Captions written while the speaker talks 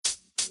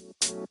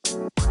Yo.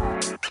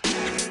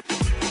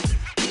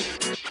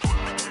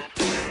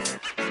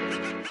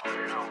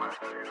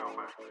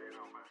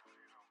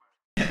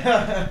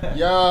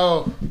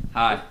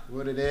 Hi.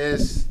 What it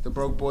is, the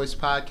Broke Boys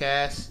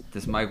podcast.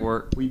 Does mic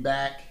work? We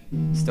back.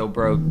 Still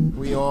broke.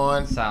 We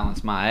on.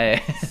 Silence my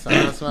ass.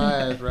 Silence my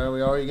ass, bro.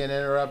 We already getting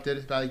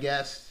interrupted by a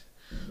guest.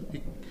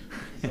 We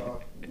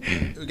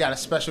got a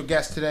special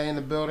guest today in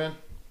the building.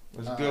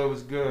 What's good?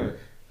 What's good?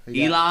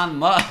 Elon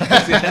Musk.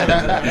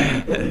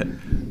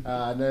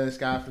 I know this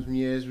guy for some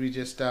years. We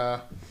just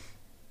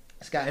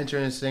it's got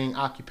interesting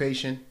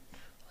occupation.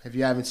 If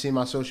you haven't seen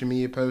my social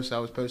media posts, I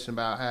was posting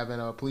about having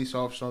a police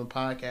officer on the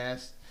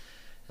podcast,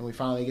 and we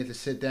finally get to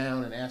sit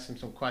down and ask him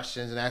some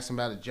questions and ask him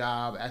about the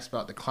job, ask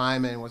about the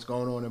climate and what's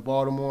going on in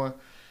Baltimore.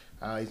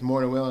 He's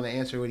more than willing to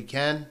answer what he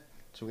can,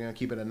 so we're gonna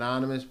keep it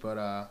anonymous.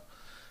 But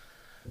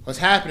what's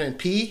happening,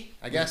 P?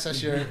 I guess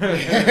that's your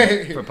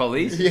For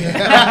police?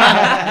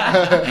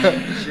 Yeah.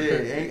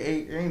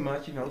 Shit, ain't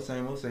much, you know,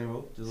 same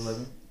old, just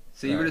living.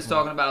 So you were just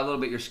talking about a little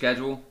bit your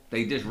schedule.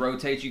 They just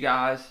rotate you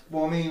guys.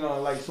 Well, I mean,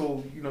 like,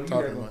 so, you know, you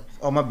Talk have about it.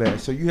 oh, my bad.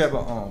 So you have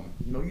a,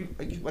 you know, you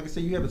like I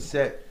said, you have a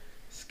set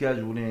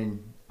schedule.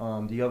 Then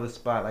the other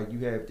spot, like,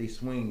 they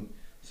swing.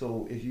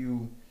 So if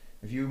you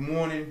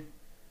morning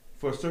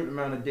for a certain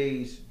amount of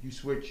days, you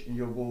switch and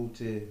you'll go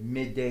to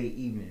midday,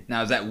 evening.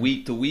 Now, is that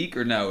week to week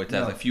or no? It's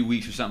No. a few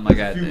weeks or something like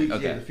that? A few weeks,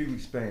 Okay. yeah, a few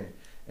weeks span.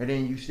 And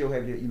then you still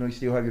have your,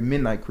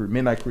 midnight crew.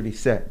 Midnight crew, they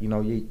set. You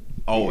know,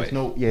 Always.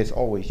 It's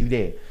always you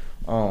there.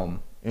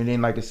 And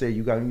then, like I said,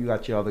 you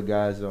got your other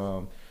guys.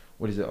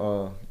 What is it?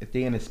 If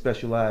they in a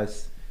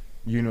specialized,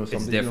 you know,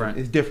 something, It's different.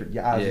 It's different.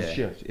 Your eyes Yeah.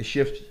 shift.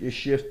 It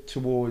shifts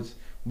towards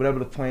whatever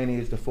the plan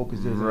is. The focus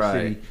is in the Right.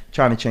 city,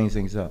 trying to change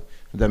things up.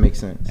 If that makes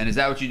sense. And is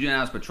that what you do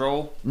now as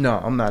patrol? No,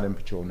 I'm not in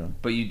patrol. No.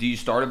 But do you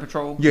start in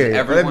patrol? Yeah,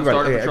 Everyone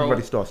started patrol?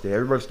 everybody starts there.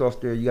 Everybody starts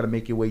there. You got to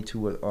make your way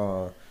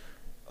to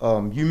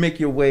you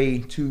make your way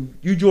to,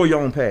 you draw your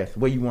own path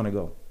where you want to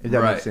go. If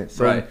that makes sense.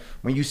 So right.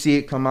 when you see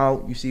it come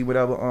out, you see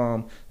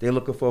whatever they're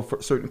looking for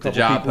a certain couple The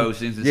job people.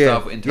 postings and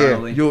stuff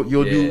internally. Yeah,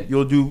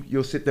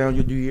 you'll sit down,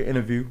 you'll do your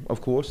interview,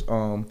 of course.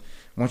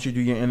 Once you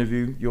do your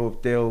interview,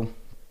 they'll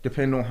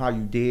depend on how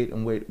you did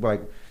and where,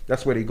 like,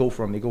 that's where they go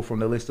from. They go from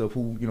the list of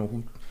who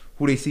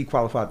they see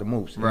qualified the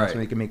most, and that's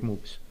when they can make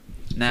moves.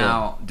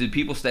 Now, did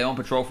people stay on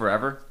patrol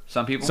forever?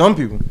 Some people? Some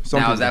people. Is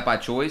that by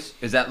choice?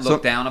 Is that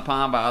looked down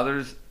upon by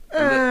others?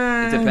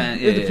 It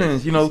depends. It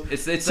depends. You know,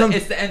 it's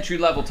the entry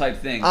level type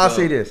thing. I'll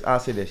say this.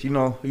 You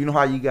know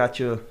how you got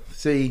your,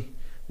 say,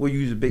 we'll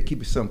use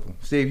keep it simple.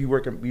 Say if you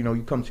work,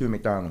 you come to a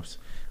McDonald's.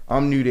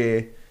 I'm new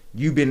there.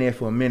 You've been there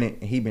for a minute,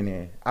 and he been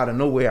there. Out of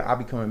nowhere, I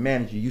become a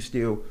manager. You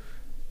still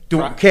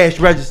doing cash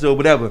register or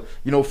whatever.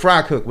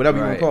 Fry cook, whatever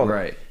you want to call it.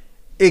 Right.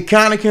 It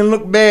kind of can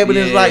look bad, but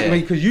it's like,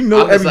 because I'm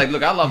just like,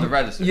 look, I love the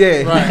register.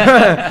 Yeah,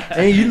 right.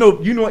 And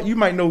you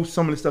might know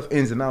some of the stuff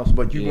ins and outs,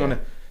 but you want to.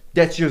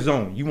 That's your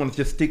zone. You want to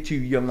just stick to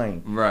your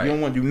lane. Right. You don't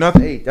want to do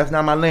nothing. Hey, that's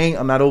not my lane.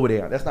 I'm not over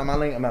there. That's not my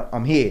lane.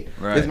 I'm here.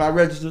 Right. This is my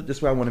register. This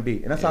is where I want to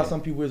be. And that's how some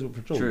people is with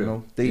patrol.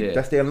 True.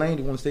 That's their lane.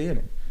 They want to stay in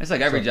it. It's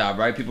like every job,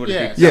 right? People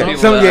just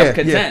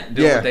content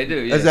doing what they do.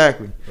 Yeah.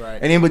 Exactly. Right.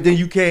 And then,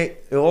 you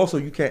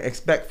can't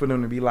expect for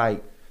them to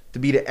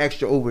be the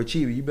extra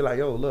overachiever. You be like,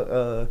 yo,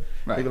 look,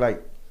 they be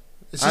like,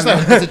 it's just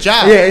like, it's a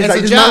job. Yeah, it's a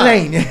like, job. My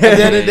lane. At the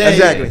end of the day,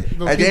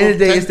 exactly. At the end of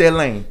the day, it's their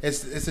lane.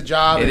 It's a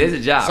job. It is a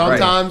job.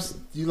 Sometimes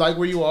you like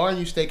where you are and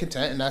you stay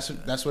content, and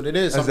that's what it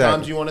is. Sometimes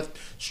Exactly. you want to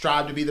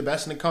strive to be the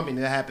best in the company.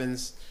 That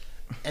happens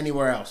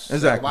anywhere else.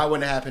 Exactly. So why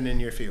wouldn't it happen in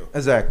your field?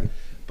 Exactly.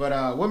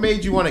 But what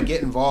made you want to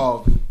get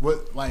involved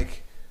with,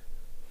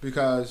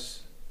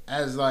 because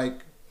as I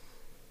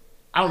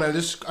don't know,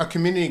 this a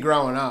community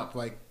growing up,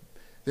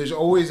 there's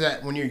always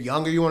that when you're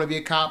younger you want to be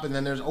a cop, and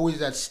then there's always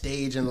that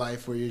stage in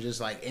life where you're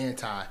just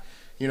anti.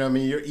 You know what I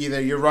mean?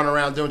 You're running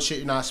around doing shit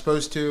you're not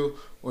supposed to,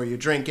 or you're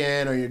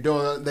drinking, or you're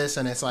doing this,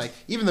 and it's like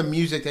even the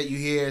music that you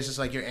hear is just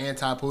like you're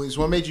anti-police.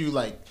 What made you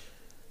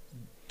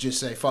just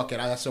say fuck it?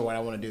 That's what I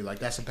want to do.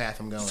 That's the path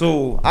I'm going.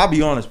 So I'll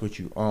be honest with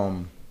you.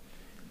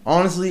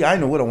 Honestly, I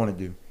know what I want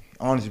to do.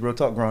 Honestly, real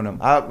talk. Growing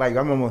up, I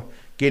remember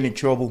getting in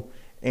trouble.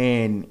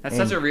 That's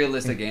such a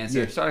realistic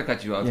answer. Yeah. Sorry to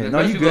cut you off. Yeah,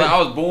 Most you people good.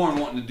 I was born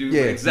wanting to do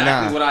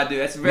exactly what I do.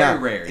 That's very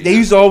rare. They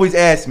used to always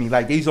ask me,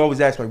 what do you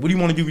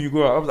want to do when you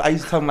grow up? I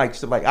used to tell them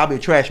I'll be a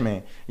trash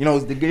man. He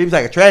was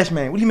like, a trash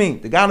man. What do you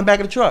mean? The guy in the back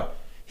of the truck.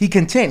 He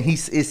content.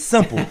 It's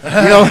simple.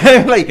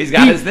 He's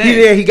got his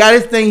thing. He got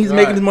his thing. He's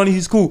making his money.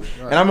 He's cool.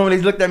 Right. And I remember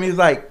they looked at me. He was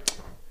like,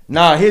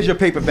 nah, here's your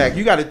paper back.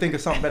 You got to think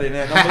of something better than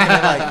that. I'm looking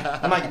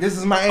at I'm like, this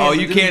is my answer. Oh,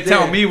 you can't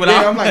tell me what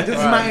I'm like, this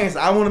is my answer.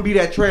 I want to be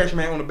that trash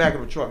man on the back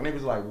of the truck. And they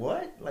was like,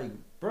 what?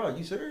 Bro, are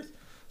you serious?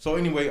 So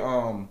anyway,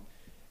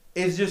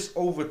 it's just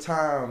over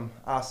time,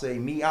 I'll say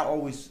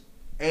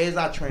as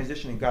I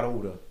transitioned and got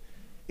older,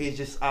 it's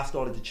just I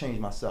started to change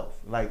myself.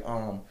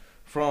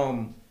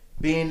 From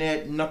being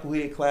that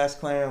knucklehead class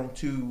clown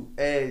to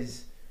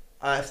as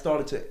I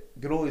started to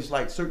get older,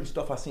 it's certain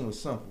stuff I seen was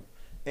simple.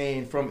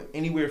 And from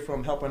anywhere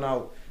from helping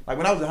out,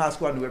 when I was in high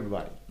school, I knew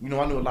everybody. I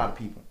knew a lot of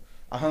people.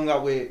 I hung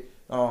out with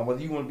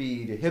Whether you want to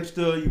be the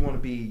hipster, you want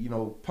to be, you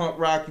know, punk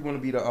rock, you want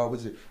to be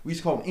the we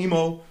used to call him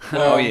emo.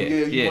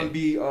 You want to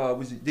be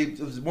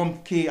there was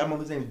one kid, I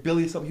remember his name was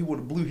Billy or something. He wore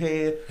the blue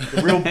hair,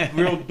 the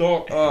real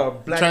dark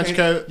black trench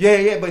coat.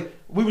 Yeah, but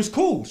we was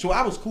cool, so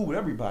I was cool with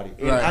everybody,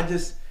 and right. I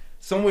just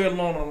somewhere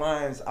along the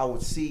lines I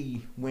would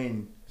see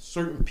when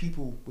certain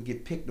people would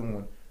get picked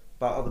on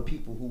by other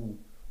people who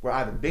were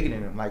either bigger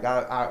than them. Like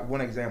I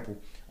one example,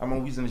 I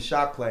remember we was in the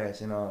shop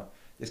class, and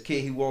this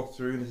kid he walked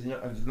through, and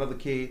there's another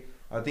kid.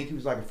 I think he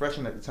was like a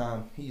freshman at the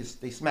time.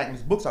 They smacking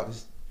his books out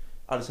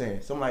his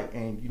hand. So I'm like,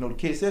 and you know, the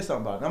kid said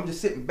something about it. And I'm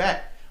just sitting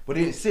back, but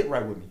it didn't sit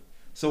right with me.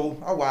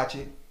 So I watch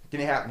it.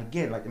 Then it happened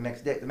again. Like the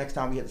next day, the next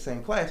time we had the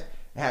same class,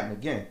 it happened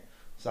again.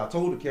 So I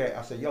told the cat,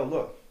 I said, yo,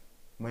 look,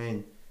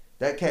 when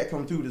that cat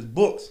come through with his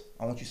books,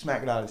 I want you to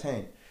smack it out of his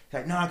hand. He's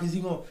like, nah, cause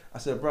he gonna. I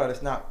said, bro,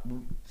 that's not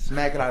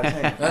smack it out of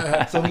his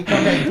hand. So he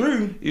come back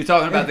through. You're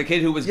talking about the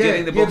kid who was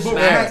getting the book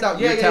smacked. Out.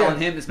 You're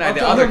telling him to smack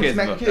the other kid's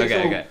book.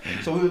 Okay.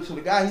 So the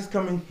guy he's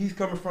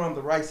coming from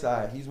the right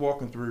side. He's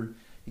walking through.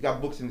 He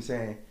got books in his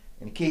hand,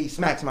 and the kid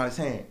smacks him out of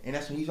his hand. And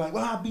that's when he's like,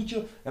 well, I beat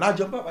you. And I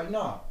jump up like,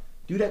 nah,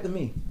 do that to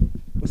me.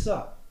 What's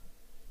up?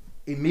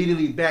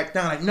 Immediately back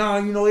down like, nah,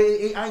 you know,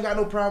 I ain't got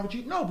no problem with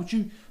you. No, but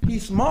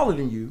he's smaller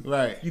than you.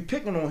 Right. You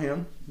picking on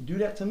him. Do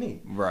that to me.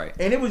 Right.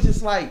 And it was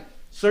just like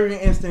certain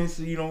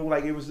instances, you know,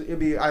 like it'd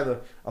be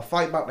either a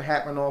fight about to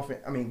happen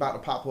about to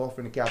pop off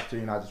in the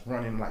cafeteria, and I just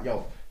run in like,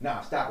 yo,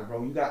 nah, stop it, bro.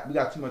 We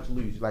got too much to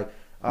lose. Like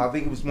I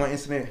think it was one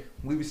incident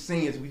we was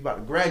seniors, we was about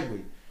to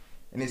graduate,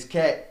 and this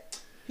cat,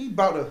 he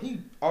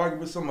argued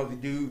with some other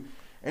dude,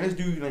 and this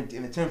dude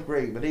in the 10th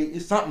grade, but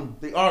it's something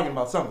they arguing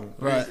about something.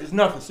 Right. It's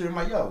nothing. So I'm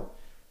like, yo,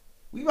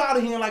 we out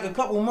of here in like a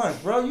couple of months,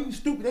 bro. You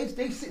stupid.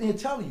 They sitting here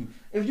telling you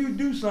if you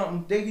do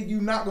something,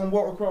 you not gonna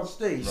walk across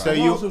the stage.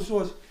 Right.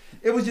 So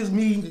it was just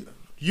me.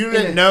 You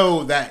didn't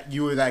know that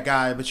you were that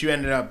guy, but you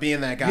ended up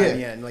being that guy in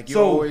the end. Like you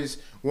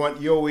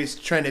always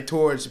trended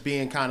towards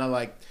being kind of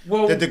like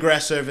the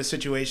digressor of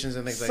situations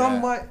and things like that.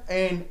 Somewhat,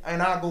 and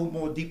I'll go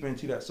more deeper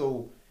into that.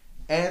 So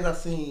as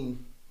I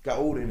got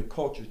older and the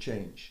culture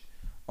changed.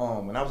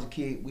 When I was a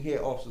kid, we had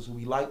officers who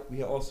we liked, we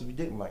had officers we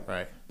didn't like.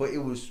 Right. But it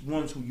was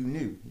ones who you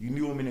knew. You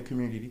knew them in the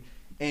community,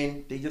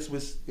 and they just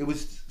it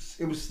was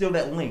still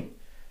that link.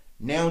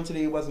 Now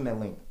today it wasn't that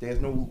link.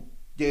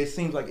 It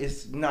seems like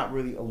it's not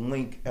really a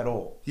link at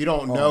all. You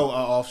don't know an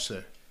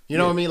officer. You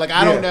know what I mean? Like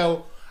I don't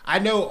know. I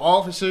know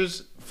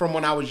officers from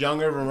when I was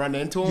younger and run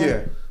into them.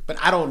 Yeah. But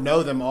I don't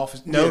know them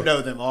officers. Know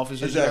them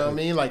officers. Exactly. You know what I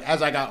mean? Like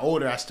as I got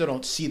older, I still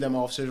don't see them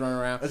officers running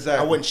around.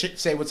 Exactly. I wouldn't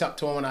say what's up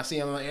to them when I see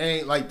them. Like, it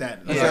ain't like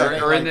that.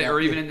 Yeah.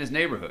 Or even in this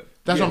neighborhood.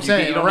 That's what I'm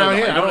saying. Around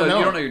here, I don't know.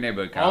 You don't know your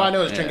neighborhood. Kyle. All I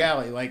know is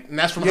Tringali. Like, and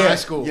that's from high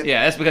school.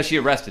 Yeah, that's because she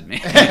arrested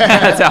me.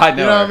 That's how I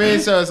know. You know what I mean?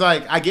 So it's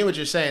like I get what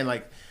you're saying.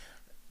 Like,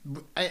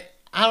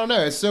 I don't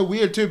know. It's so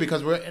weird too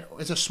because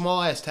it's a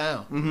small ass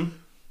town.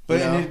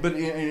 Mm-hmm.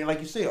 But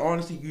like you said,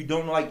 honestly, you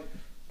don't like.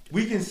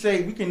 We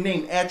can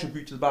name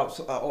attributes about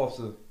an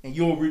officer, and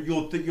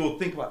you'll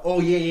think like, oh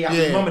yeah,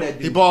 I remember that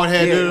dude. He bald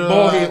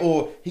head,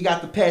 or he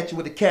got the patch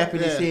with the cap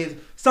in his head,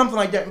 something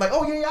like that. Like,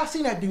 oh yeah, I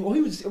seen that dude. Or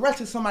he was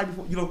arrested somebody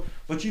before, you know,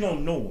 but you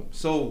don't know him.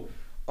 So,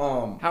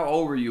 how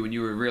old were you when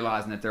you were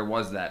realizing that there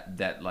was that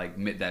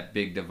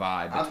big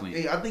divide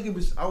between? I think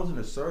I was in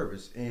the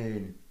service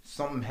and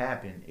something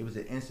happened. It was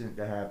an incident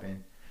that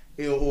happened,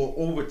 or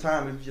over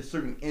time it was just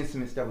certain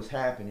incidents that was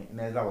happening,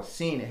 and as I was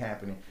seeing it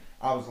happening.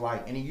 I was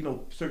like, and you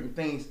know, certain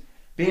things,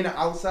 being an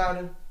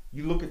outsider,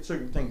 you look at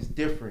certain things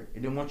different.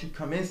 And then once you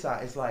come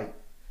inside, it's like,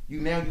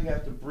 you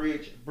have to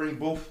bring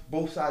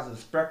both sides of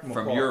the spectrum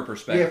from apart. your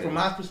perspective. Yeah, from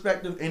my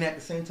perspective, and at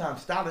the same time,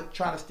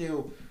 try to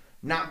still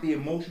not be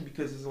emotional,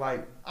 because it's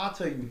like, I'll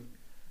tell you,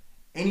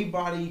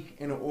 anybody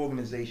in an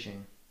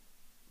organization,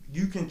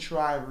 you can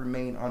try to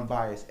remain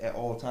unbiased at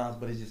all times,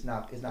 but it's just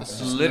not.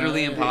 It's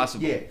literally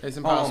impossible. Yeah, it's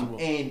impossible.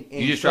 And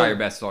you just try your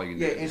best. That's all you can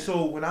do. Yeah, and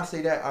so when I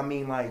say that, I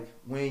mean like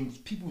when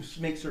people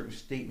make certain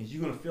statements,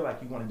 you're gonna feel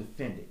like you want to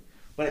defend it,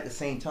 but at the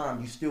same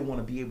time, you still want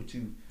to be able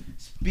to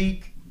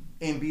speak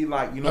and be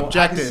like, you know,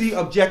 objective. I can see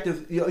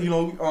objective. You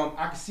know,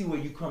 I can see where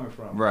you're coming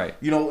from. Right.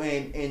 You know,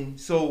 and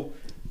so.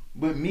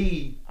 With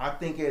me, I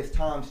think as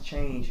times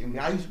change, and me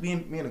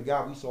and a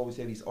guy, we used to always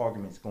have these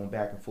arguments going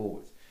back and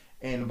forwards,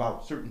 and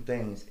about certain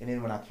things. And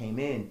then when I came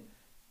in,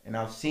 and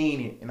I've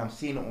seen it, and I'm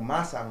seeing it on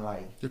my side, I'm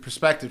like, the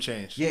perspective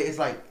changed. Yeah, it's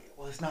like,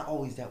 well, it's not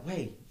always that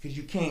way because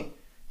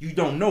you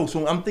don't know.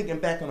 So I'm thinking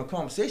back on the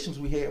conversations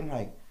we had. I'm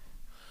like,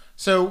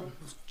 so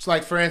it's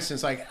like, for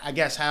instance, like I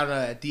guess how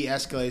to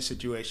de-escalate a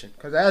situation,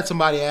 because I had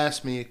somebody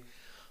ask me,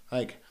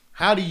 like,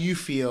 how do you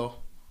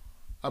feel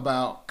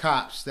about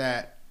cops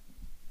that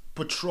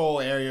patrol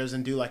areas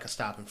and do like a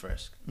stop and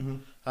frisk? Mm-hmm.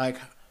 Like,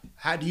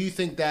 how do you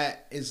think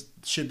that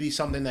should be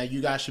something that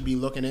you guys should be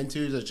looking into?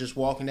 Is it just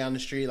walking down the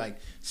street, like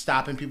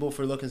stopping people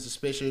for looking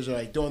suspicious, or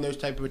like doing those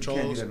type of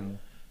patrols?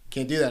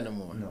 Can't do that no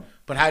more. No.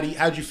 But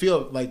how'd you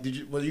feel? Like,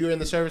 were you in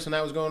the service when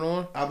that was going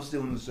on? I was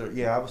still in the service.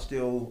 Yeah, I was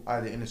still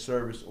either in the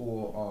service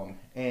or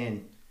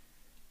and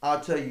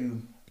I'll tell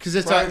you, Because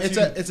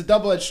it's a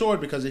double-edged sword,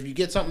 because if you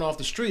get something off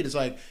the street, it's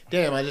like,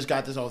 damn, I just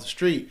got this off the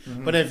street.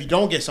 But if you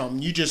don't get something,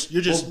 you're just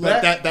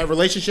like that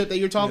relationship that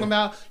you're talking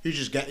about, you're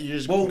just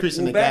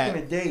increasing the gap. Back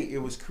in the day,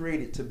 it was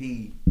created to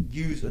be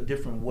used a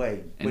different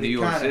way. In New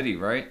York City,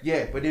 right?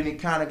 Yeah, but then it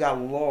kind of got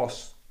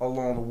lost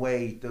along the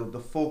way. The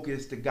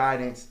focus, the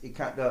guidance, it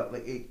kind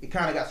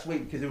of got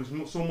swayed because there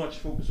was so much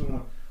focus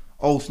on,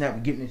 oh snap, we're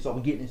getting this, we're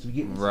getting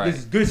this. Right. This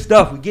is good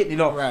stuff, we're getting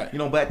it all. Right. You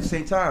know, but at the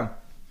same time,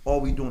 are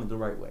we doing it the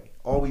right way?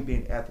 Are we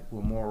being ethical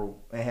and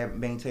moral and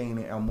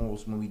maintaining our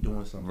morals when we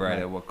doing something? Right,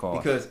 at what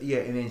cost? Because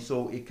and then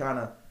so it kind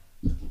of,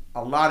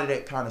 a lot of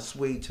that kind of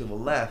swayed to the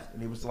left,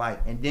 and it was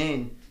like, and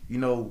then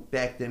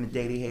back in the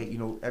day they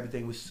had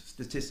everything was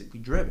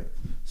statistically driven,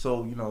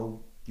 so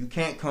you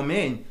can't come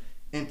in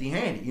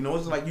empty-handed.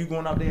 It's like you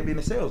going out there being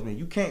a salesman.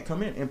 You can't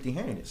come in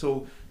empty-handed.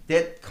 So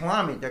that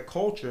climate, that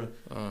culture,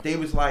 they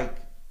was like,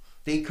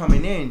 they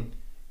coming in,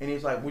 and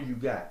it's like, what do you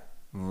got?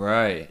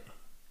 Right.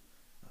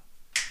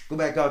 Go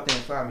back out there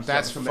and find me.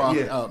 That's something.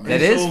 fucked up, man.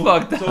 That is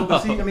fucked up. So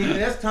see, I mean,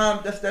 that's time.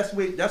 That's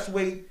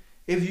way.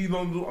 If you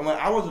gonna do,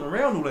 I wasn't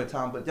around all that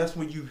time, but that's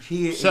when you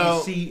hear and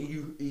you see and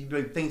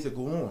you things that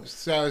go on.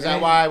 So is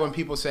that why when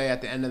people say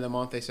at the end of the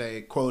month they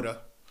say quota?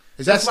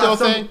 Is that still a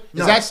thing?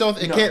 No, is that still?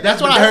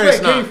 That's what I heard.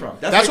 It's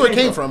not. That's where it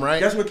came from, right?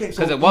 That's where it came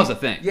from. Because it was a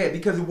thing. Yeah,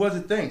 because it was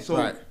a thing. So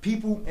right.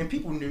 people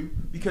knew,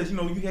 because you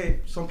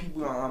had some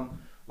people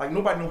like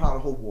nobody knew how to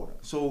hold water.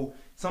 So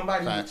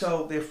somebody would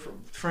tell their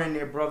friend,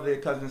 their brother,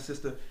 their cousin,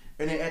 sister.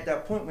 And then at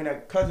that point, when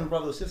that cousin,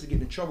 brother, or sister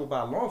get in trouble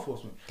by law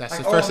enforcement, that's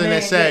like, the first thing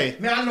they say.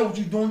 Man, I know what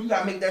you're doing. You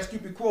gotta make that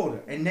stupid quota.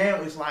 And now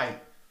it's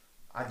like,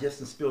 I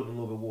just spilled a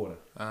little bit of water.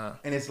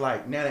 And it's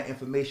like, now that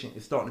information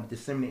is starting to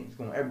disseminate. It's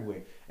going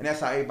everywhere. And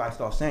that's how everybody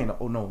starts saying,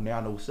 oh no, now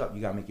I know what's up.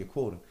 You gotta make your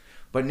quota.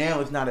 But now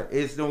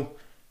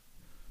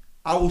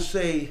I will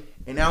say,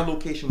 in our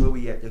location where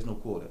we at, there's no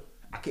quota.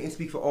 I can't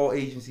speak for all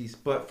agencies,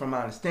 but from my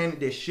understanding,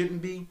 there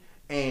shouldn't be.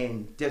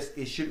 And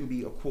it shouldn't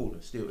be a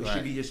quota still. It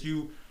should be just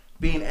you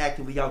being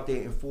actively out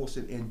there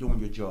enforcing and doing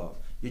your job.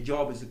 Your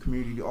job is a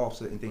community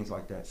officer and things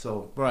like that.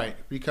 So right,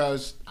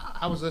 because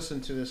I was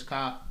listening to this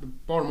cop, the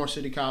Baltimore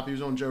City cop. He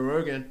was on Joe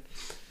Rogan,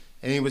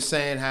 and he was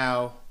saying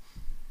how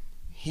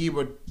he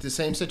would, the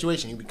same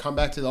situation. He would come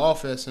back to the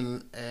office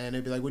and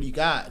they'd be like, "What do you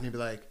got?" And he'd be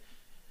like,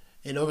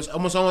 it was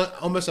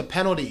almost a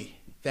penalty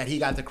that he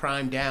got the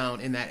crime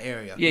down in that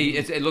area. Yeah,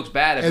 it looks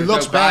bad if there's no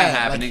crime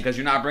happening because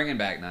you're not bringing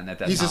back none at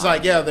that time. He's just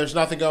like, yeah, there's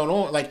nothing going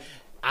on. Like,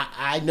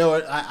 I know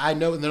it. I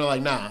know, and they're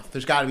like, nah,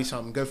 there's got to be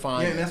something. Go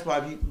find. Yeah, and that's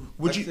why.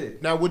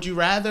 Would you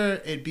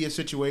rather it be a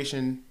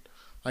situation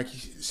like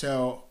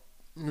so?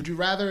 Would you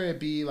rather it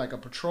be like a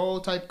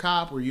patrol type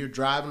cop where you're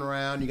driving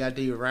around, you got to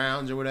do your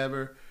rounds or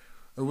whatever,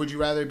 or would you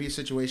rather it be a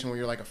situation where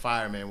you're like a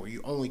fireman where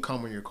you only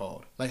come when you're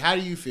called? Like, how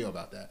do you feel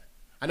about that?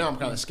 I know I'm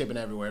kind of skipping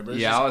everywhere, but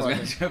it's I was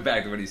going to go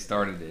back to when he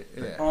started it.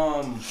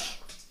 Yeah.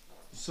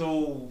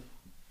 So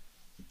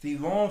the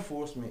law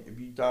enforcement, if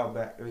you dial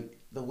back,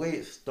 the way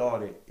it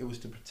started, it was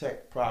to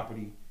protect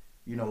property,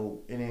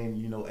 and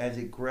then, as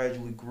it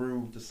gradually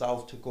grew, the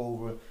South took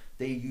over.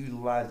 They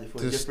utilized it for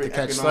different to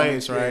catch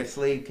economic, slaves, right?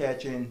 Slave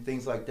catching,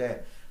 things like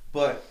that.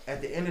 But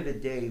at the end of the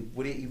day,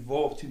 what it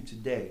evolved to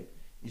today,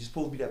 you're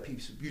supposed to be that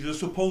people. You're just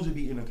supposed to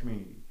be in a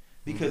community.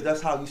 Because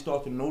that's how you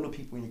start to know the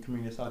people in your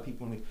community. That's how the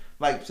people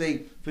like,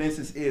 say, for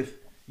instance, if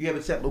you have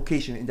a set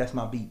location and that's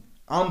my beat,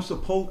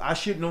 I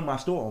should know my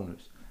store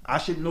owners. I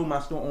should know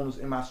my store owners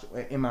in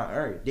my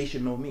area. They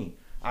should know me.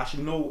 I should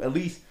know at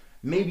least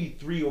maybe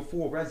 3 or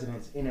 4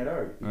 residents in that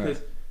area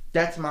because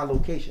that's my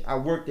location. I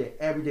work there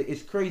every day.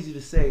 It's crazy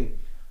to say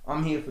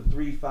I'm here for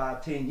 3,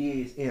 5, 10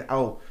 years and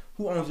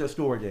who owns that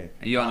store there?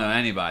 And you don't know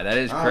anybody. That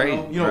is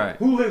crazy.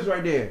 Who lives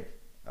right there?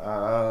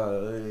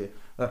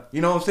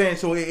 You know what I'm saying?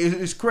 So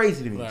it's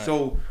crazy to me. Right.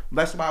 So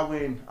that's why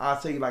when I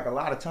say, like, a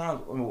lot of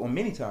times or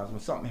many times when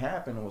something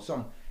happened or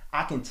something,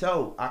 I can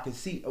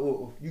see.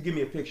 Oh, you give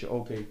me a picture.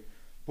 Okay,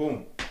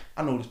 boom.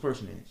 I know who this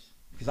person is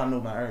because I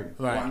know my area.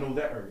 Right. Or I know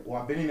that area. Or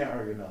I've been in that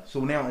area enough. So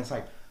now it's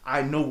like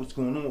I know what's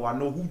going on. Or I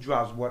know who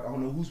drives what. I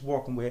know who's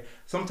walking where.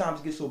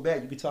 Sometimes it gets so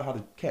bad you can tell how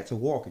the cats are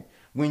walking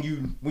when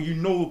you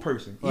know a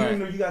person. Right. Even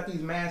though you got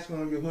these masks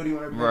on, your hoodie on,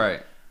 everything.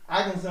 Right.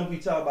 I can simply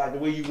tell by the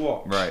way you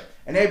walk. Right.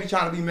 And they be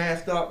trying to be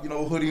masked up,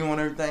 hoodie on,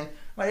 everything.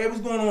 Like, hey,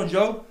 what's going on,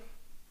 Joe?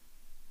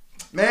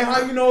 Man,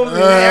 how you know it's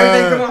me?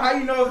 Everything come on, how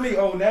you know it's me?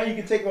 Oh, now you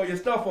can take all your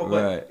stuff off.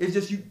 But it's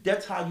just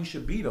that's how you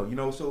should be,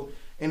 though, So,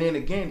 and then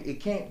again, it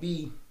can't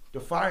be the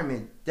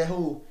fireman. That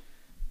whole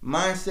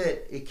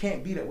mindset, it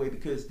can't be that way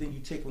because then you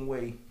take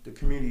away the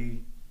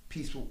community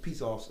peace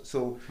officer.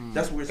 So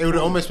that's where it would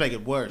almost make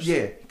it worse.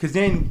 Yeah, because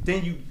then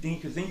you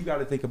got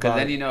to think about. Because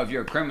then if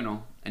you're a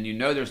criminal and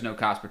there's no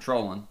cops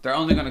patrolling, they're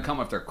only going to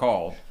come if they're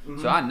called.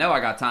 So I know I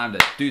got time to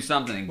do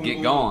something and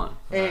get going.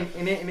 And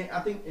then I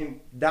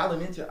think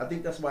dialing into, I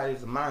think that's why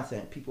there's a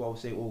mindset. People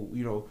always say, oh,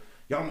 y'all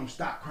don't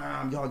stop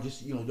crime. Y'all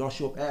just y'all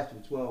show up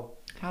afterwards. Well,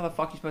 how the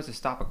fuck are you supposed to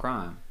stop a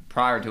crime?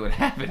 prior to it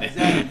happening.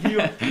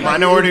 Exactly.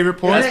 Minority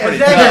Report. That's pretty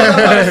Exactly. tough.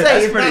 That's what I'm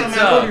saying. It's pretty not a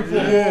tough. Minority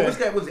Report. What's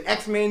that? Was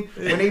X-Men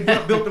when they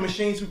built the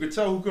machines who could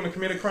tell who's going to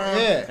commit a crime?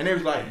 Yeah. And they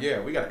was like, yeah,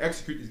 we got to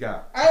execute this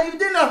guy. I ain't even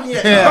did nothing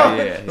yet. Yeah.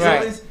 Yeah. So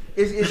Right.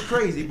 it's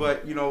crazy,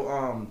 but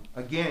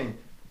again,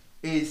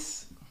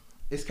 it's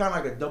kind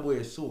of like a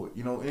double-edged sword,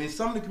 and in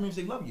some of the communities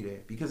they love you there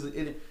because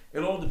it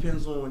all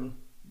depends on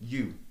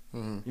you,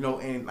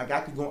 and like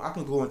I can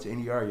go into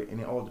any area and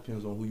it all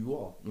depends on who you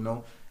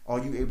are, Are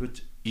you able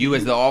to? You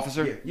as the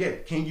officer? Yeah.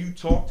 Can you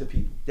talk to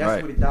people? That's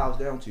Right. what it dials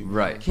down to.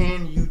 Right.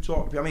 Can you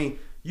talk to people? I mean,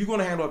 you're going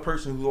to handle a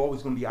person who's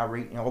always going to be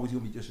irate and always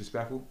going to be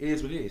disrespectful. It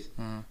is what it is.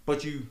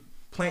 But you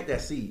plant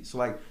that seed. So,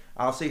 like,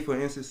 I'll say, for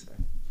instance,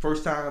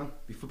 first time,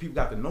 before people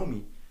got to know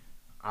me,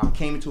 I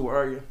came into an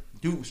area,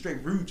 dude was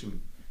straight rude to me.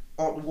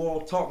 Off the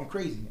wall, talking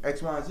crazy,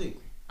 X, Y, and Z.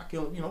 I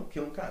killed him,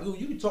 kind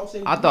of, you can talk,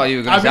 say I thought you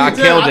were going to say, I I mean,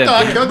 killed I him.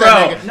 thought I killed Bro,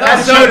 that nigga.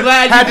 I'm so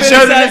glad had you to show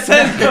finished the-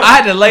 that sentence. I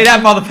had to lay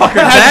that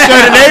motherfucker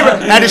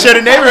Had to show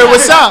the neighborhood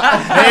what's up.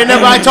 Ain't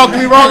nobody talk to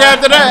me wrong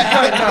after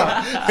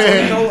that.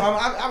 So,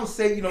 I would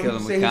say, he Kill would him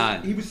say with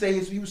kind. he would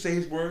say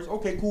his words.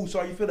 Okay, cool.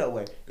 Sorry you feel that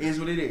way. It is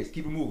what it is.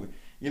 Keep it moving.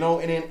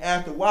 And then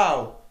after a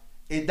while,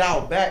 it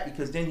dialed back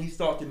because then he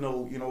started to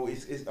know.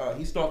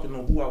 He started to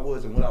know who I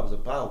was and what I was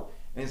about.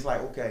 And it's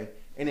like, okay.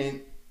 And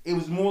then it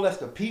was more or less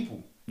the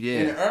people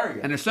in the area.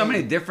 And there's so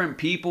many different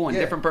people and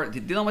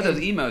different dealing with those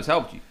emos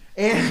helped you.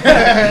 And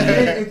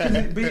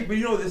but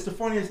it's the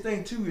funniest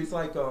thing too. It's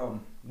like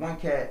one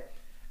cat.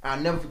 I'll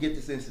never forget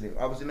this incident.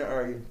 I was in the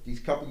area. These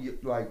couple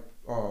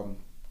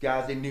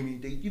guys, they knew me.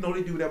 They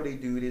they do whatever they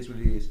do. It is what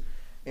it is.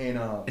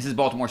 And This is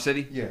Baltimore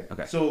City? yeah.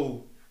 Okay.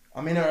 So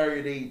I'm in the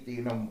area. They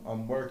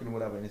I'm working or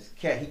whatever. And this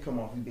cat, he come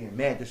off. He being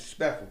mad,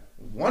 disrespectful.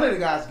 One of the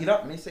guys get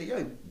up and they say,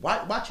 "Yo,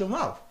 watch your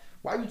mouth.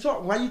 Why you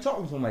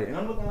talking to somebody?" And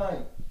I'm looking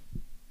at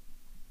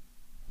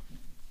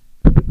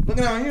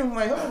him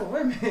like, oh,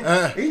 wait a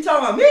minute. He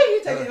talking about me.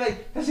 He taking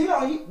like, cause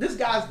this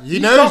guy's. He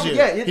knows you.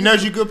 Yeah, He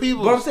knows you good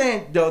people. But I'm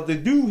saying the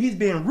dude, he's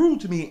being rude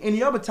to me.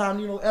 Any other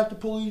time, after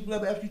police, blah,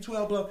 blah, after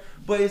 12, blah.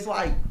 But it's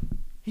like,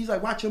 he's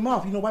like, watch your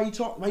mouth. Why you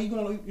talk? Why you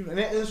going? And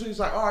it's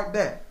like, all right,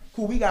 bet,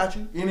 cool, we got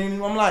you. And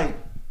then I'm like,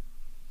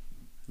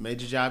 made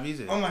your job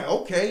easy. I'm like,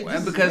 okay.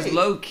 And because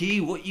low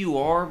key, what you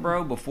are,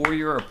 bro, before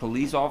you're a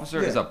police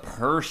officer, is a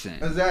person.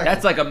 Exactly.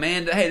 That's like a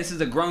man. Hey, this is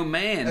a grown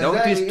man. Don't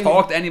Exactly. just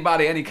talk to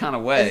anybody any kind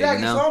of way.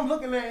 Exactly. You know? So I'm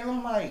looking at it and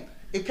I'm like,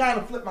 it kind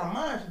of flipped my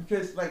mind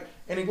because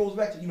and it goes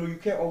back to you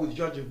can't always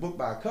judge a book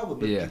by a cover,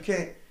 but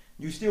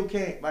you still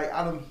can't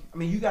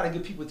you got to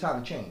give people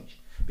time to change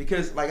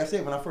because like I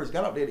said when I first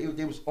got up there,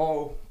 they was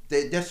all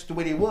that's the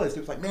way they was.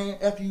 It was like, man,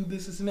 F you,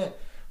 this and that.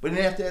 But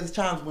then as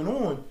times went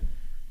on,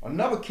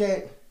 another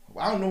cat.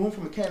 I don't know him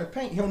from a can of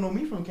paint. He don't know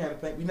me from a can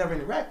of paint. We never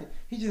interacted.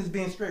 He's just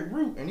being straight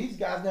rude, and these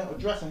guys now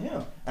addressing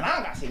him, and I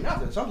don't got to say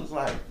nothing. So I'm just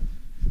like,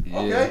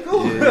 okay,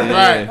 cool.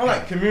 Right. I'm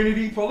like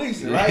community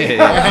policing, right?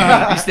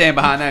 You stand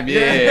behind them,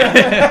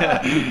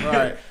 yeah.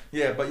 Right.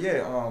 Yeah, but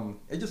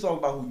it's just all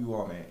about who you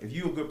are, man. If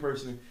you're a good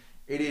person,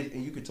 it is,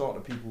 and you can talk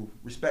to people.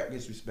 Respect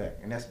gets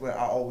respect, and that's what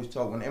I always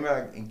talk. Whenever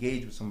I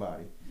engage with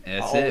somebody,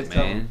 That's I always it,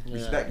 tell man. them,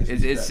 respect gets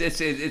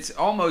respect. It's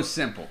almost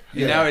simple.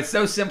 You Yeah. know, it's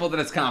so simple that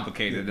it's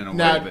complicated in a way.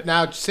 But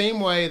Now,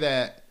 same way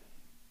that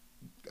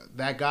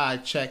guy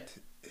checked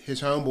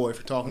his homeboy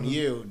for talking to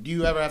you, do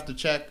you ever have to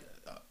check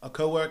a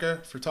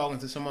coworker for talking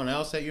to someone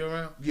else that you're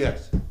around?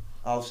 Yes,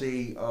 I'll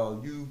say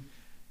you.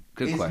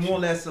 Good it's question. more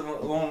or less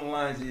along the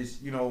lines is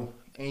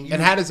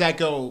And how does that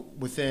go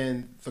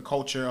within the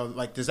culture of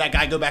does that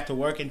guy go back to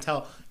work and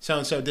tell so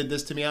and so did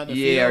this to me out in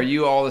the field? are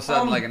you all of a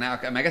sudden like an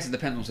outcome? I guess it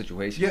depends on the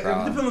situation. Yeah, it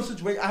probably. depends on the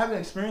situation. I haven't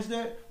experienced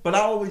that, but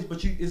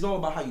it's all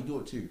about how you do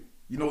it too.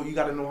 You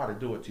got to know how to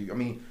do it too. I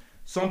mean,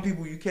 some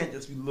people you can't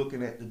just be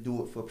looking at to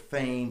do it for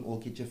fame or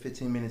get your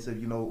 15 minutes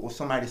of or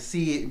somebody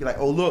see it and be like,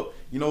 oh look,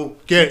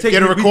 Get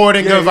a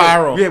recording, go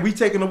viral. Yeah, we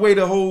taking away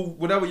the whole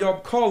whatever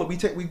y'all call it.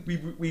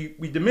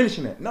 We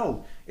diminishing it.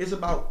 No, it's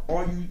about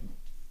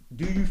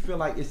do you feel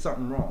like it's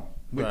something wrong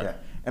with that?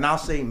 And I'll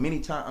say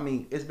many times. I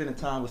mean, it's been a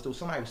time where still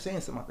somebody was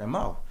saying something out their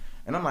mouth,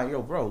 and I'm like,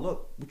 yo, bro,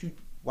 look,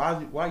 why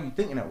are you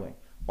thinking that way?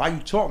 Why are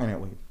you talking that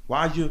way?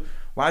 Why is your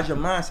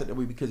mindset that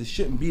way? Because it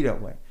shouldn't be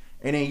that way.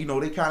 And then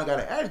they kind of got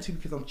an attitude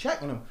because I'm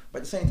checking them, but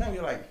at the same time,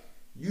 you're like,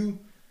 you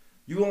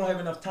don't have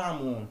enough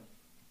time on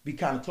be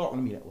kind of talking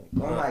to me that way.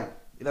 I'm like,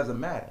 it doesn't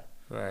matter.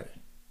 Right.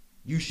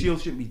 You still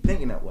shouldn't be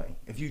thinking that way.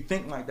 If you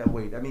think like that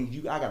way, that means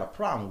I got a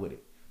problem with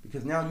it.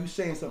 Because now you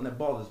saying something that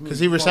bothers me. Because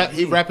he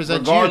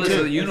represents regardless you of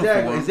too. the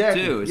uniform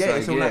Exactly. too. It's yeah,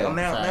 like, so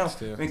now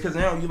too. because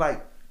now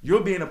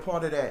you're being a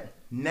part of that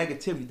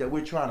negativity that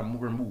we're trying to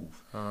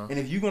remove. And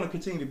if you're gonna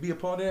continue to be a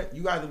part of that,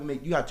 you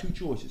got two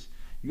choices.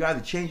 You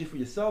either change it for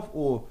yourself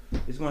or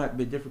it's gonna have to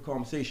be a different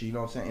conversation, you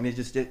know what I'm saying? And it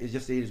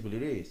just is what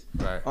it is.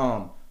 Right.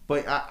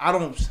 But I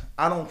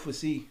don't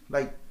foresee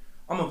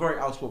I'm a very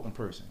outspoken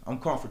person. I'm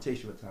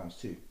confrontational at times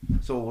too.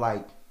 So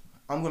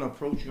I'm gonna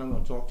approach you, I'm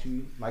gonna talk to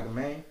you like a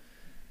man.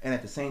 And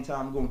at the same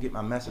time, I'm going to get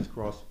my message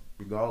across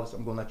regardless.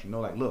 I'm going to let you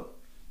know, look,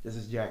 this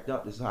is jacked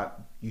up. This is how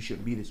you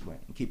should be this way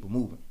and keep it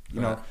moving,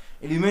 you know.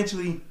 And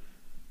eventually,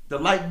 the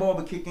light bulb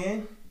will kick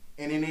in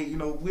And then they,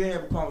 we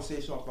have a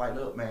conversation off like,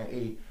 look, man,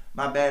 hey,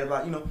 my bad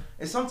about,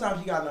 and sometimes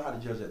you gotta know how to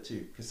judge that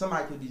too, because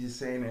somebody could be just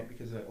saying that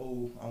because like,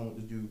 oh, I want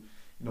to do,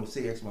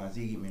 say X, Y,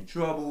 Z, get me in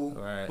trouble.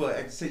 Right. But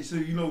at the same, so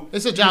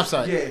it's a job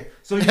site. Yeah.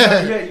 So you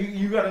gotta,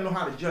 you gotta know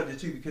how to judge it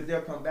too, because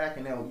they'll come back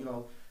and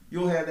they'll,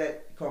 you'll have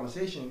that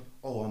conversation.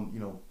 Oh,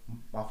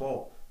 my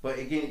fault. But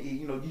again,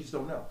 you just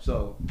don't know.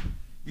 So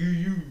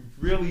you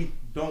really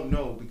don't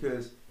know,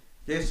 because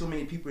there's so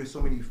many people in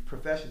so many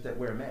professions that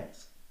wear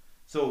masks.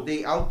 So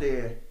they out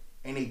there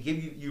and they give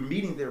you're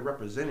meeting their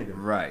representative.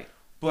 Right.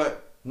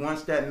 But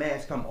once that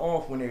mask come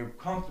off, when they're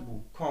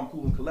comfortable, calm,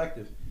 cool, and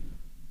collective,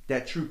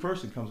 that true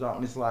person comes out,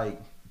 and it's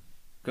like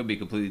could be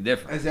completely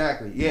different.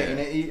 Exactly. Yeah. And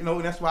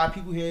and that's why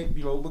people here,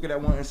 look at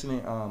that one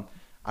incident. I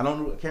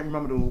can't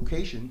remember the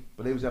location,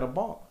 but it was at a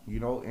bar,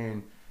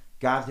 and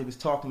guys, they was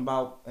talking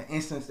about an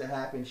instance that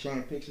happened,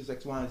 sharing pictures,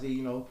 X, Y, and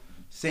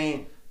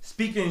Z,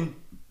 speaking.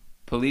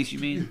 Police, you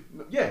mean?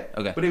 Yeah.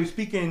 Okay. But they were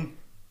speaking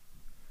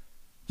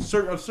a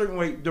certain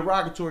way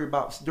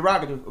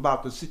derogative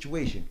about the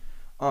situation.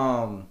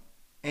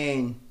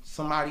 And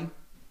somebody,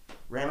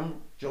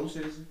 random Joe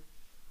citizen,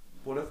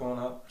 pulled their phone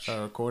up,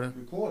 recorded,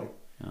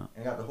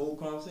 and got the whole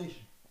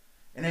conversation.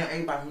 And then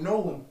everybody who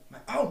know him,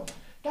 like, oh,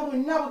 that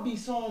would never be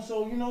so and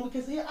so,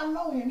 because I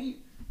know him.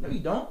 No, you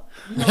don't.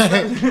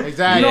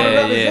 Exactly.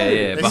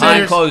 Yeah.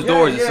 Behind closed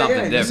doors is something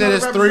different. You said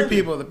there's three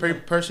people: the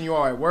person you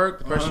are at work,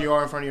 the person you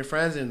are in front of your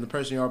friends, and the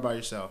person you are by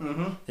yourself.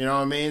 Mm-hmm. You know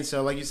what I mean?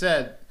 So, like you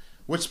said,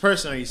 which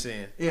person are you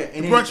seeing? Yeah,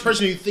 and which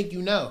person you think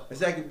you know?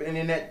 Exactly. And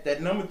then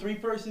that number 3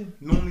 person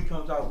normally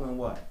comes out when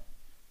what?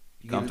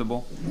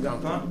 Comfortable. And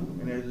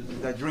there's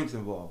that drinks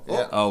involved.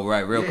 Yeah. Oh,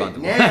 right, real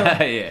comfortable. Now,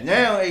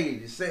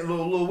 hey, say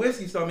little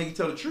whiskey start making you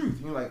tell the truth.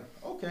 You're like,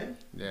 okay.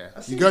 Yeah.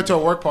 You go to a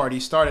work party,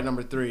 start at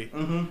number 3.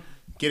 Mm-hmm.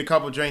 Get a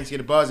couple drinks, get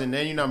a buzz, and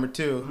then you number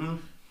 2. Mm-hmm.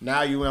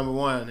 Now you number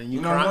 1, and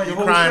you crying.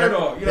 You're crying.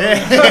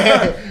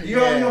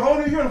 You're your whole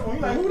new uniform.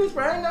 You're like, who this?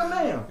 I ain't no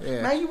man.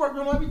 Yeah. Man, you work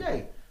with him every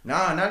day.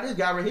 Nah, not this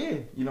guy right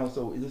here.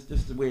 So it's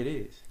just the way it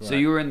is. Right. So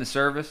you were in the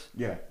service?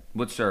 Yeah.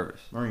 What service?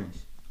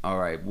 Marines. All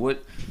right.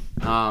 What?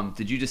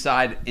 Did you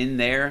decide in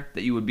there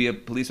that you would be a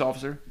police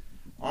officer?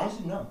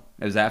 Honestly, no.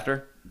 It was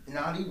after?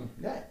 Not even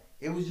that.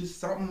 It was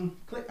just something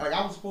clicked. Like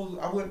I was supposed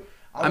to.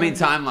 I mean,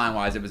 timeline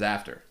wise, it was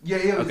after. Yeah.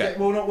 It was okay.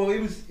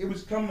 It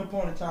was coming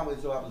upon a time where I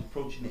was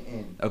approaching the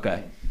end.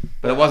 Okay.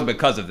 But it wasn't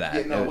because of that.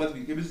 Yeah, no, it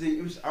wasn't.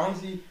 It was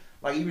honestly,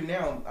 like, even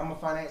now, I'm a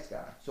finance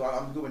guy, so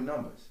I'm good with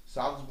numbers.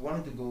 So I was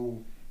wanting to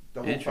go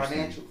the whole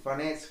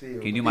finance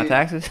field. Can you do my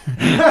taxes? I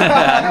need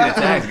a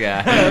tax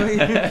guy.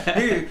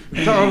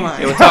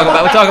 We'll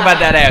talk about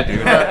that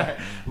after.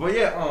 But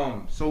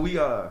yeah, so we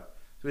it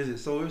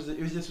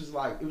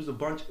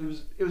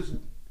was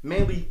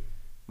mainly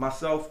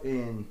myself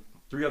and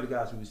 3 other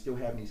guys who were still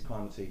having these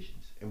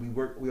conversations, and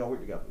we all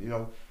worked together,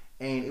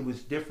 and it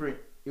was different.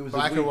 It was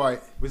black or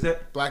white. Was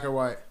that black or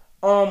white?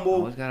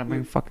 Always gotta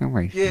bring fucking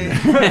race. Yeah.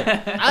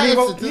 It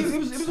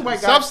was a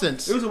white guy.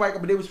 Substance. It was a white guy,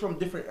 but it was from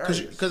different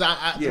areas. Because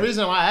the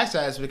reason why I asked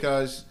that is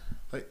because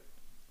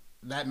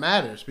that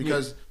matters.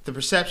 Because the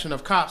perception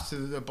of cops to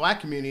the black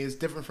community is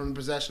different from the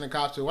perception of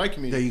cops to the white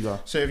community. There you go.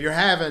 So if you're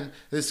having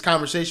this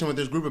conversation with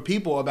this group of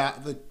people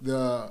about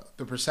the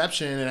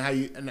perception and how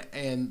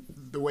and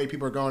the way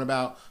people are going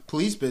about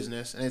police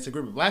business, and it's a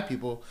group of black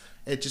people,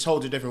 it just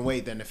holds a different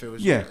weight than if it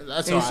was. Yeah,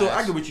 that's and so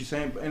I get what you're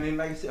saying, and then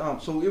like I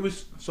said, so it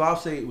was. So I'll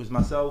say it was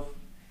myself.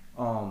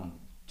 2 of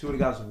the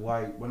guys were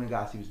white. One of the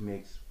guys, he was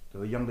mixed.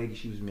 The young lady,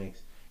 she was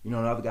mixed. The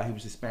other guy, he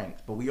was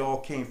Hispanic. But we all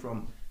came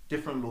from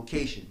different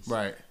locations.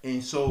 Right.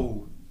 And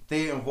so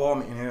their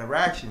involvement in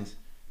interactions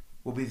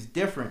will be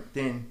different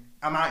than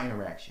my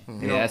interaction.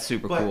 Mm-hmm. Yeah, that's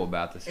super cool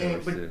about the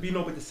service.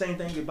 But the same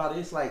thing about it,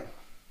 it's like,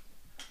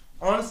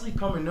 honestly,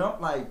 coming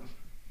up, like,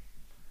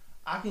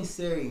 I can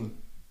say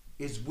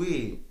it's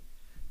weird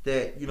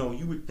that,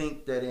 you would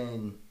think that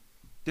in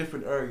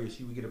different areas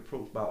you would get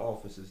approached by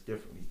officers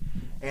differently.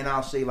 And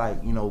I'll say,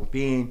 like,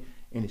 being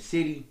in the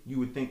city, you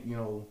would think,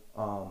 you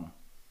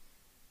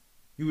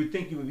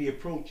would be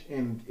approached,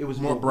 and it was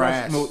more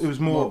brass. It was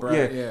more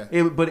brass,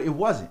 yeah. But it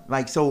wasn't.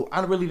 Like, so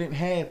I really didn't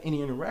have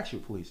any interaction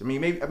with police. I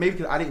mean, maybe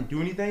because I didn't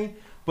do anything,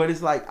 but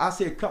it's like I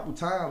said a couple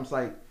times,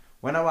 like,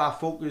 whenever I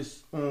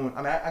focus on,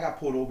 I got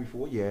pulled over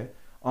before, yeah.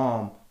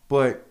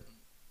 But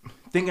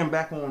thinking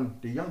back on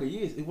the younger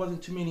years, it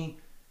wasn't too many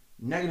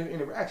negative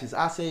interactions.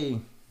 I say,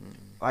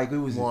 like, it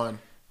was one.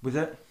 Was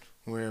that?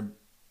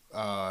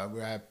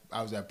 I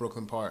was at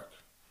Brooklyn Park.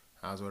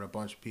 I was with a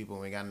bunch of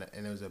people, and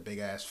it was a big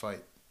ass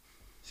fight.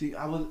 See,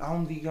 I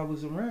don't think I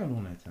was around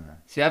on that time.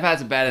 See, I've had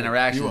some bad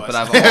interactions, but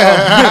I've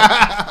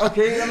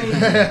okay, I mean,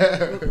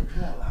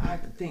 I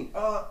have to think.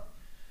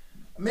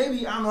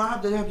 Maybe I don't know. I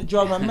have to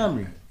jog my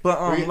memory. But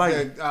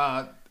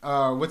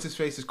what's his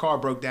face? His car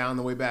broke down on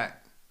the way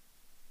back.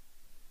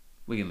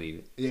 We can leave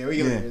it. Yeah, we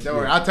can leave it. Don't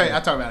worry. I'll talk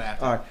about it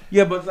after. All right.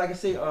 Yeah, but like I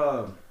say,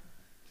 but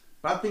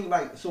I think,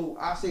 like, so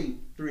I say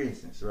 3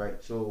 instances,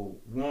 right? So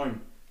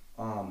one,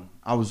 I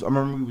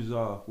remember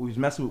we was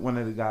messing with one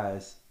of the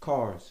guys'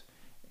 cars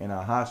in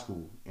high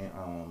school, and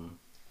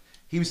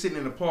he was sitting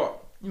in the park,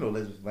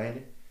 Les was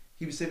landing.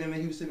 He was sitting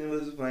in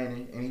his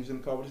plane, and he was in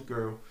the car with his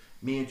girl.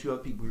 Me and 2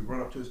 other people, we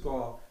run up to his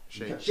car,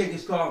 shake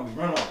his car, and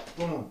we run off.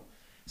 Boom.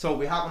 So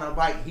we hop on our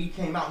bike. He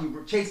came out, he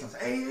chased us.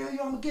 Hey, yo, I'm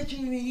gonna get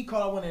you. And he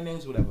called out one of their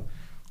names, whatever.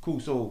 Cool.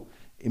 So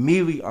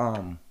immediately,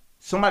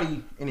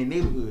 somebody in the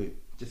neighborhood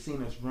just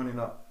seen us running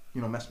up,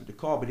 messing with the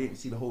car, but didn't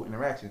see the whole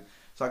interaction.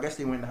 So I guess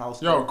they went in the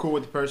house. Yo, cool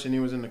with the person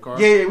he was in the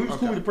car? Yeah, we was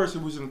cool with the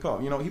person who was in the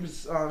car. He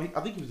was, I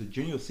think he was a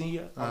junior or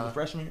senior, a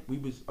freshman.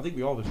 I think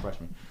we all was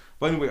freshmen.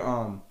 But anyway,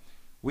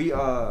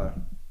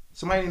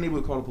 somebody in the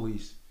neighborhood called the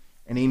police,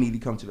 and they immediately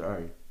come to the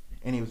area.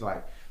 And he was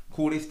like,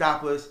 cool, they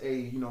stop us.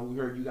 Hey, we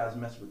heard you guys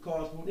messing with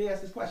cars. Well, they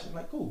asked this question. I'm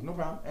like, cool, no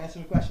problem, answer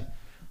the question.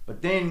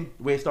 But then,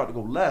 the way it started to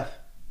go left,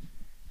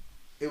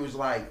 it was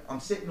like,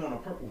 I'm sitting on a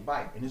purple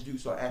bike, and this dude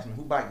started asking me,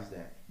 who bike is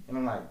that? And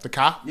I'm like, the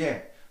cop? Yeah.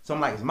 So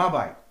I'm like, it's my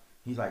bike.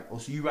 He's like, oh,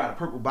 so you ride a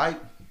purple bike?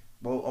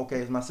 Well, okay,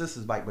 it's my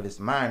sister's bike, but it's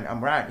mine.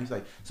 I'm riding. He's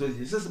like, so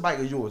your sister's bike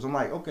is yours. I'm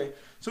like, okay.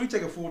 So he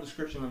take a full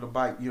description of the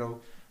bike,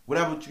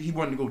 whatever he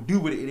wanted to go do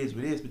with it, it is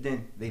what it is. But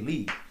then they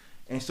leave.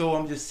 And so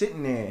I'm just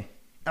sitting there.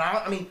 And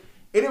I mean,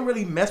 it didn't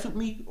really mess with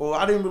me, or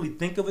I didn't really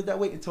think of it that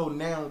way until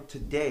now,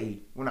 today,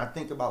 when I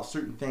think about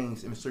certain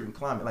things in a certain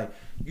climate. Like,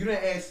 you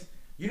didn't ask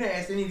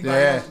anybody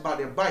else about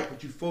their bike,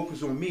 but you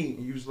focus on me,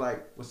 and you was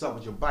like, "What's up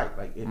with your bike?"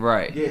 Like,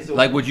 right? Yeah. So,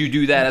 like, would you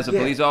do that as a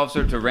police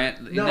officer to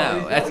rant? No,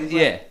 it has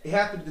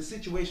to. The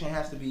situation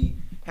has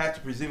to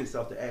present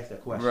itself to ask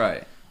that question.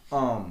 Right.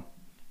 And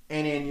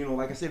then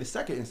like I said, the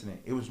second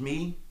incident, it was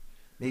me,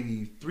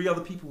 maybe 3 other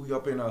people. We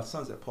up in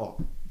Sunset Park,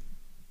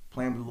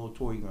 playing with a little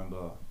toy gun.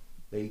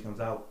 Lady comes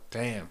out.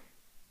 Damn.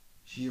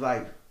 She's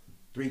like,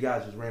 3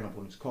 guys just ran up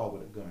on this car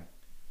with a gun.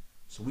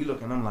 So we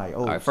look and I'm like, oh.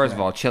 All right, first of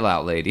all, chill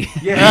out, lady.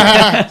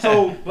 Yeah.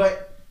 So,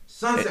 but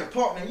Sunset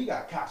Park, man, you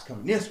got cops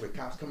coming this way,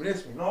 cops coming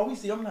this way. And all we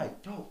see, I'm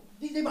like, yo,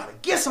 they about to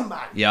get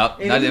somebody. Yep.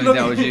 And I didn't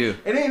know it was you.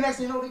 And then next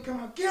thing you know, they come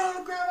out, get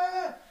on the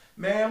ground.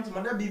 Man, I'm talking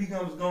about that BB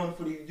gun was going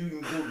for the dude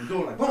and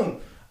door, like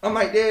boom. I'm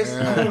like this,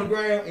 I'm on the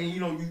ground, and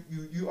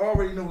you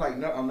already know, like,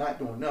 no, I'm not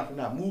doing nothing,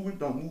 not moving,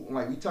 don't move.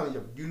 Like, we telling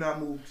you, do not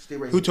move, stay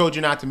right here. Who told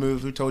you not to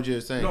move? Who told you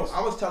the same? No,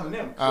 I was telling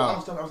them. So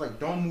I was like,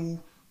 don't move,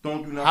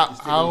 don't do nothing.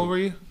 How old were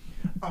you?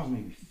 I was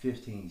maybe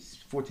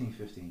 14,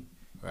 15.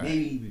 Right.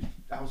 Maybe,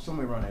 I was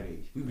somewhere around that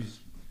age. We was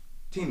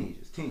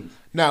teens.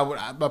 No,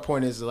 my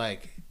point is,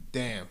 like,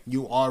 damn,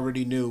 you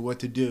already knew what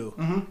to do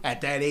at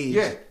that age.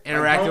 Yeah.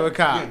 Interacting with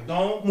cops. Yeah,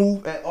 don't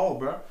move at all,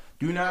 bro.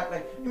 Do not,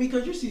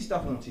 because you see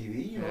stuff on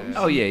TV,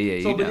 Oh,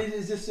 yeah. So, but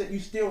it's just that you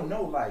still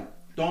know, like,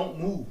 don't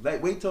move.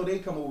 Like, wait till they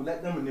come over,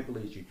 let them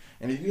manipulate you.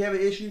 And if you have an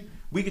issue,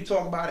 we can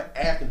talk about it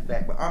after the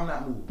fact, but I'm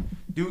not moving.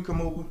 Dude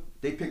come over,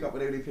 they pick up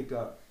whatever they pick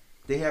up.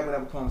 They have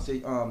whatever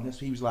conversation. That's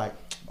what he was like,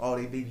 oh,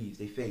 they babies,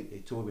 they fake, they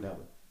toy,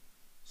 whatever.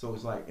 So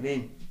it's like, and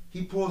then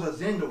he pulls us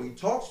in though, he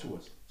talks to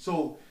us.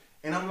 So,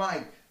 and I'm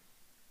like,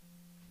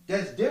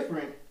 that's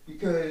different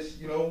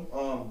because,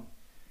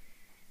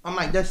 I'm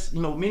like, that's,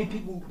 many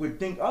people would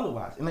think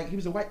otherwise. And like, he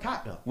was a white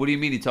cop though. What do you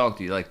mean he talked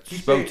to you? Like, he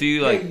spoke to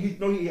you? Like,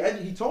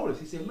 he told us,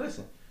 he said,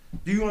 listen,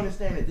 do you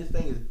understand that this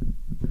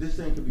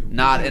thing could be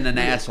not in an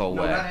asshole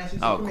way? No, not an asshole.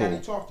 Oh, cool.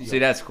 Talk to you. See,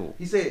 that's cool.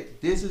 He said,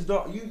 this is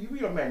the, you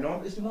don't man,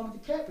 no, it's the one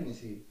with the cap in his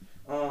head.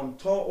 Tall,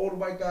 older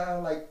white guy,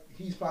 like,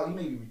 he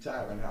may be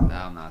retired right now. No,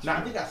 I'm not sure.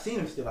 I think I've seen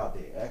him still out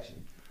there,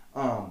 actually.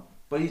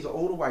 But he's an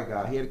older white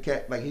guy. He had a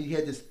cap, like, he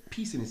had this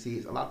piece in his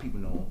head. A lot of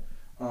people know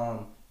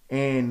him.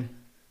 And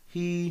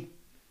he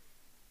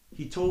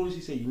told us,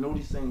 he said,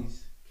 these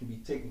things can be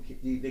taken,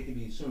 they can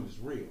be assumed as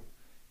real.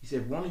 He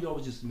said, one of y'all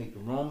was just make the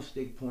wrong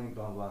mistake, point,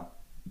 blah, blah.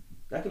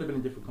 That could have been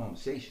a different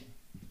conversation.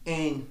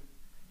 And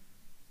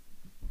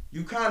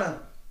you dial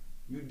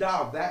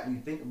back when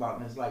you think about it,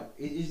 and it's like,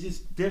 it's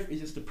just different.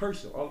 It's just the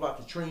person, all about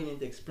the training,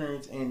 the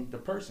experience, and the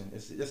person.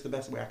 That's the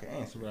best way I can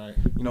answer. Right.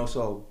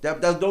 So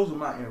those are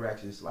my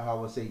interactions. Like I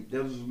would say,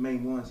 those are the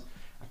main ones.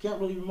 I can't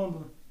really remember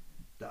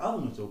the other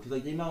ones though, because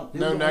like no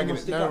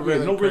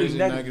really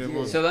negative.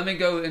 Yeah. So let me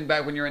go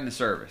back when you're in the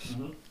service.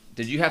 Mm-hmm.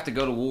 Did you have to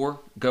go to war?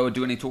 Go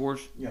do any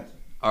tours? Yes.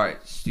 All right.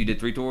 So you did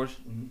 3 tours?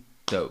 Mm-hmm.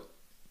 Dope.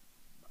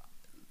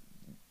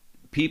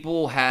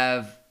 People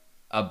have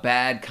a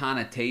bad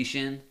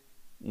connotation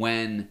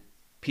when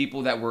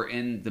people that were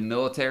in the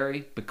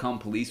military become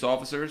police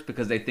officers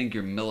because they think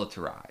you're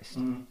militarized.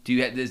 Mm-hmm. Do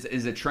you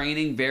is the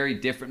training very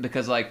different?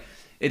 Because like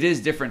it is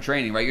different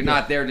training, right? You're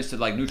not there just to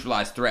like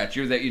neutralize threats.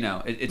 You're there,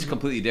 it's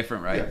completely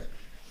different, right? Yes.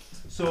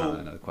 So I don't know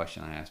another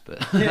question I asked,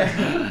 but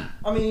yeah,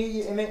 I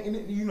mean, and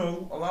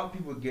a lot of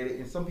people get it,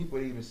 and some people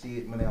even see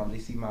it when they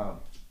see my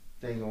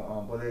thing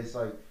on. But it's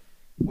like,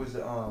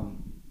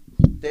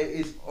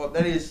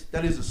 that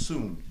is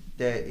assumed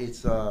that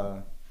it's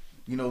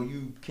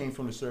you came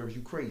from the service,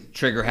 you crazy.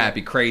 Trigger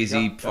happy,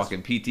 crazy,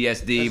 fucking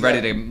PTSD,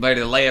 ready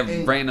to lay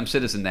a random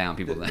citizen down.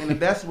 People think. And the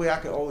best way I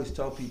can always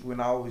tell people,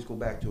 and I always go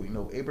back to it,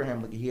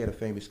 Abraham Lincoln, he had a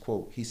famous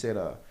quote. He said,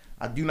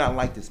 "I do not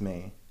like this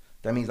man.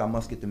 That means I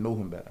must get to know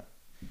him better."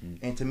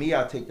 Mm-hmm. And to me,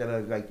 I take that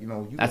as like,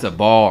 that's a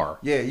bar.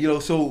 Yeah,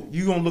 so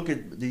you gonna look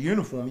at the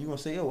uniform, you gonna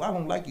say, "Oh, I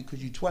don't like you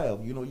because you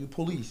 12. You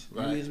police.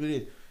 Right. It is what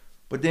it is."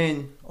 But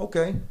then,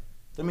 okay,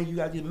 that means you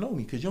gotta get to know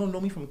me because you don't know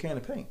me from a can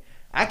of paint.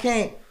 I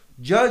can't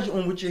judge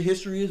on what your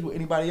history is with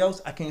anybody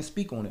else. I can't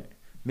speak on it.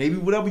 Maybe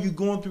whatever you're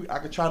going through, I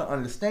could try to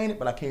understand it,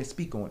 but I can't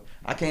speak on it.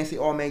 I can't say,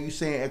 oh man, you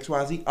saying X,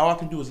 Y, Z. All I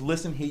can do is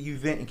listen, hear you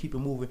vent, and keep it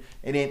moving.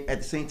 And then at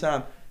the same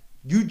time,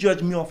 you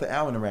judge me off of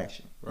our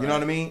interaction. You know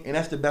what I mean? And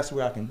that's the best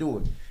way I can do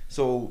it.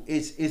 So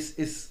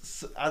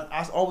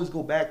I always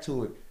go back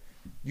to it.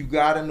 You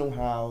gotta know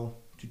how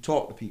to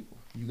talk to people.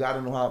 You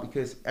gotta know how,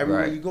 because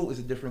everywhere you go is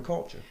a different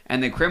culture.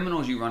 And the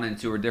criminals you run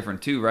into are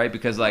different too, right?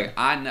 Because like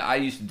I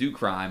used to do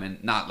crime,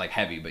 and not like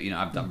heavy, but you know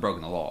I've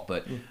broken the law.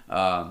 But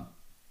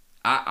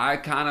I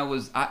kind of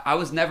was I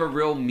was never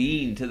real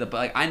mean to the,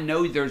 like, I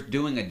know there's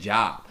doing a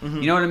job.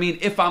 You know what I mean?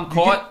 If I'm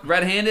caught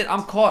red-handed,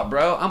 I'm caught,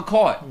 bro. I'm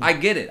caught. I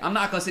get it. I'm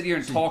not gonna sit here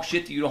and talk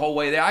shit to you the whole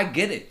way there. I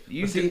get it.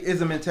 You see,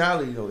 it's a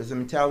mentality though. It's a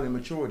mentality of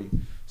maturity.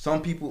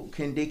 Some people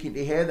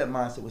they have that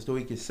mindset so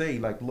they can say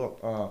like, look,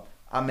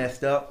 I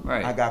messed up.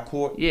 Right. I got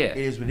caught. Yeah. It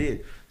is what it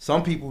is.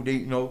 Some people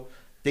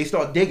they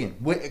start digging.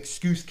 What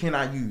excuse can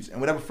I use? And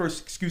whatever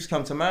first excuse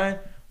comes to mind,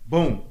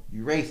 boom,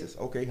 you racist.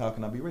 Okay, how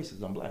can I be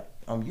racist? I'm black.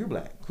 You're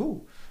black.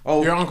 Cool.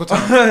 Oh, your Uncle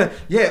Tom.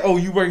 Yeah. Oh,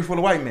 you working for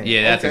the white man.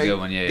 Yeah, that's a good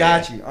one. Yeah,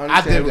 got you.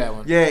 I did that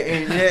one. Yeah,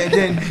 and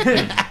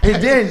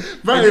then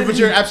Right, but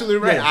you're absolutely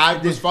right. Yeah, I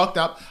was fucked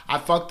up.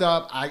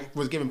 I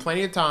was given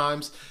plenty of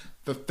times.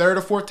 The third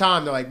or fourth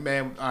time, they're like,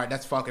 "Man, all right,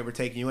 that's fucking. We're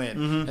taking you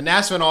in." And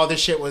that's when all this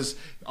shit was,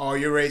 "Oh,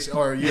 you're racist,"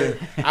 or "You."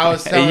 I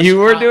was. Hey, you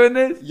were doing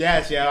this?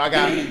 Yes, yeah. I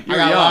got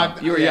young.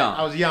 locked. You were young.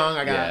 I was young.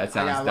 I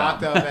got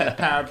locked up at a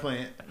power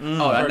plant.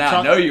 Oh,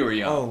 now I know you were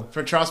young.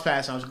 For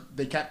trespass.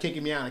 They kept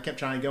kicking me out. I kept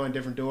trying to go in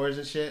different doors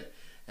and shit.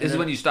 And This is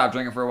when you stopped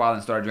drinking for a while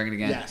and started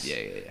drinking again? Yes.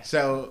 Yeah.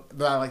 So,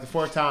 like the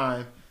fourth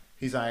time,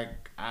 he's like,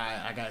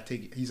 I gotta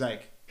take it. He's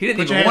like, He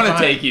didn't even want to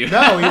take you.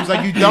 No, he was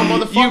like, you dumb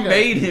motherfucker. You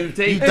made him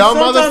take you. You Dumb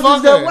motherfucker.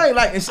 It's that way.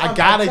 Like, I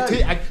gotta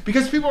take,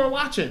 because people are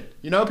watching.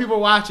 People are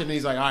watching. And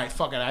he's like, all right,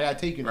 fuck it, I gotta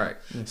take you now. Right.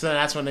 So then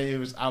that's when I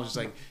was just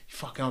like, you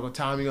fucking Uncle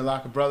Tom, you gonna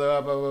lock a brother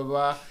up, blah blah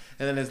blah.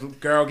 And then this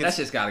girl gets. That's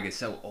just gotta get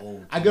so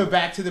old. I go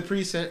back to the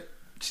precinct.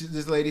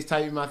 This lady's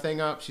typing my thing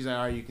up. She's like,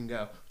 all right, you can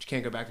go, but you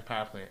can't go back to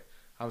power plant.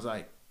 I was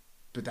like,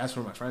 but that's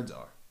where my friends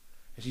are.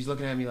 And she's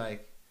looking at me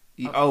like,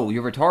 oh,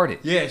 you're retarded.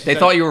 Yeah. They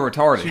thought you were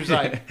retarded.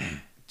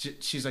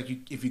 She was like,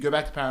 if you go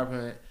back to power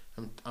plant,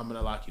 I'm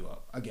gonna lock you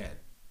up again.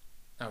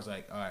 I was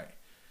like, all right,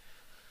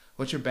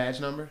 what's your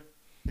badge number?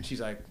 And she's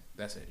like,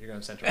 that's it. You're going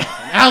to Central. And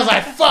I was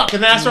like, fuck.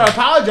 And then I started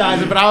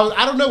apologizing, but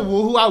I don't know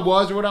who I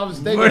was or what I was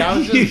thinking. What I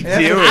was are you just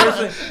doing?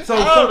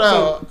 I don't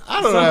know.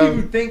 Some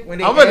people think when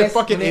they I'm ask,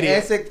 fucking when they idiot.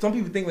 ask that, some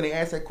people think when they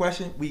ask that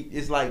question,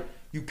 it's like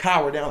you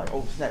cower down like,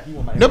 oh snap, you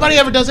want my Nobody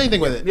ever does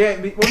anything with it.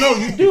 Yeah, well no,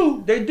 you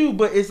do. They do,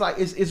 but it's like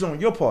it's on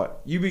your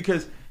part.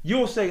 Because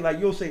you'll say, I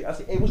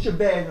say, hey, what's your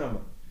badge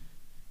number?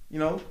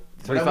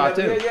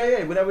 352.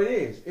 Yeah, whatever it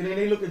is. And then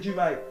they look at you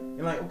like,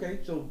 and like, okay,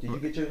 so did you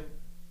get your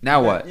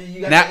Now what?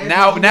 You got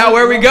Now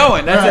where are we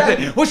going? That's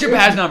Right. it. What's your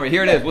badge number?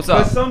 Here it is. What's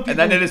up? But some And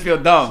then people- they just feel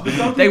dumb.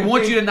 some They people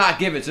want think- you to not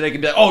give it so they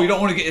can be like, oh, you don't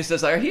want to get. It's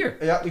just like here.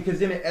 Yeah, because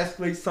then it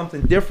escalates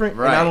something different.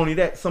 Right. And not only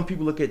that, some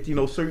people look at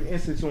certain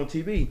incidents on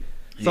TV.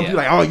 Some Yeah. people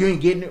like, oh, you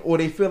ain't getting it, or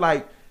they feel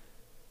like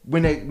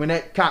when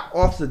that cop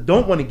officer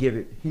don't want to give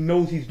it, he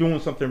knows he's doing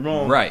something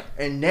wrong. Right.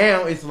 And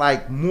now it's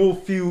like more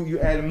fuel. You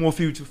adding more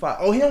fuel to fire.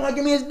 Oh, he don't want to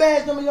give me his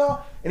badge number,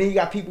 y'all. And then you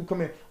got people come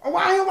in. Oh,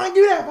 why he don't want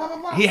to do that? Blah blah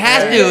blah. He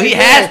has to. He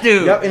has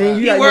to. Yep. And then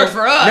He got, works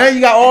for us. Now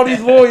you got all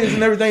these lawyers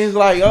and everything. It's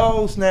like,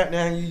 oh snap!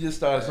 Now you just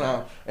started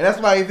something. And that's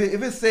why if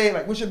it's said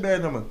like, what's your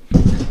badge number?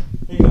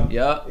 Here you go.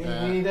 Yup.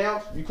 Anything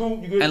else? You cool?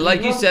 You good? And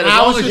like you know? said, as I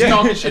long was as just you,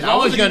 talking as shit. I long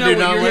as wasn't you gonna know do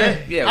what nothing you're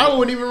with in, it. I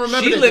wouldn't even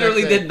remember. She the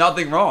literally exact did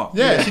nothing wrong.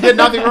 Yeah, she did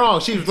nothing wrong.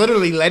 She was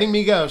literally letting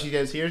me go. She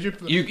goes, "Here's your."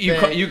 You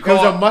thing. you It call.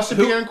 was a must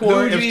appear in court. Who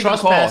would It you was even call?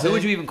 trespassing. Who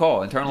would you even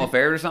call? Internal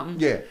Affairs or something?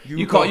 Yeah.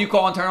 You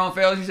call internal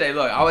affairs. You say,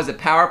 look, I was at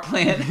power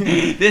plant.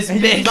 This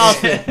bitch.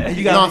 Nothing. And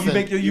you got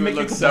Nothing. you make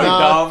look your so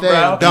Nothing.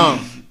 dumb, bro.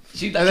 Dumb.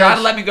 She And tried then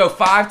to let me go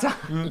 5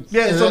 times.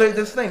 Yeah, so that's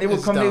the thing. They will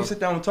It's come there dumb. and sit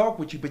down and talk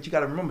with you, but you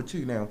got to remember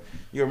too. Now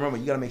you got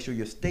to make sure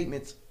your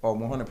statements are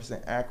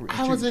 100% accurate. and I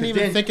true, wasn't 'cause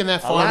even then thinking that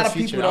a far lot in the of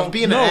people future. I was don't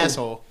being an know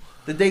asshole.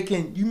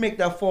 that you make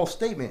that false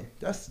statement.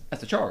 That's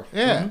That's a charge.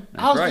 Yeah,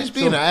 I was right. just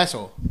being So- an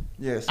asshole.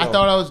 yeah. So, I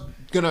thought I was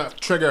gonna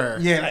trigger her.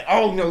 yeah,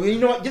 like you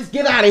know what? Just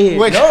get out of here.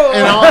 Which, no.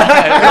 in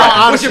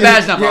all What's your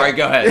badge number? All right,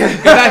 go ahead.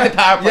 Go back to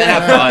power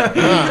plant.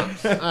 Have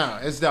fun.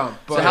 It's dumb.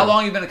 But, So how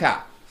long you been a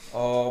cop?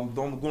 I'm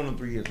going on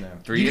 3 years now.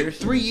 3 You did years.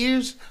 3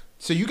 years.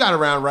 So you got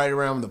right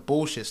around when the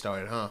bullshit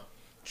started, huh?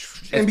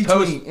 In It's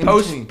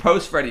between.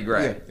 post Freddie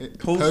Gray. Yeah.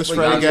 Post I was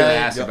Freddie gonna Gray.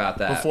 ask about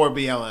that. Before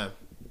BLM.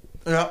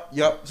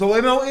 Yep. So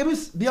it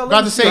was BLM.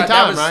 About the same Right,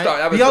 time, was right?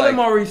 that was BLM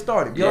like- already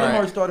started. BLM Right.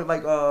 already started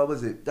like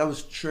was it? That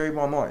was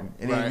Trayvon Martin,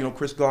 and then Right.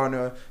 Chris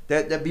Gardner.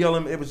 That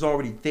BLM it was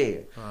already there,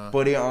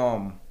 but it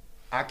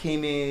I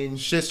came in.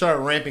 Shit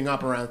started ramping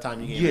up around the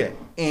time you came Yeah, in.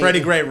 and-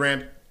 Freddie Gray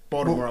ramped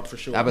Baltimore up for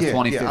sure. That was Yeah,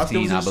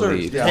 2015, I I was in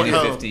believe. service. Yeah. Hit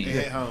home. 2015. It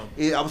hit home.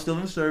 I was still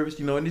in the service,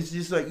 and it's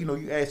just like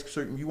you ask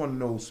you want to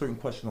know certain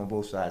questions on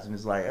both sides, and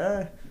it's like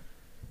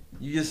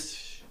you just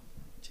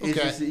it's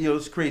Okay. just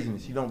it's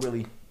craziness. You don't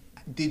really.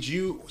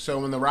 So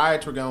when the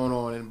riots were going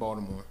on in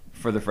Baltimore,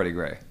 For the Freddie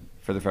Gray.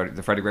 for the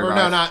Freddie Gray Or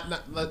riots? no,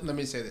 not. Let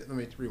me say that. Let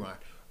me rewind.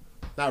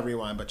 Not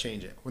rewind, but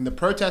change it. When the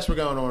protests were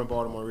going on in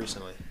Baltimore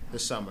recently,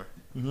 this summer,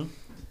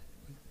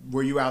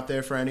 were you out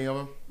there for any of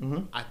them?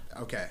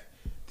 Mm-hmm. Okay.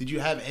 Did you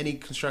have any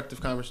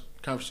constructive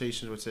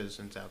conversations with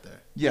citizens out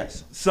there?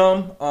 Yes,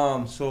 some.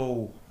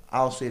 So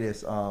I'll say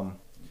this.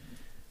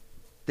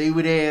 They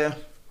were there.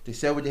 They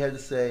said what they had to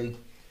say.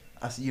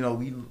 I said,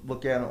 we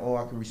look at them. Oh,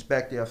 I can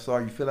respect it. I'm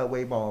sorry you feel that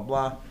way. Blah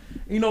blah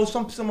blah.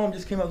 Some of them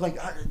just came up like,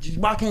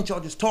 why can't y'all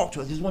just talk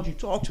to us? I just want you to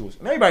talk to us.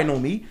 And everybody know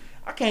me.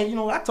 I can't.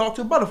 I talk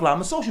to a butterfly.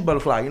 I'm a social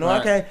butterfly. Right.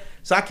 I can't.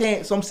 So I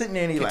can't. So I'm sitting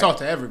there and he's like, talk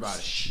to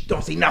everybody. Shh,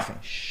 don't say nothing.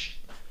 Shh.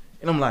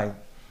 And I'm like,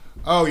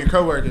 oh, your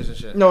coworkers and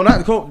shit. No,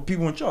 not the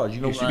people in charge.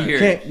 We right.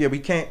 can't. We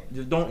can't.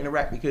 Just don't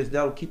interact because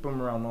that'll keep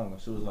them around longer.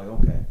 So it's like,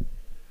 okay.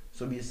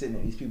 So we just sitting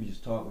there. These people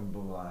just talking,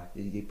 blah blah blah.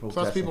 They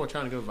protesting. Plus, people are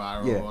trying to go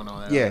viral and all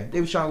that. Yeah, they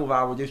were trying to go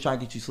viral. They were trying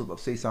to get you to slip up,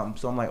 say something.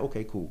 So I'm like,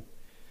 okay, cool.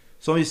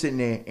 So I'm just sitting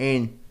there,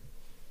 and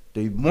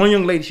the one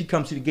young lady, she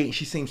comes to the gate, and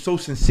she seemed so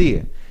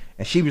sincere,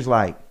 and she was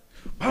like,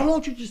 "Why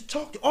won't you just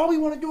talk? All we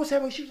want to do is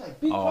have." She was like,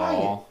 "Be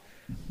quiet.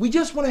 We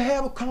just want to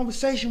have a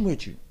conversation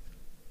with you."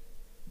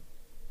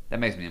 That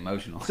makes me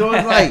emotional. So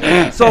it's like,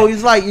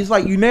 it's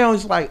like you now.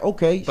 It's like,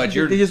 okay, but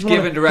you're just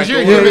giving direct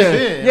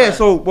orders. Yeah.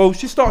 So,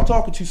 she started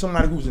talking to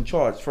somebody who was in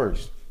charge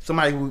first,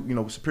 somebody who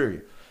was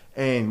superior,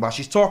 and while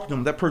she's talking to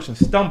them, that person's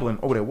stumbling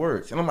over their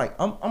words, and I'm like,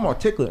 I'm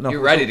articulate enough.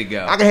 You're ready to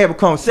go. I can have a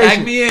conversation.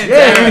 Tag me in.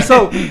 Yeah.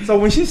 So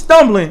when she's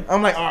stumbling,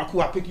 I'm like, all right,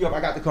 cool. I'll pick you up.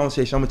 I got the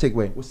conversation. I'm gonna take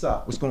away. What's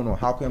up? What's going on?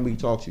 How can we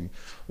talk to you?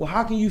 Well,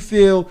 how can you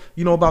feel,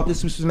 about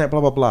this and that,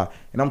 blah blah blah.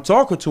 And I'm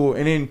talking to her,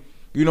 and then,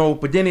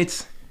 but then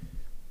it's.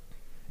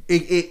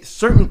 It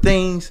certain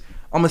things,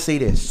 I'm gonna say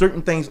this,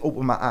 certain things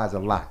opened my eyes a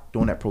lot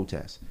during that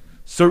protest.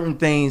 Certain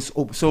things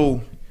open,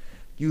 so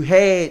you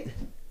had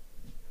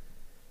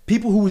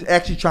people who was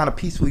actually trying to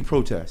peacefully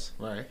protest.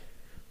 Right.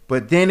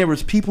 But then there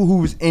was people who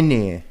was in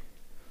there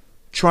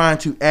trying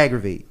to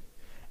aggravate.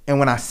 And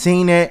when I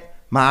seen that,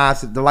 my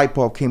eyes, the light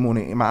bulb came on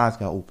and my eyes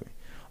got open.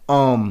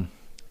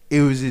 It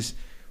was just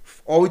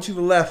all the way to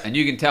the left. And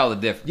you can tell the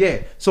difference.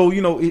 Yeah. So,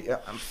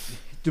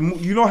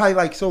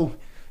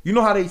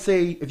 how they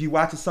say if you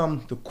watch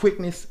something, the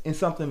quickness in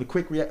something, the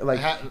quick react, like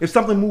if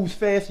something moves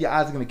fast, your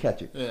eyes are gonna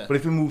catch it. Yeah. But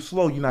if it moves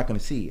slow, you're not gonna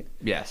see it.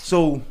 Yes.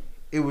 So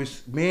it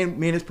was me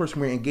and this person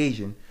were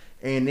engaging,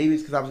 and maybe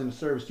it's because I was in the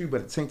service too.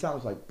 But at the same time, it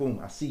was like, boom,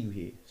 I see you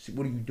here. See,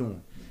 what are you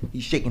doing?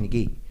 He's shaking the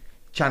gate,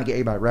 trying to get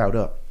everybody riled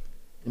up,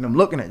 and I'm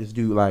looking at this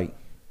dude like,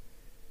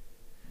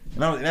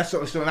 and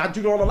I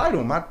drew all the light on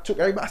him. I took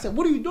everybody. I said,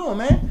 "What are you doing,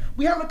 man?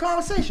 We having a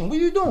conversation. What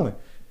are you doing?"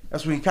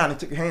 That's when he kind of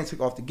took her hand,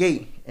 took off the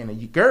gate, and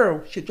the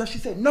girl, she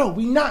said, "No,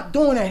 we not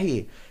doing that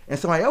here." And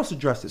somebody else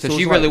addressed it. So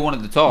she really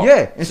wanted to talk.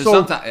 Yeah. And so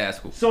sometimes, yeah, that's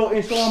cool. So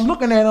I'm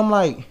looking at him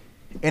like,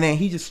 and then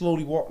he just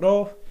slowly walked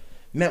off,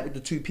 met with the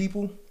two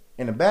people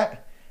in the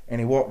back, and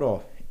they walked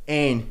off.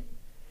 And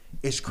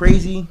it's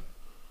crazy.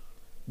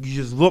 You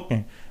just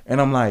looking,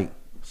 and I'm like,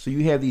 so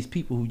you have these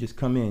people who just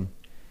come in,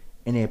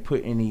 and they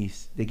get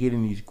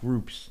in these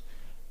groups,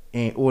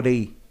 or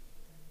they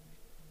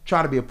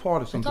try to be a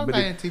part of something. But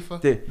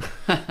Antifa.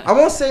 I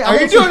won't say.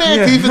 Are you doing the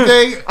Antifa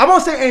thing? I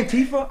won't say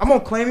Antifa. I'm gonna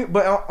claim it,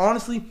 but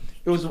honestly,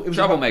 it was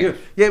troublemaker.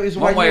 Yeah, it was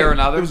one way or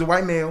another. It was a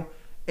white male,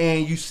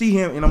 and you see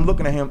him, and I'm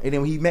looking at him, and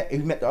then he met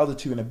the other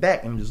two in the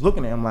back, and I'm just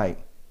looking at him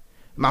like,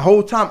 my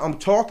whole time I'm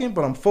talking,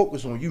 but I'm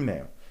focused on you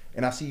now,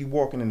 and I see you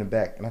walking in the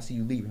back, and I see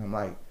you leaving. I'm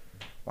like,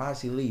 why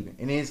is he leaving?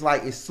 And then it's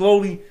like it's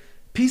slowly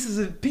pieces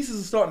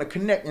are starting to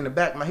connect in the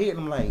back of my head, and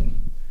I'm like,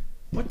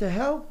 what the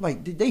hell?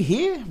 Like, did they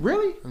hear?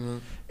 Really? Mm-hmm.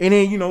 And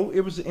then,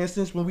 it was an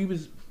instance when we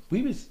was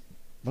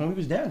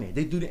down there.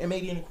 They threw the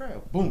M80 in the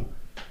crowd. Boom.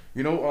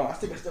 I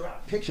think I still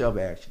got a picture of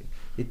it actually.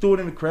 They threw it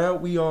in the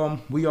crowd. We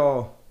all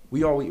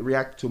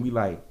reacted to it. We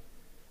like,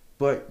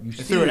 but you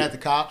see threw it at the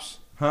cops?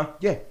 Huh?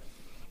 Yeah.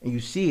 And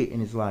you see it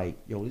and it's like,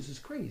 yo, this is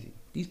crazy.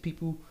 These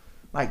people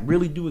like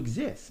really do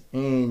exist.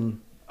 And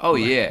oh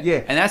yeah,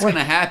 yeah, and that's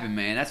gonna happen,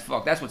 man. That's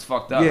what's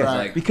fucked up. Yeah,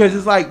 like, because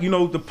it's like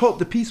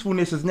the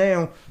peacefulness is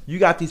now. You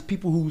got these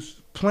people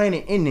who's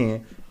planning in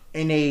there,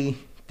 and they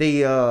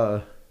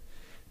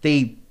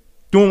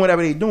doing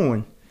whatever they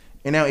doing,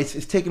 and now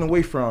it's taken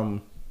away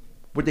from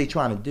what they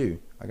trying to do.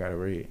 I got it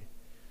right here,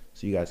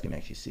 so you guys can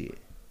actually see it.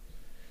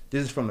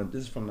 This is from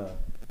the.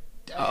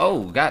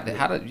 Oh God!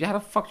 How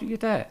the fuck did you get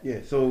that? Yeah,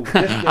 so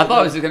I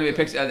thought it was gonna be a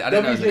picture. I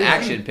didn't know it was an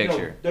action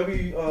picture.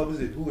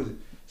 Who was it?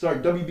 Sorry,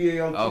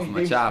 WBAL. Oh, from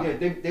a chopper.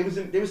 Yeah,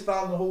 they was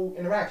following the whole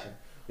interaction.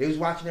 They was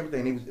watching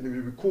everything. They was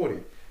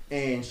recording.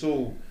 And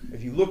so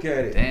if you look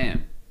at it,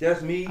 damn,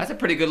 that's me. That's a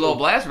pretty good little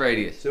blast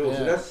radius. So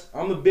that's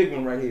I'm the big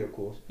one right here, of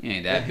course. You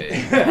ain't that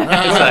big.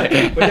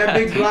 But that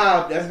big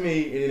blob, that's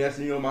me, and then that's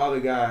my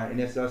other guy, and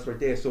that's us right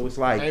there. So it's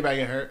like anybody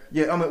get hurt?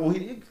 Yeah, a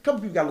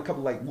couple people got a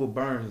couple like little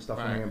burns and stuff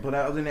on there. But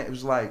other than that, it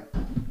was like,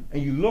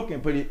 and you looking,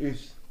 but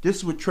this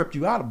is what tripped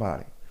you out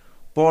about it.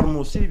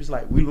 Baltimore City was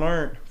like, we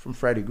learned from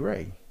Freddie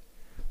Gray.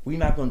 We're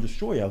not going to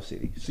destroy our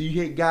city. So you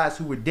hit guys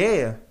who were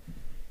there,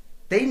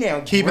 they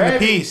now keeping the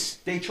peace.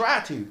 They try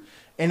to.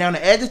 And now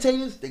the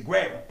agitators, they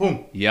grab them.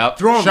 Boom. Yep.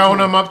 Showing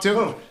them up to.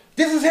 Boom.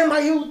 this is him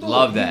right here.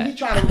 Love that. He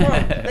trying to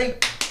run.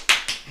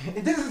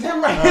 This is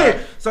him right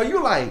here. So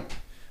you like,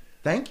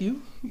 thank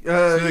you.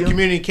 So the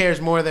community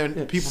cares more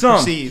than people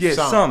perceive. Yeah,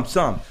 some.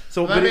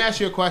 So let me ask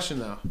you a question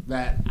though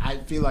that I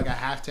feel like I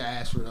have to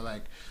ask for,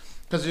 like,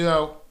 because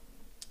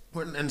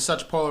we're in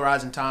such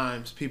polarizing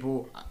times.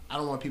 I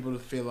don't want people to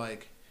feel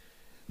like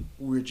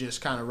we're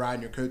just kind of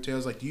riding your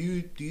coattails. Like, do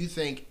you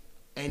think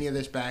any of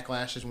this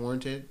backlash is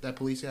warranted that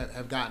police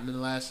have gotten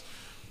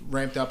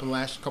ramped up in the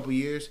last couple of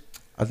years?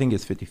 I think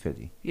it's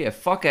 50-50. Yeah,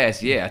 fuck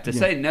ass, yeah. To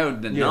say no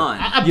to none.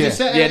 I'm just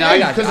saying. Yeah, no, I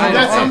got you.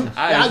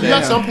 You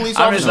got some police officers.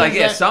 I'm just like,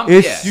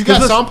 you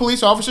got some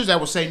police officers that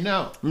will say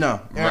no. No.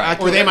 Right.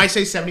 Or they might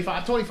say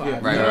 75-25. Yeah,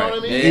 you know what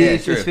I mean?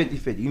 It's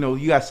 50-50. You know,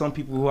 you got some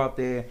people who out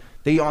there,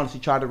 they honestly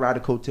tried to ride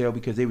a coattail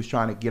because they was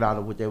trying to get out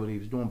of whatever they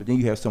was doing. But then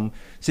you have some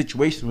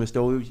situations where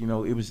still,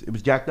 it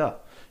was jacked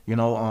up.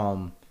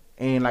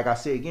 And like I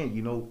say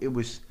again, it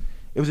was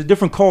a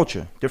different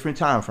culture, different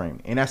time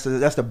frame, and that's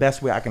the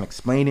best way I can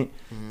explain it.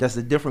 Mm-hmm. That's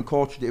a different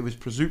culture. It was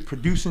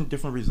producing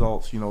different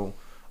results,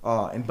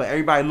 but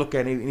everybody look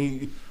at it,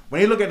 and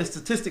when they look at the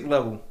statistic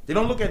level, they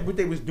don't look at what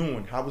they was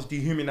doing, how it was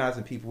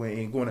dehumanizing people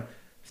and going to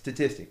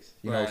statistics,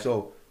 right.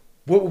 So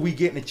what were we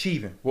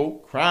achieving? Well,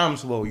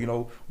 crime's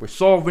low, we're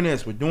solving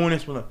this, we're doing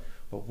this, but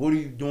what are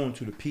you doing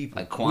to the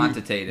people? Like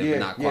quantitative,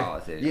 not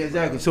qualitative. Yeah,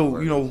 exactly. So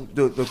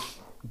the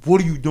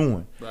what are you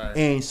doing? Right.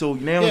 And so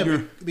now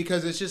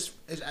because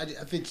I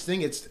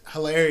think it's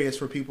hilarious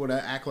for people to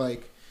act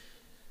like,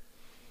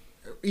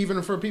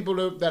 even for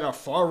people that are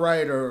far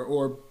right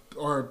or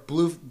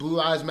blue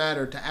lives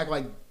matter, to act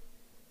like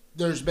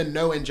there's been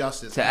no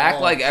injustice. To act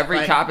like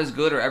every cop is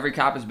good or every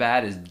cop is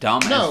bad is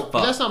dumb as fuck.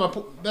 But that's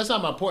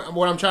not my point.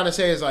 What I'm trying to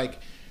say is, like,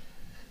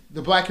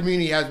 the black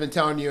community has been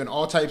telling you in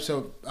all types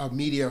of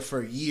media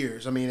for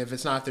years. I mean, if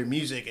it's not their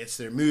music, it's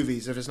their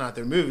movies. If it's not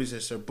their movies,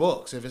 it's their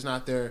books. If it's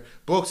not their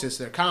books, it's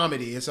their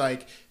comedy. It's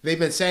like they've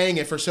been saying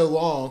it for so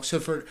long. So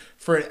for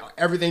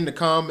everything to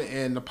come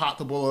and the pot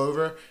to boil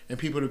over and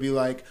people to be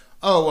like,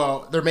 oh,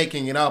 well, they're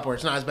making it up or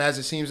it's not as bad as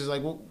it seems. It's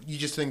like, well, you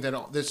just think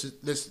that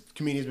this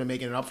community has been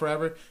making it up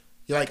forever?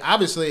 You're like,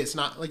 obviously, it's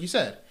not, like you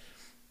said,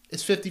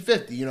 it's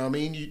 50-50. You know what I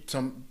mean?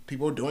 Some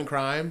people are doing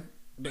crime.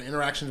 The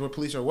interactions with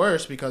police are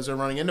worse because they're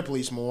running into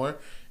police more,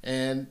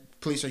 and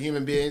police are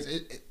human beings.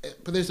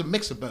 But there's a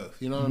mix of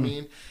both. You know what I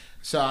mean?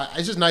 So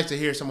it's just nice to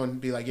hear someone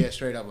be like, yeah,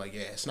 straight up, like,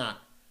 yeah, it's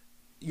not.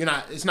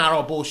 It's not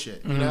all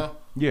bullshit. You know?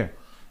 Yeah.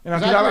 And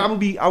I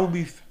would be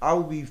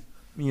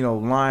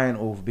lying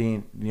over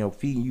being,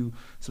 feeding you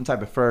some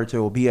type of fairy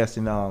tale or BS,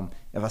 and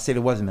if I said it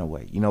wasn't that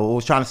way. I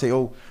was trying to say,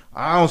 oh,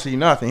 I don't see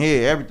nothing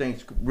here.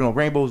 Everything's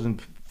rainbows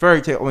and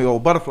fairy tale, or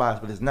butterflies,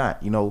 but it's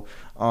not.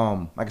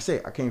 Like I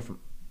said,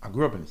 I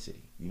grew up in the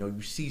city.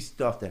 You see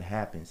stuff that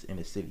happens in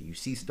the city. You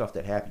see stuff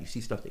that happens. You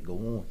see stuff that go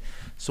on.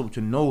 So to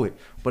know it,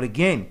 but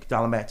again,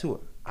 dialing back to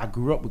it, I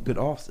grew up with good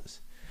officers.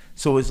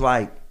 So it's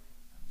like,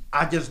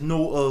 I just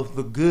know of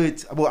the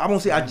good. Well, I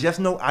won't say I just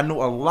know. I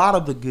know a lot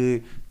of the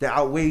good that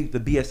outweigh the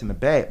BS and the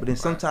bad. But then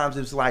sometimes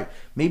it's like,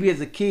 maybe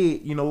as a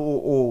kid,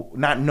 or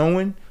not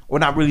knowing, or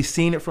not really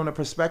seeing it from the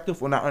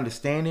perspective, or not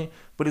understanding.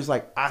 But it's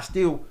like,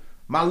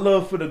 my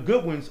love for the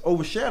good ones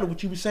overshadowed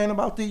what you were saying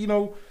about this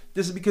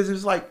is because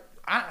it's like,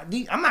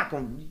 I'm not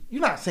going.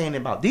 You're not saying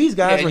about these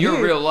guys. Yeah, in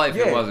your real life,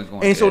 it wasn't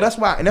going. And so that's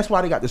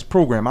why they got this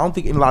program. I don't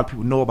think a lot of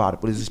people know about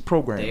it, but it's this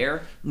program.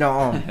 Dare?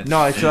 No,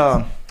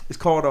 it's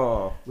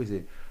called what is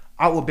it?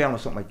 Outward Bound or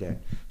something like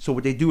that. So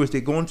what they do is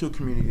they go into a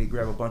community, they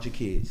grab a bunch of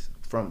kids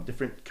from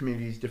different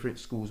communities, different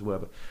schools,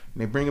 whatever,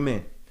 and they bring them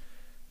in.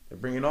 They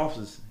bring in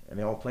officers, and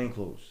they're all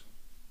plainclothes.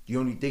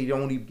 They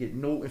don't even get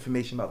no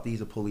information about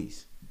these are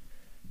police.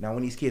 Now,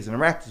 when these kids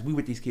interact, we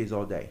with these kids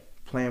all day,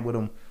 playing with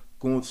them.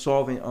 Going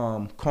solving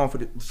problems,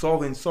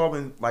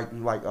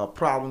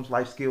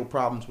 life skill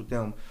problems with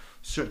them,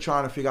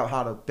 trying to figure out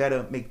how to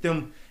better make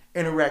them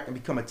interact and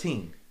become a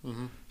team.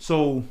 Mm-hmm.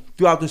 So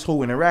throughout this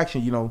whole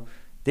interaction,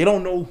 they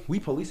don't know we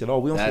police at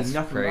all. We don't say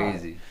nothing about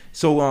it.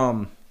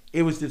 So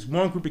it was this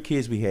one group of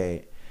kids we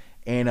had,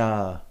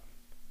 and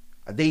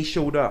they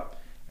showed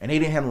up and they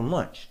didn't have no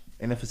lunch,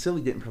 and the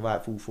facility didn't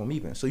provide food for them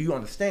even. So you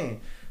understand,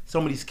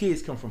 some of these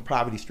kids come from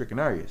poverty-stricken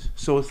areas.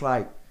 So it's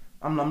like,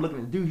 I'm looking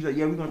at the dude. He's like,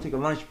 yeah, we're gonna take a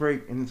lunch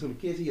break, and so the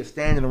kids here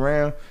standing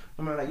around.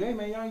 I'm like, hey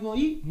man, y'all ain't gonna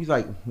eat? He's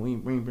like, we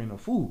ain't bring no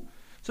food.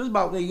 So it's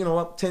about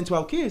up 10,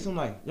 12 kids. I'm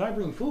like, y'all ain't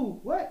bringing food?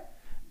 What?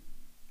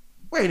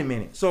 Wait a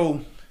minute. So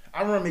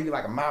I run maybe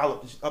like a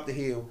mile up the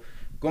hill,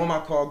 go in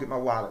my car, get my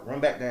wallet, run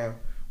back down.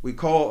 We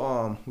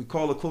call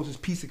the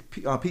closest pizza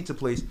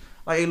place.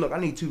 Like, hey, look, I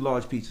need 2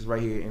 large pizzas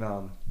right here,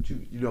 and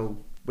 2,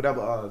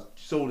 whatever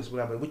sodas,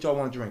 whatever. What y'all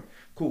want to drink?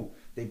 Cool.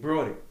 They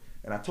brought it.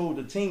 And I told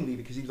the team leader,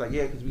 because he was like,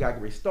 yeah, because we got to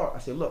get ready to start. I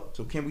said, look,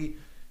 so can we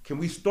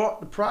start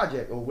the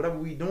project or whatever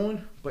we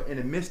doing, but in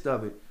the midst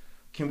of it,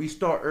 can we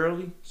start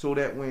early so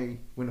that when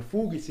the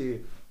food gets here,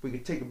 we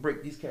can take a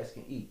break, these cats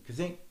can eat. Because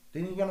they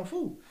ain't got no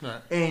food.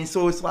 Right. And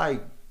so it's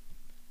like,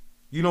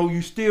 they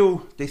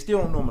still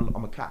don't know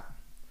I'm a cop.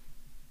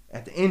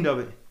 At the end of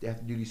it, they have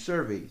to do these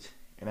surveys.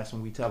 And that's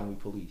when we tell them we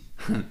police.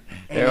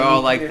 They're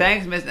all like,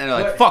 thanks, miss. And they're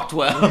like, fuck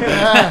 12. No,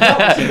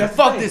 but see, that's the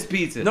Fuck thing. this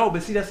pizza. No,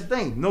 but see, that's the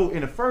thing. No, in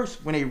the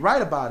first, when they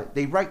write about it,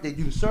 they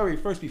do the survey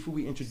first before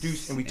we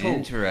introduce and we told.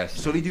 Interesting.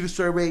 So they do the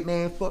survey,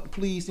 man, fuck the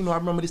police. You know, I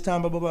remember this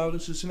time, blah, blah, blah,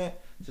 this and that.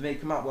 So they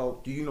come out,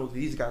 well, do you know that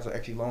these guys are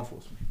actually law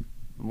enforcement?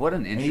 What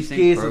an And these interesting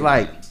kids are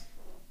program. like,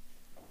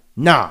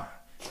 nah.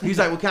 He's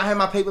like, well, can I have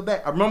my paper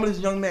back? I remember this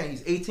young man,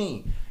 he's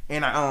 18.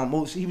 And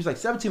he was like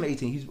 17 or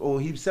 18.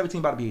 He was 17,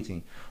 about to be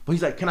 18. But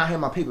he's like, can I have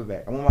my paper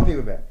back? I want my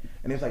paper back.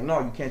 And it's like, no,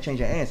 you can't change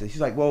your answer.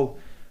 He's like, well,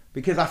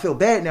 because I feel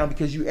bad now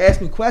because you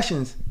asked me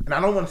questions and I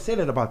don't want to say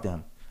that about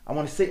them. I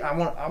want to say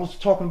I was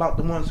talking about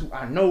the ones who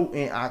I know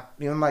and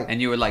I'm like,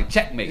 And you were like,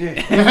 checkmate.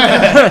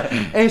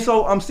 yeah. And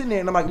so I'm sitting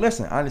there and I'm like,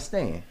 listen, I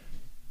understand.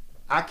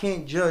 I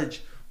can't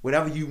judge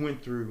whatever you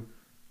went through.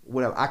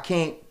 Whatever. I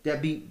can't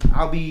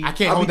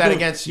hold that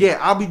against you. Yeah,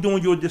 I'll be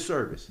doing you a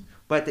disservice.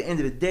 But at the end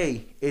of the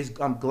day,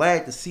 I'm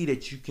glad to see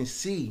that you can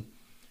see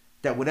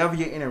that whatever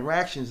your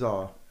interactions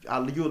are,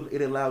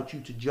 it allowed you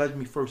to judge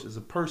me first as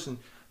a person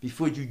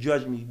before you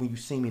judge me when you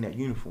see me in that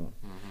uniform.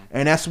 Mm-hmm.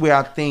 And that's where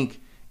I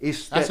think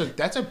that's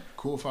a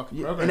cool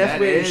fucking program. And that's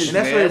where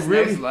it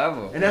really next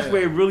level. And that's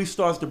where it really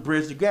starts to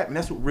bridge the gap. And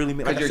that's what really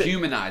because you're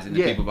humanizing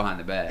the people behind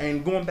the badge.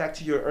 And going back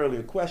to your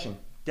earlier question,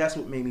 that's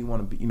what made me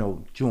want to be,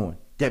 join.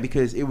 That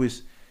because it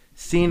was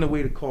seeing the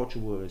way the culture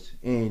was,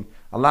 and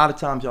a lot of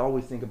times I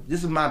always think of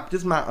this is my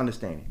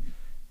understanding.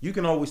 You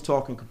can always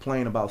talk and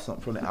complain about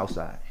something from the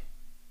outside,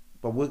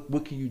 but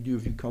what can you do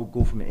if you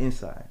go from the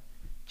inside?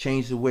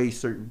 Change the way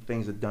certain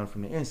things are done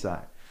from the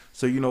inside.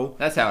 So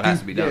that's how it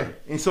has to be done.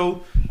 Yeah. And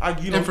so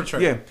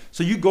infiltrate. Yeah.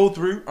 So you go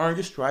through, earn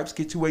your stripes,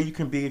 get to where you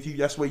can be if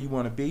that's where you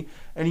want to be,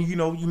 and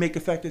you make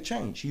effective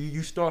change.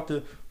 You start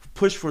to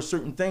push for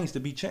certain things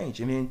to be changed,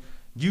 and then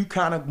you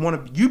kind of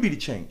want to be the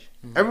change.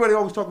 Mm-hmm. Everybody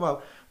always talk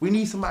about we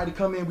need somebody to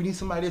come in, we need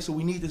somebody there, so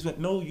we need this.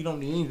 No, you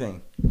don't need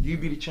anything. You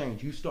be the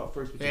change. You start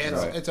first with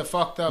yourself. It's a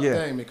fucked up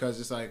thing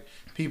because it's like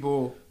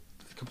people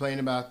complain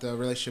about the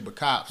relationship with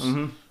cops,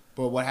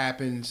 but what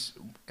happens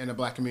in the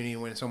black community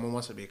when someone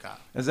wants to be a cop?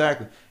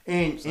 Exactly.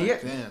 And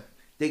like, damn.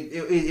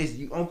 It's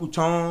you Uncle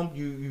Tom,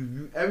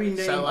 you every name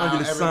sell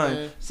under the everything.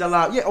 sun. Sell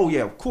out. Yeah, oh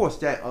yeah, of course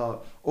that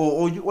or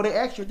they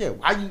ask you there,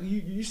 why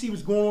you see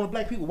what's going on with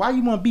black people? Why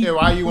you want to be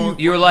why you want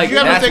you were like,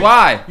 that's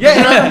why.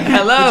 Yeah.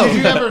 Hello. Did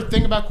you ever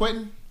think about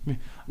quitting?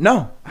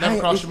 No. Never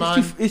crossed your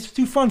mind? It's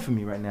too fun for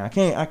me right now. I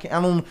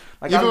don't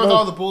like even with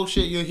all the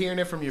bullshit you're hearing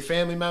it from your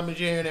family members,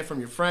 you're hearing it from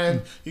your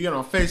friends, you get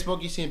on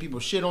Facebook, you're seeing people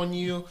shit on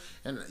you,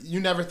 and you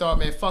never thought,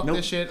 man, fuck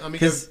this shit.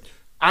 Because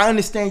I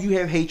understand you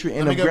have hatred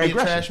and aggression.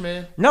 aggression. Trash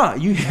man. No,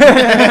 you.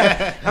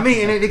 I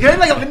mean, and they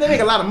make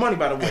a lot of money,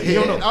 by the way.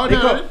 You don't know. Oh,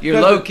 no. You're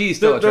low key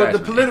still a trash the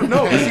political.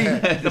 No, see,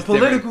 the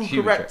political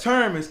different. correct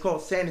term is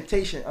called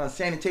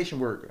sanitation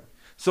worker.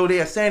 So they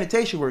are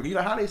sanitation worker. You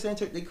know how they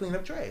sanitate? They clean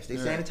up trash. They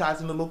sanitize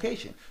in the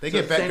location. They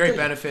get great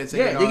benefits. They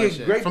get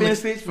great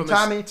benefits from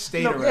Tommy.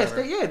 State or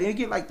whatever. They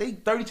get like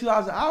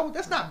 $32 an hour.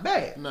 That's not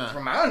bad,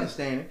 from my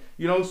understanding.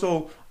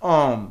 So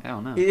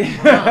hell no.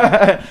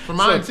 For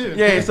mine too.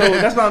 Yeah, so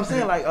that's what I'm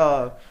saying. Like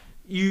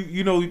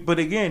but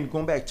again,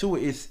 going back to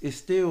it, it's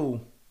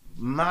still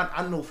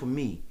I know for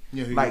me.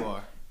 Yeah, who like, you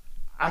are.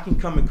 I can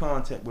come in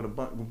contact with a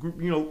bunch of group.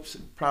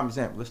 Prime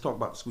example. Let's talk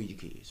about the Squeegee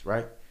Kids,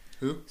 right?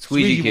 Who?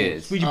 Squeegee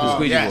Kids. Squeegee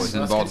Boys in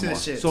let's Baltimore. get to the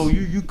shit. So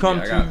you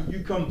come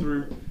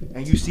through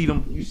and you see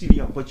them,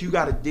 but you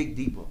got to dig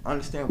deeper,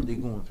 understand what they're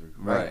going through,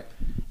 right?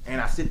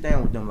 And I sit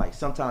down with them, like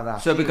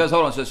sometimes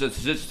hold on, so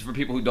just for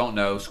people who don't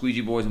know,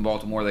 Squeegee Boys in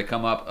Baltimore, they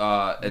come up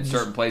at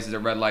certain places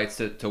at red lights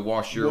to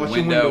wash your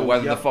window,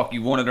 whether the fuck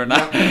you want it or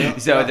not.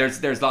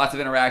 There's lots of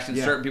interactions.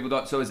 Certain people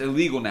don't. So it's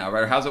illegal now,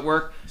 right? How's it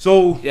work?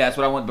 So yeah, that's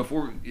what I want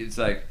before. It's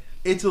like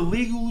it's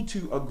illegal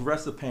to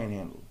aggressive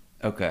panhandle.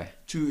 Okay.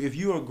 If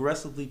you're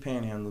aggressively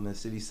panhandling in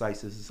city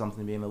sites, this is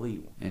something being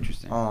illegal.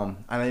 Interesting. And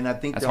I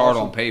think that's hard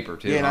on paper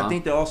too. Yeah, and I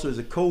think there also is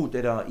a code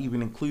that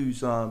even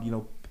includes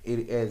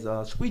it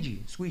as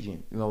squeegee.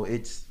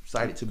 It's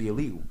cited to be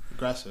illegal.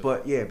 Aggressive.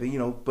 But it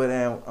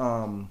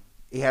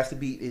has to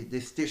be.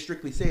 It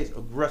strictly says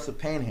aggressive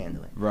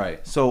panhandling.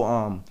 Right.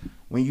 So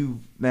if you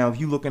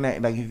looking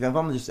at like if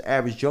I'm just an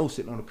average Joe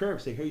sitting on the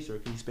curb, say, hey sir,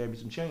 can you spare me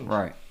some change?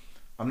 Right.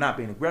 I'm not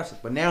being aggressive.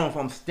 But now if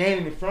I'm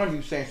standing in front of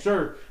you saying,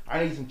 sir,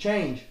 I need some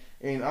change,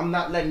 and I'm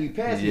not letting you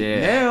pass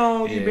it,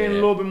 now you're being a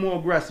little bit more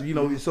aggressive.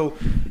 So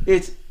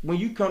it's when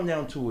you come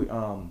down to it,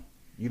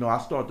 I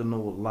start to know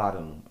a lot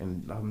of them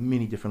in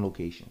many different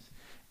locations.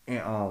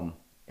 And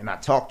I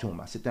talk to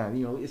them. I sit down,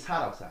 it's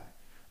hot outside.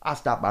 I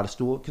stop by the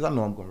store because I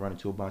know I'm going to run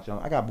into a bunch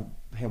of them.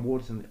 I have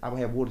waters in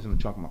the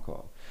trunk of my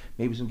car.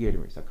 Maybe some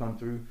Gatorades. I come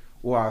through,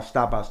 or I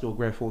stop by the store,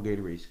 grab 4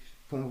 Gatorades.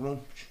 Come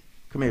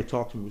here,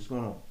 talk to me. What's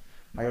going on?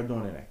 How y'all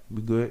doing today?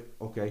 We good?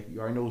 Okay.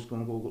 You already know what's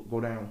gonna go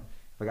down.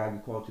 If I gotta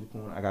get called to the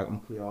corner, I'm gonna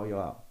clear all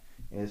y'all out.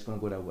 And it's gonna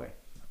go that way.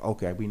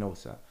 Okay, we know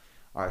what's up.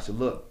 Alright, so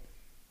look,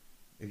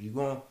 if you're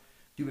gonna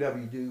do whatever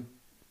you do,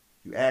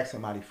 you ask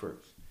somebody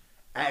first.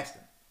 Ask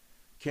them,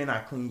 can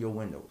I clean your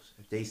windows?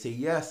 If they say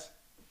yes,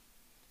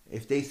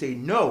 if they say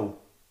no,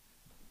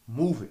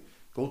 move it.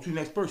 Go to the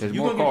next person. There's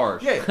You more gonna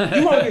cars.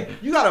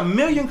 you got 1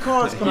 million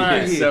cars coming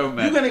Right. in here. So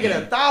many. You're gonna get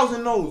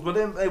 1,000 no's, but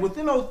then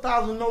within those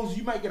 1,000 no's,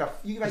 you might get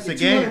It's a 250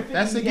 game.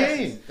 That's the yeses.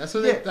 game. That's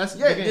what. Yeah, That's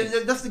yeah, the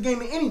game. that's the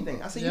game in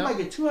anything. I said you might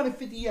get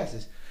 250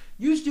 yeses.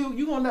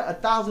 You gonna let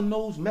 1,000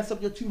 no's mess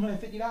up your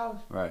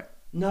 $250? Right.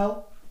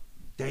 No.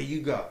 There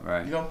you go.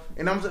 Right. You know,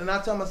 and I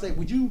tell them, I say,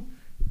 would you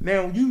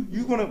let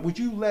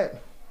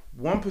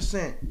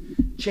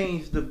 1%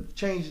 change the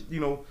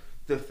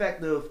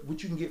effect of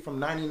what you can get from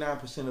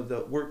 99% of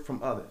the work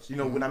from others? You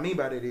know, what I mean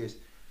by that is,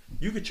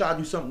 you could try to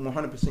do something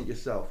 100%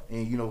 yourself,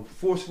 and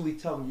forcefully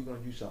tell them you're gonna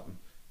do something.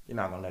 You're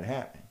not gonna let it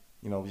happen.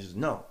 Just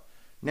no.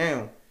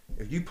 Now,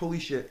 if you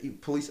police you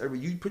put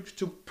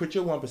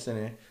your 1%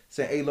 in,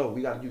 say, hey, look,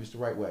 we got to do this the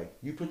right way.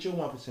 You put your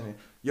 1% in,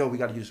 yo, we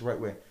got to do this the right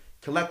way.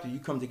 Collective, you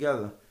come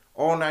together.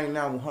 All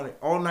 99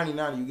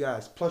 of you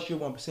guys plus your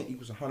 1%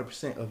 equals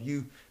 100% of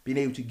you being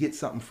able to get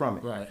something from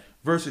it. Right.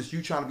 Versus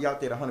you trying to be out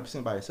there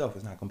 100% by yourself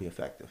is not going to be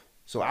effective.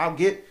 So I'll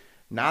get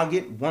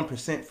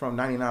 1% from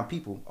 99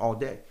 people all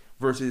day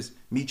versus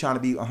me trying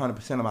to be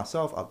 100% of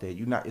myself out there.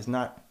 It's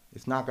not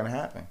going to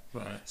happen.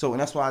 Right. So,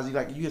 and that's why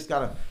you just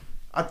gotta.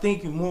 I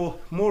think more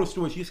of the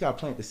story is you just gotta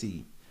plant the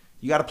seed.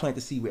 You gotta plant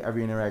the seed with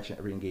every interaction,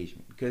 every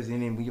engagement. Because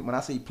then when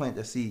I say you plant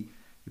the seed,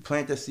 you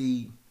plant the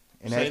seed.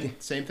 And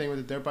same thing with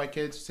the dirt bike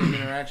kids. Same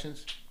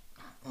interactions.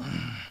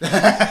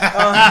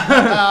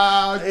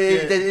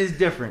 It's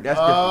different. That's different.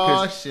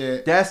 Oh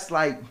shit. That's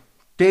like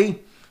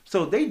they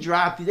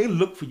drive through. They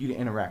look for you to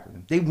interact with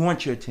them. They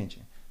want your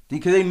attention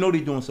because they know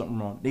they're doing something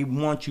wrong. They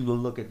want you to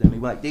look at them.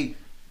 And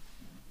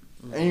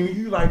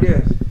you like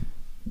this.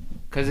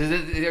 Because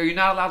are you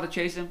not allowed to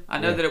chase him? I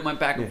know that it went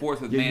back and forth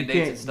with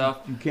mandates and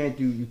stuff. You can't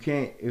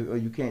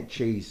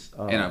chase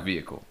in a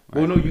vehicle.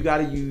 Right? Well, no, you got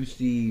to use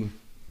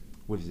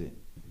what is it?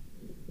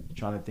 I'm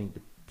trying to think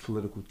the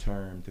political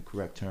term, the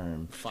correct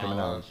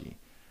terminology.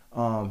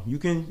 You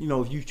can,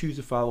 if you choose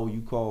to follow,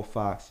 you call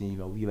Fox and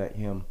we let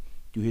him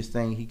do his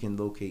thing. He can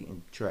locate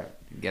and track.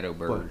 Ghetto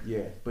bird.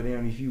 But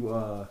then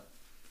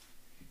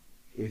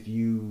if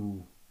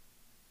you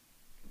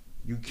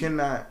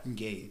cannot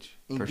engage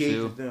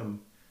with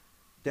them,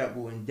 that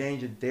will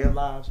endanger their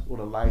lives or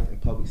the life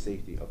and public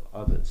safety of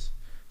others.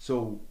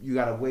 So you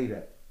gotta weigh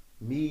that.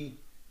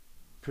 Me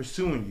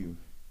pursuing you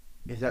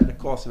is at the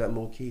cost of that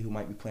little kid who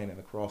might be playing in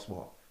a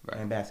crosswalk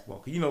and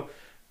basketball.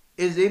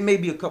 Cause it may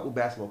be a couple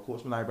basketball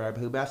courts, but not everybody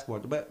play basketball.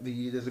 But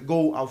there's a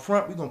goal out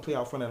front. We're gonna play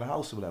out front of the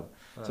house or whatever.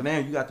 Right. So now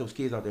you got those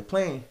kids out there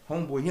playing.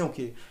 Homeboy, he don't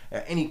care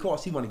at any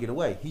cost. He want to get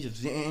away. He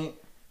just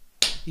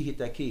he hit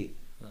that kid.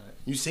 Right.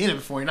 You seen it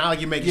before. You're not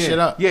like you're making shit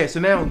up. Yeah. So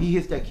now he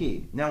hits that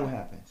kid. Now what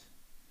happens?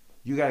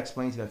 You gotta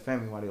explain to that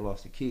family why they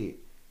lost the kid,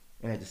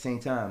 and at the same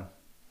time,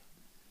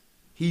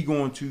 he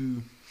going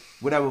to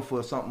whatever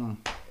for something,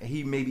 and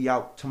he may be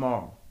out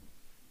tomorrow,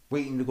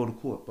 waiting to go to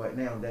court. But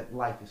now that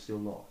life is still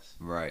lost.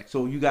 Right.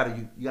 So you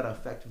gotta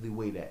effectively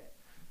weigh that.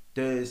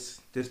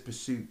 Does this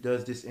pursuit,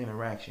 does this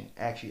interaction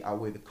actually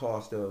outweigh the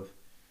cost of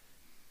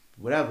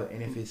whatever?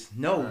 And if it's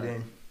no,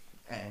 then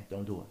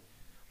don't do it.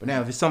 But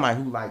now if it's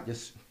somebody who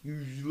just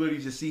you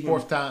literally just see him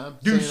fourth time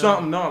do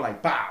something,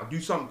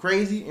 do something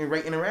crazy in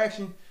right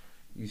interaction.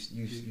 You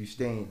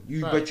staying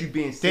but you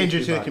being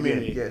danger to the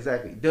community. Yeah,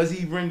 exactly. Does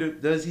he render?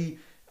 Is he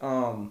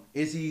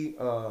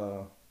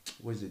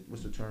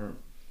what's the term?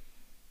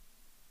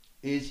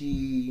 Is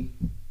he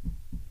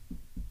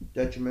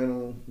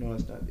detrimental? No,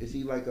 it's not.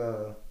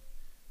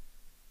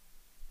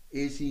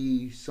 Is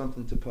he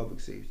something to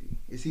public safety?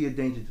 Is he a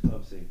danger to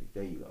public safety?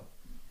 There you go.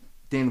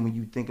 Then when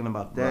you thinking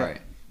about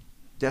that,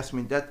 that's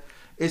when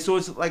it's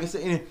like I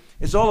said,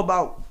 it's all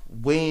about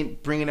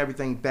bringing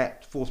everything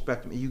back to full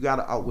spectrum, and you got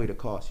to outweigh the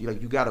cost. You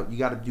got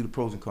to do the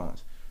pros and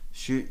cons.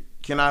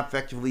 Can I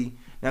effectively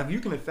if you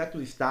can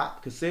effectively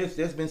stop? Because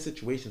there's been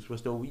situations where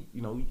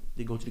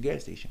they go to the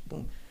gas station,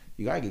 boom,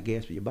 you gotta get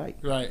gas for your bike,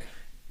 right?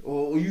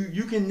 Or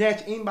you can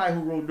match anybody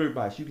who rode dirt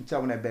bikes. You can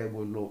tell when that bad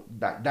boy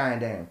dying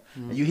down,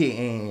 and you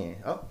hear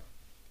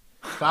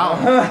foul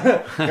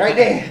right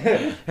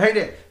there, right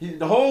there.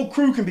 The whole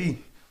crew can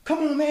be, come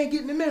on man,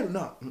 get in the middle.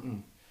 No.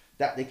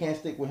 That they can't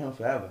stick with him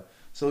forever.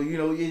 So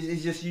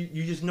it's just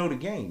you just know the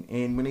game.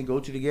 And when they go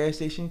to the gas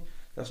station,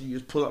 that's when you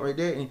just pull up right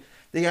there, and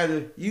they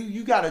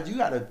you gotta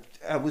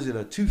was it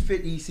a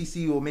 250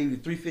 cc or maybe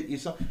 350 or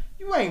something?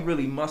 You ain't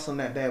really muscling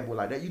that bad boy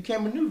like that. You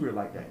can't maneuver it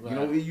like that.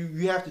 Right.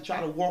 You have to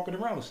try to walk it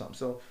around or something.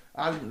 So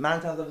 9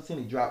 times out of 10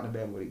 they drop in the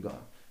bad boy, they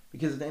gone.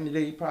 Because at the end of the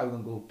day, you probably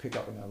gonna go pick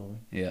up another one.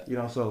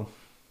 Yeah. So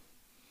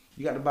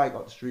you got the bike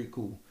off the street,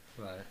 cool.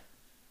 Right.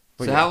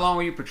 But how long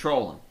were you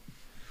patrolling?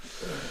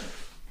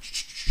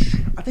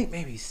 I think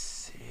maybe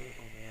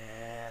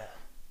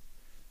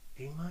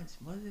 8 months.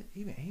 Was it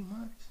even 8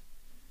 months?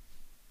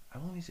 I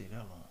won't even say that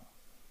long.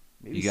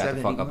 Maybe you got 7,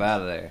 the fuck up months.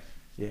 Out of there.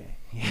 Yeah.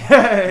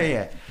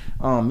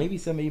 Maybe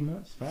 7, 8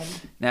 months, probably.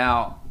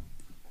 Now,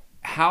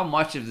 how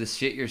much of the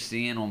shit you're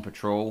seeing on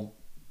patrol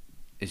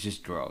is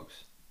just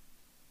drugs?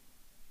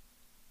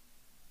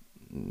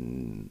 Let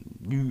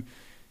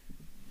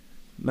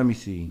me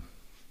see.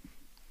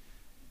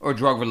 Or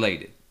drug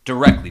related.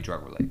 Directly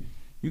drug related.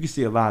 You can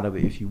see a lot of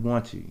it if you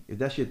want to. If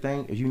that's your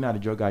thing, if you're not a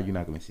drug guy, you're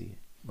not gonna see it.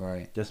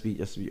 Right.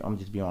 I'm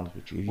just be honest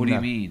with you. What do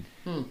you mean?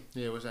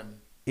 Yeah, what's that mean?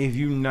 If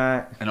you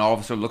not An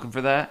officer looking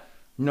for that?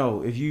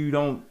 no, if you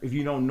don't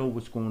know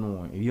what's going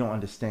on, if you don't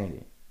understand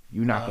it,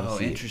 you're not gonna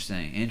see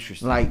interesting.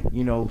 it. Like,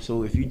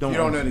 so if you don't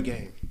know the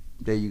game.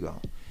 There you go.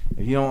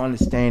 If you don't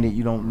understand it,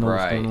 you don't know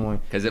what's going on.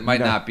 Because it might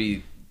not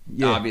be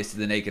obvious to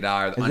the naked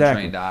eye or the exactly.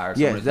 untrained eye or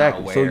someone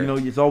exactly. not So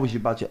aware. it's always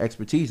about your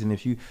expertise. And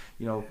if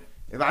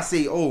if I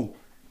say, oh,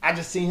 I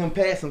just seen him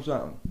pass him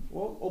something.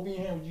 Well, open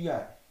your hand. What you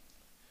got?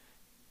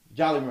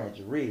 Jolly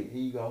Rancher, red.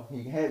 Here you go.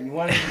 You can have you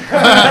want it.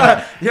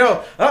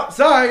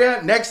 Sorry,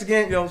 yeah. Next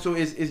again, So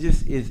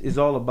it's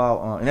all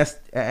about and that's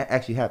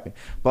actually happened.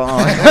 But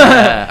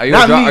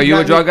are you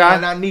a drug guy?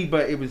 Not me,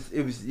 but it was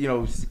it's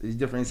a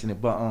different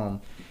incident. But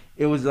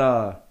it was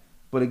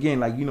but again,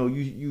 like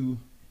you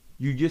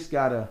just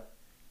gotta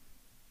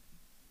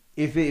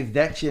if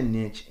that's your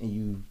niche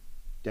and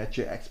that's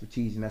your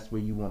expertise and that's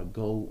where you want to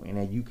go and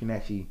that you can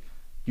actually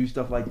do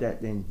stuff like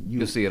that, then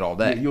you'll see it all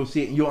day. You'll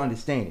see it and you'll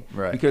understand it.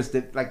 Right. Because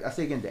like I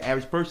say again, the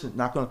average person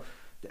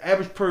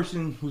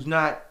who's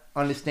not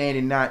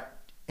understanding, not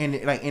in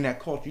that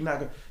culture,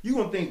 you're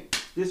gonna think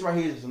this right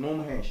here is a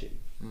normal handshake.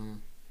 Mm.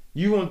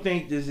 You gonna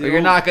think this is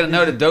you're not gonna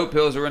know the dope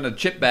pills are in a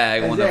chip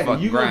bag on the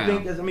fucking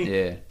ground. Gonna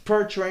think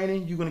per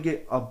training, you're gonna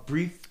get a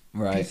brief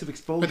piece of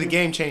exposure. But the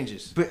game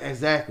changes. But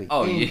exactly.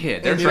 Oh yeah,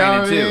 they're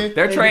training too.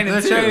 They're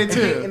training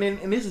too.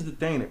 And this is the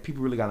thing that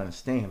people really gotta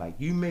understand. Like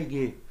you may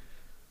get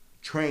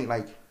trained,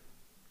 like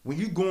when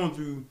you're going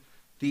through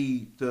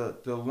the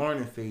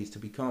learning phase to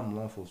become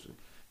law enforcement,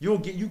 you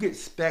get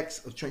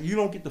specs of training. You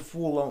don't get the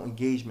full on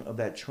engagement of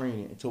that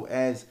training until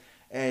as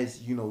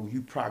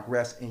you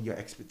progress in your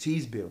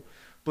expertise build.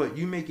 But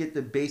you may get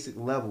the basic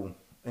level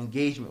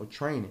engagement or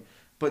training,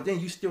 but then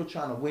you still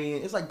trying to weigh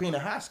in. It's like being in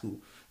high school.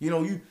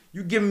 You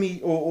giving me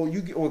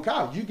or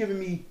college, you giving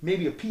me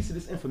maybe a piece of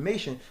this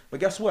information, but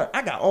guess what?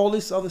 I got all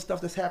this other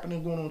stuff that's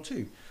happening going on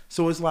too.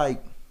 So it's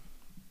like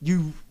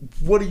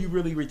what are you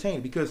really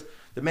retaining? Because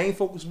the main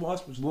focus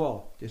was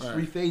law. There's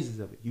 3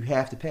 phases of it. You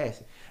have to pass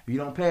it. If you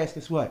don't pass,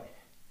 guess what?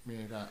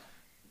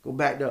 Go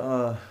back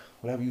to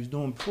whatever you was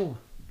doing before.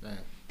 Right.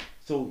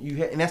 So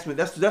and that's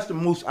the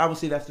most, I would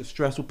say that's the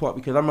stressful part,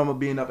 because I remember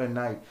being up at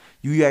night.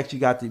 We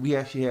actually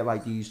had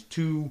like these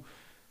 2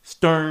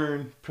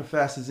 stern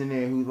professors in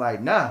there who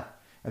like, nah,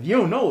 if you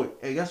don't know it,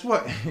 hey, guess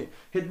what?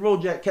 Hit the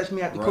road, Jack. Catch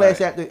me after class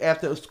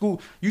after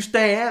school. You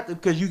stay after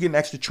because you getting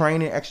extra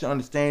training, extra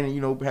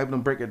understanding. Having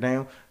them break it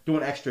down,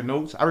 doing extra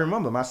notes. I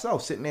remember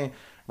myself sitting there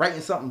writing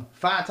something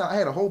 5 times. I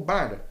had a whole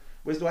binder,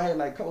 which I had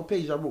like a couple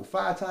pages. I wrote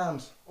 5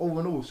 times over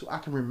and over so I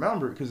can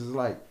remember it, because it's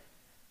like,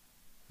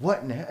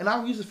 what in the hell? And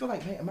I used to feel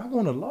like, man, am I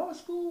going to law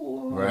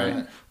school?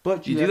 Right.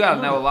 But you do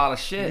gotta know a lot of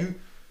shit.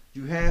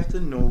 You have to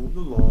know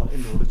the law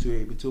in order to be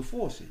able to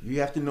enforce it.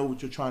 You have to know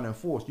what you're trying to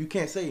enforce. You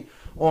can't say,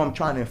 "Oh, I'm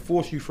trying to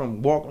enforce you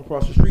from walking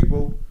across the street."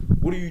 Well,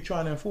 what are you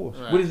trying to enforce?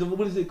 Right.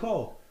 What is it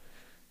called?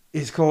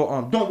 It's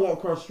called don't walk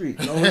across the street.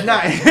 No, it's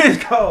not.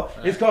 It's called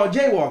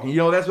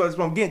jaywalking. That's what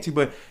I'm getting to.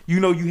 But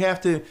you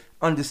have to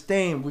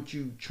understand what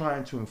you're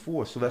trying to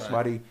enforce. So that's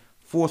why they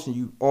forcing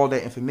you all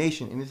that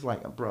information. And it's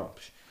like, bro,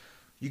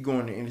 you go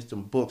in there and it's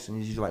some books, and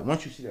it's just like,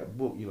 once you see that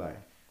book, you're like,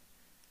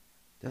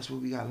 that's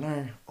what we gotta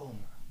learn. Oh my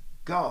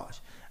gosh.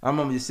 I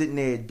remember just sitting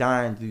there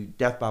dying through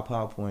Death by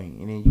PowerPoint,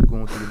 and then you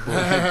going through the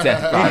book.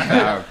 Death by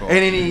PowerPoint.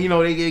 And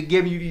then, they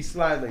giving you these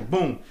slides like,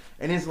 boom.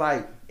 And it's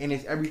like, and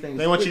it's everything.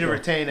 They want you to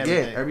retain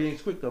everything. Yeah,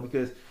 everything's quick though,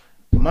 because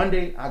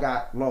Monday I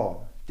got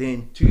law.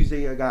 Then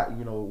Tuesday I got,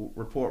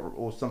 report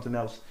or something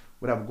else,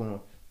 whatever going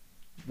on.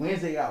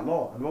 Wednesday I got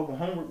law. And whatever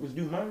homework was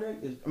due Monday,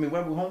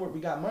 whatever homework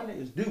we got Monday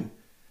is due.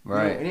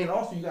 Right. And then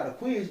also you got a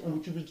quiz on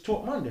what you was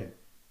taught Monday.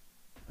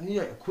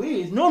 Yeah, a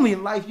quiz. Normally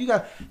in life, we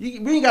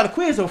ain't got a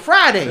quiz on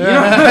Friday.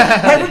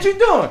 Like, what you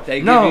doing?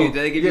 Did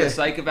they give you a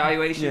psych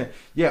evaluation?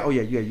 Yeah. Oh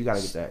yeah. You gotta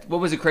get that. What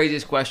was the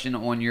craziest question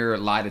on your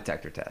lie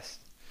detector test?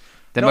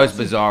 The most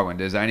bizarre one.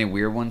 Is there any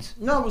weird ones?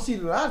 No, but see,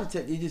 the lie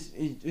detector,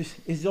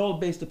 it's all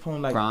based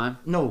upon like crime.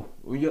 No,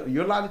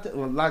 your lie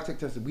detector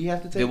test we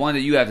have to take. The one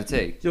that you have to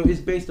take. So it's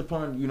based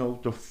upon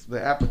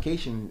the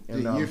application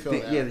and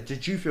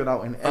that you filled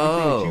out and everything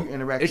that you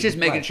interact. It's just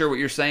making sure what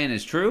you're saying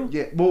is true.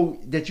 Yeah, well,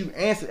 that you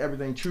answer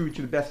everything true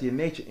to the best of your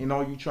nature, and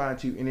all you trying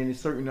to, and then there's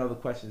certain other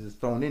questions that's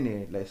thrown in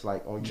there. That's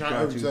like, are you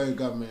trying to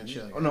government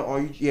shit? Oh no,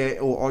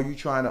 are you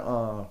trying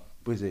to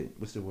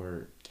what's the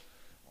word?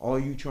 Are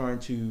you trying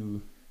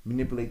to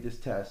manipulate this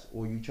test,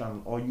 or you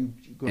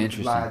going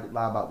to lie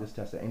about this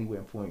test at any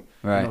point?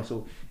 Right.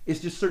 So it's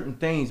just certain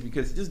things,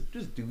 because this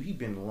dude, he's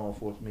been in law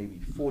enforcement maybe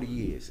 40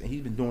 years, and he's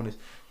been doing this.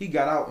 He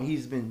got out and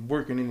he's been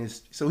working in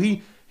this, so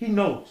he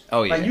knows.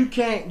 Oh yeah. Like you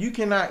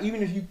cannot,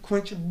 even if you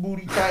clench your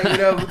booty tight,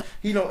 whatever.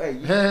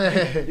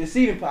 Hey, the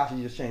seating posture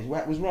just changed.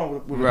 What's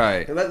wrong with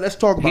right? Let's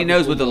talk about. He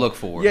knows what to look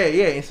for. Yeah.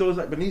 And so it's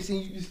like, but you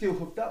still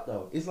hooked up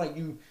though. It's like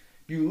you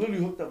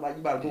literally hooked up like you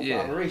about to go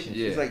for operations.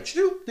 Yeah. It's like,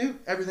 shoot,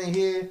 everything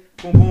here,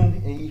 boom,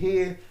 boom, and you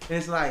here. And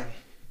it's like,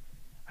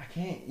 I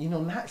can't,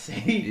 not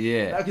say.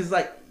 Yeah. Like, it's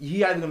like,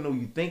 he either gonna know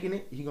you thinking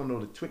it, he gonna know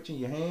the twitch in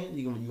your hand,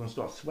 you gonna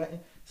start sweating.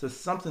 So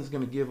something's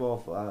gonna give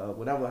off,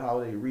 whatever, how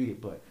they read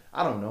it. But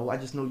I don't know. I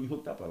just know you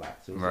hooked up a lot.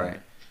 So it's Right.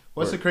 like,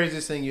 What's the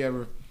craziest thing you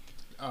ever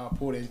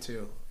pulled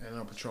into in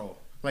a patrol?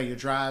 Like you're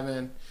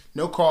driving,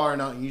 no car,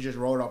 nothing. You just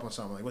rolled up on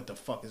something. Like, what the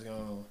fuck is going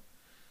on?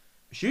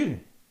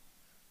 shooting.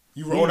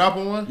 You rolled up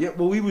on one? Yeah,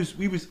 well, we was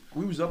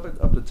up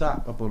the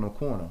top, up on the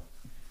corner,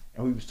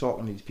 and we was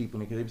talking to these people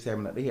because they was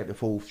having, they had the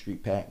whole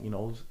street packed. It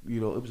was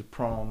a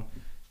prom.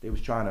 They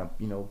was trying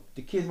to,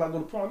 the kids might go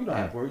to prom. You know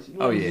how it works.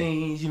 Yeah.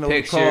 Pictures,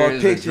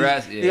 Pictures, pictures, the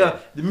dress, yeah.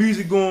 the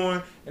music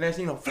going, and that's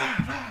fly,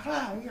 fly,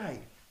 fly. We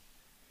like,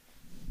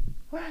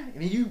 what?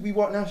 And then we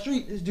walk down the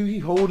street. This dude, he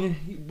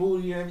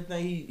booty and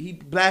everything. He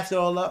blasted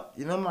all up.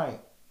 I'm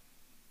like,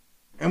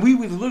 and we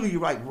was literally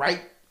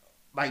right,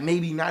 like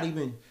maybe not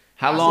even.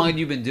 How long had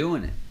you been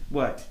doing it?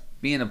 What?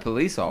 Being a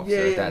police officer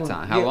at that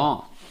time. How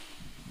long?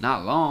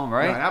 Not long,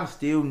 right? Nah, I was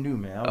still new,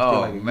 man. I was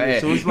still like a man.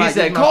 year. So it's He like,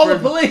 said, it's my call the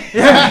first- police.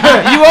 You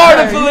are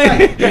the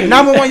police. Hey,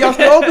 911, y'all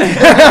still open?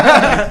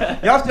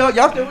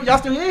 y'all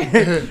still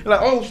here?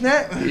 Like, oh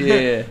snap.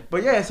 Yeah.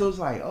 But yeah, so it's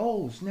like,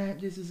 oh snap,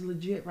 this is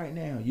legit right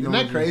now. Isn't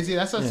that crazy?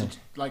 That's such Yeah.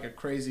 like a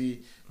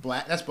crazy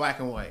that's black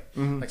and white.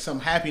 Mhm. Like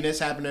some happiness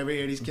happened over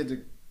here. These kids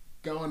are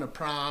going to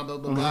prom, blah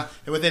blah blah,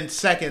 and within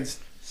seconds,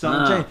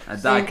 Something changed. A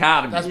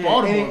dichotomy. That's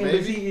Baltimore, but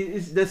baby.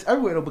 see, that's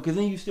everywhere though, because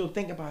then you still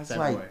think about it. It's That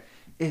like,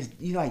 boy.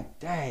 you like,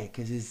 dang,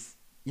 because it's,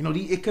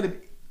 it could have,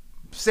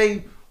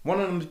 say, one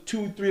of them,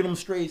 2 or 3 of them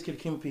strays could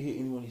have came up and hit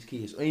any one of these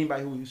kids, or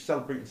anybody who was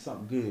celebrating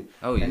something good.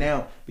 Oh, yeah. And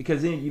now,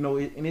 because then,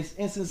 in it's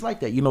instances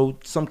like that,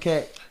 some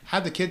cat,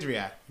 How'd the kids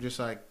react? Just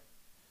like,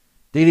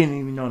 they didn't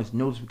even notice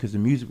because the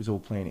music was all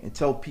playing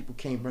until people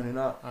came running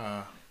up.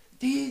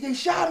 They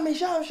shot him.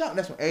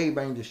 That's when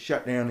everybody just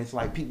shut down. It's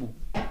like people,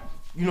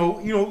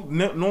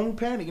 normal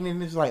panic, and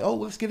then it's like, oh,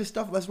 let's get his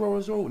stuff, let's roll.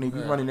 And then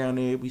we running down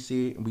there, we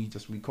see it, and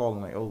we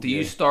calling like, oh. Do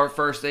you start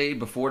first aid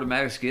before the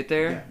medics get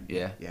there?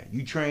 Yeah. Yeah,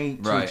 you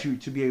train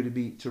to be able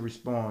to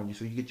respond.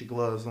 So you get your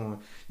gloves on.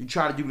 You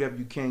try to do whatever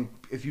you can.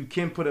 If you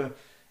can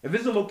if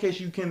it's a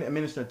location you can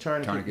administer a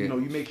tourniquet.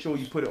 You make sure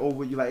you put it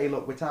over. You're like, hey,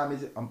 look, what time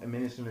is it? I'm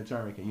administering a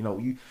tourniquet.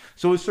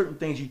 So it's certain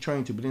things you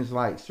train to, but then it's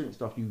like certain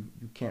stuff you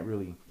can't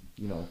really,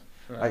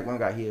 Like one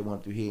guy here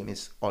went through here, and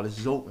this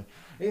is open.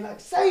 They like,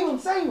 save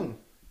him.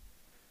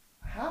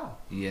 How?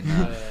 Yeah,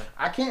 no.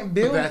 I can't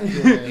build it.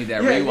 Need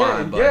that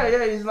rewind button.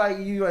 Yeah. It's like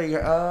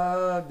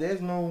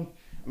there's no.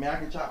 I mean, I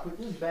can try to put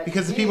this back.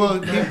 because the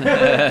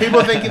again.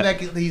 people thinking that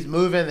he's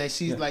moving, they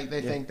see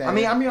they think that.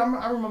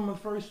 I remember the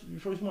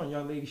first one,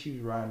 young lady, she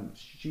was riding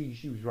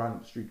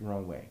up the street the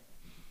wrong way.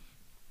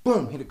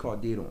 Boom, hit the car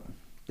dead on.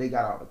 They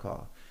got out of the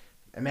car.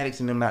 And medics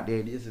and them not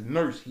there. There's a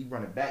nurse. He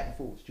running back and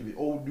forth. She was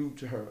old dude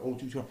to her. So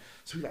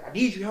he's like, I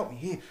need you to help me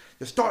here.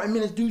 Just starting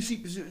minutes, dude.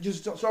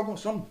 Just start going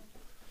something.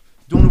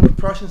 Doing the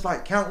impressions,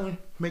 like counting,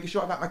 making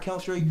sure I got my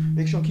count straight,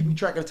 making sure I'm keeping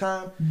track of the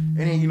time. And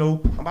then,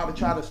 I'm about to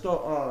try to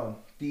start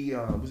the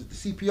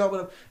CPR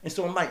with her. And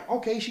so I'm like,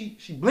 okay, she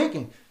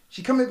blinking.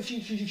 She coming,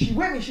 she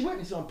with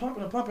me. So I'm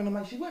pumping. I'm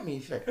like, she with me.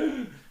 She's like,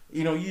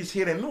 you just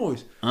hear that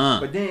noise.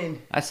 But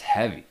then That's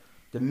heavy.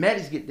 the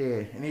medics get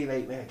there and they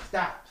like,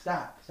 stop.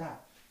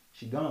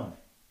 She gone.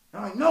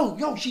 I'm like, no,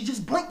 yo, she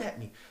just blinked at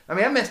me. I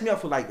mean, that messed me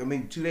up for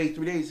 2 days,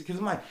 3 days, because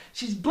I'm like,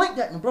 she's blinked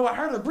at me, bro. I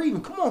heard her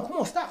breathing. Come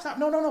on, stop.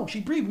 No.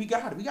 She breathed. We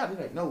got it.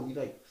 Like, no, we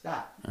like,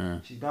 stop.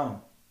 She's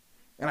gone.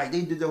 And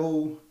they did the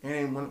whole,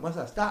 and then once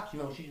I stopped,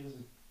 she just,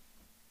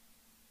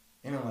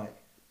 and I'm like,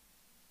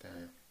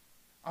 damn.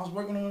 I was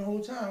working on it the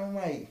whole time. I'm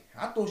like,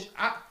 I thought,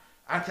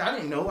 I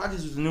didn't know. I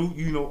just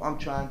knew, I'm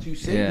trying to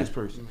save this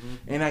person.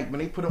 Mm-hmm. And when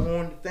they put it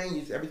on the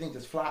thing, everything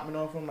just flopping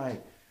off. I'm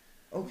like,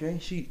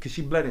 okay, because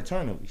she bled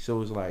internally, so it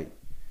was like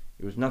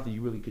it was nothing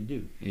you really could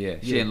do. Yeah,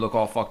 she didn't look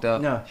all fucked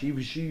up. No, she.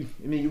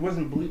 I mean, it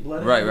wasn't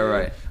blood.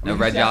 Right. No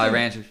Red Jolly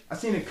Ranchers. I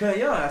seen the cut.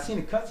 Yeah, I seen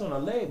the cuts on her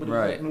leg, but it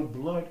was like no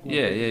blood.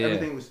 Yeah.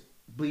 Everything was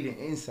bleeding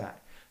inside.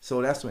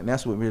 So that's what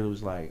really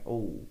was like.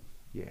 Oh,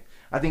 yeah.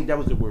 I think that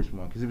was the worst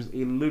one because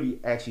it literally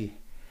actually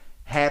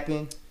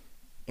happened,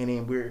 and then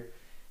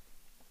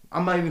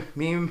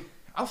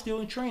I was still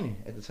in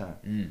training at the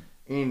time.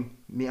 And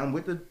I'm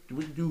with the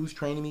dude who's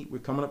training me. We're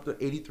coming up to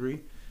 83.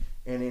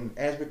 And then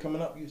as we're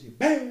coming up, you see,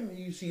 bam! And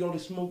you see all the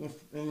smoke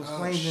and the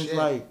flames. And it's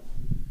like,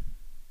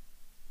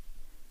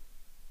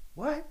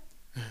 what?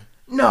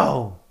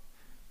 No.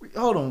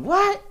 Hold on,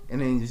 what?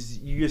 And then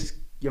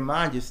your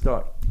mind just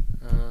start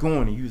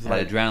going. And you was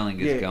like, adrenaline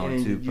gets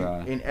going too,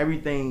 probably. And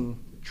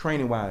everything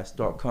training-wise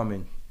start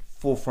coming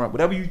forefront.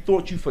 Whatever you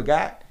thought you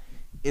forgot,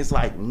 it's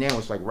like now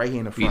it's like right here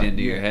in the front. Feed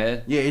into your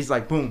head. Yeah, it's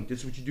like boom. This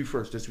is what you do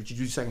first. This is what you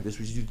do second. This is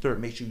what you do third.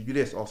 Make sure you do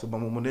this. Also,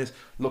 boom, this.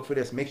 Look for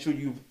this. Make sure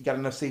you got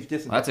enough safe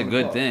distance. That's a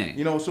good thing.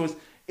 So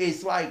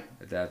it's like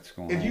That's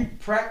going. If you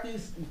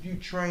practice, if you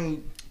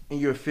train and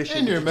you're efficient.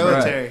 And you're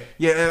military.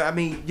 Yeah, I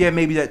mean, yeah,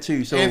 maybe that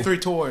too. So And 3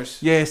 tours.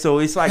 Yeah, so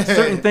it's like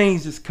certain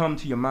things just come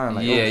to your mind.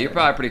 Like, yeah, you're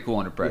probably pretty cool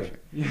under pressure.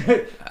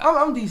 Yeah.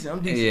 I'm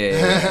decent.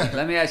 Yeah.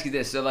 Let me ask you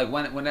this: so, like,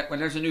 when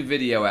there's a new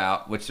video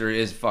out, which there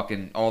is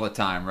fucking all the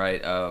time,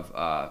 right, of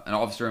an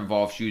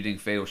officer-involved shooting,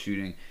 fatal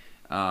shooting.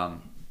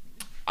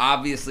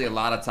 Obviously, a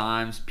lot of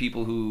times,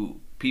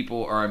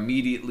 people are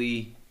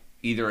immediately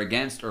either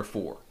against or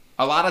for.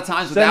 A lot of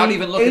times, without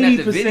even looking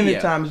at the video. 80% of the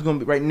time, it's going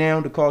to be right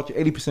now. The culture,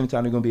 80% of the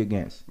time, they're going to be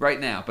against. Right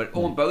now, but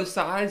on both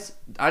sides,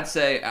 I'd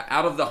say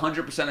out of the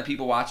 100% of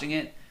people watching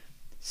it,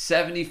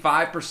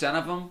 75%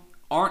 of them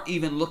aren't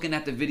even looking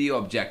at the video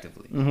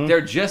objectively. Mm-hmm.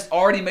 They're just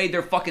already made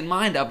their fucking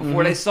mind up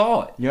before they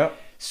saw it. Yep.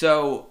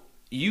 So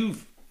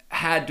you've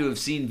had to have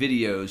seen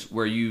videos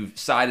where you've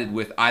sided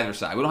with either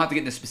side. We don't have to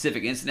get into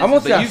specific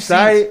incidents, but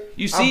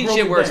you've seen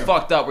shit where it's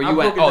fucked up, where you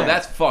went, "Oh,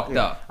 that's fucked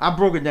up." I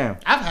broke it down.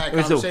 I've had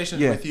conversations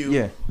with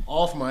you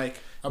off mic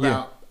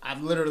about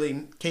I've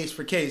literally case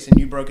for case, and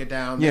you broke it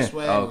down this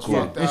way. Oh, cool.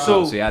 Fucked up.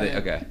 So, see, I did.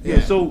 Okay.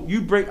 Yeah. So you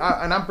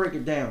and I break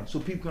it down so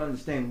people can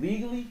understand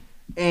legally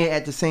and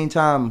at the same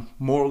time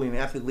morally and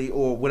ethically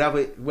or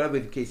whatever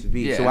the case would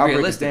be. Yeah, so I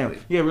break it down.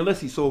 Yeah,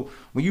 realistically. So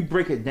when you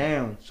break it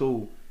down,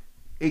 so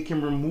it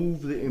can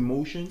remove the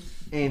emotions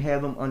and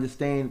have them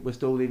understand, but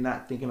still they're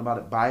not thinking about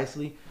it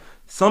biasly.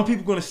 Some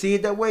people going to see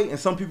it that way, and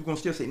some people going to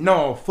still say,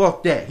 "No,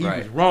 fuck that. He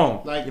was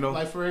wrong."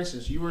 Like for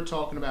instance, you were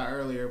talking about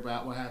earlier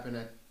about what happened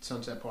at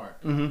Sunset Park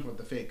with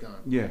the fake gun.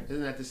 Yeah,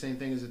 isn't that the same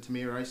thing as the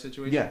Tamir Rice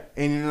situation? Yeah,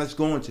 and then let's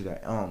go into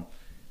that.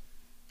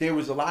 There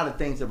was a lot of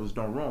things that was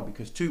done wrong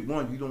because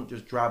one, you don't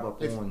just drive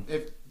up on.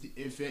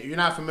 If you're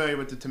not familiar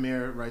with the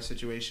Tamir Rice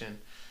situation,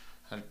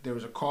 there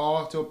was a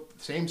call to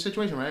same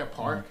situation, right? A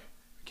park. Mm-hmm.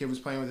 Kid was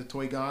playing with a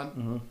toy gun.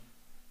 Mm-hmm.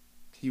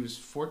 He was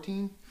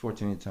 14?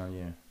 14 at the time,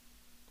 yeah.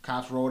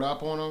 Cops rolled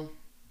up on him,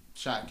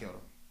 shot and killed him.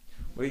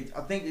 Well,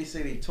 I think they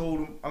say they told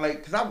him,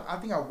 because I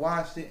think I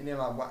watched it and then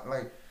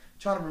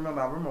trying to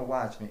remember, I remember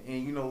watching it.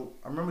 And,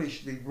 I remember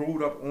they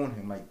rolled up on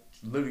him,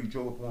 literally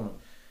drove up on him.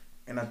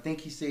 And I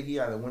think he said he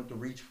either went to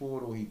reach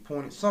for it or he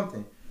pointed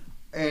something.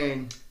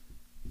 And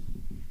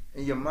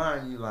in your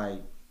mind, you're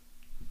like,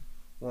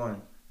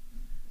 one,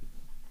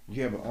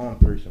 you have an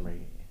armed person right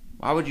here.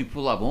 Why would you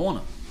pull up on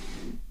him?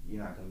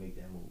 You're not gonna make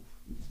that move.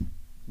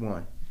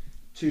 One,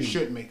 two. You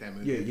shouldn't make that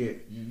move. Yeah.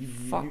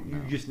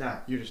 You're just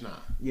not. You're just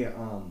not. Yeah.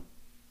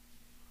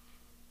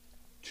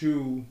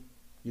 Two,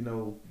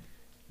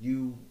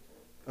 you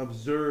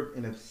observe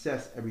and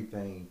assess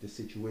everything, the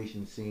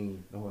situation,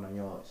 scene, the whole 9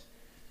 yards.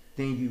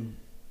 Then you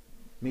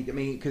make.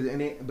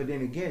 But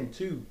then again,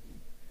 too,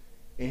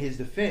 in his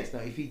defense,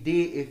 now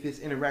if his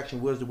interaction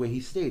was the way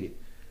he stated,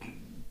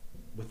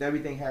 with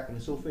everything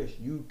happening so fast,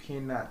 you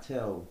cannot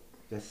tell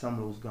that some of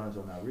those guns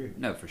are not real.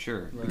 No, for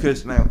sure. Right.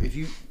 Because now, if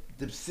you,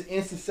 the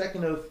instant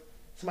second of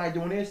somebody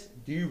doing this,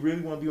 do you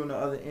really want to be on the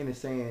other end and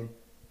saying,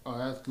 "Oh,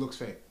 that looks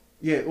fake"?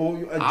 Yeah,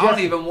 or I don't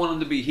even want them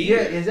to be here.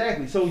 Yeah,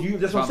 exactly. So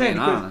that's what I'm saying.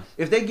 Because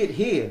if they get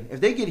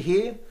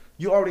here,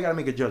 you already got to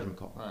make a judgment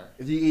call.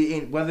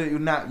 Right. Whether or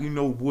not you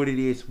know what it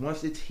is,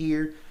 once it's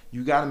here,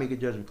 you got to make a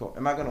judgment call.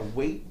 Am I gonna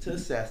wait to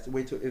assess?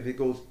 Wait till if it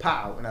goes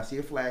pow and I see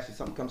a flash and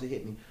something comes to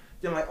hit me?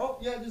 Then I'm like, oh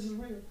yeah, this is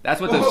real.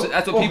 That's what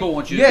people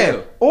want you to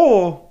do.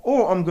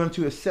 Or I'm going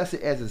to assess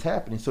it as it's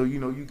happening. So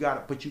you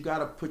gotta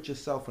put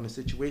yourself in a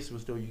situation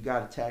where you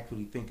gotta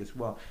tactfully think as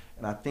well.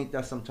 And I think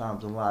that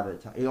sometimes a lot of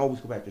the time it always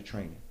go back to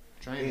training.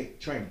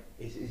 Training.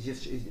 It's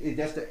just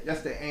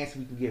that's the answer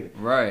we can give it.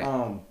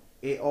 Right.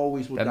 It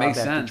always will dive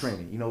back to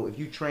training. If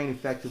you train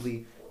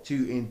effectively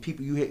and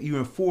people you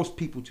enforce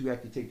people to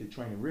actually take the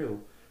training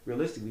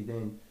realistically,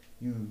 then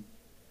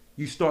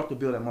you start to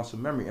build that muscle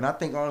memory. And I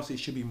think honestly it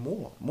should be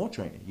more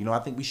training. I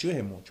think we should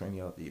have more training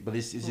out there. But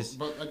it's just.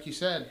 But like you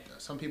said,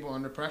 some people are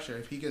under pressure.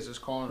 If he gets this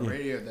call on the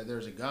radio that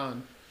there's a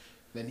gun,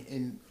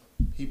 then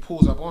he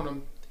pulls up on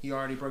him. He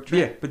already broke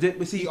training. Yeah,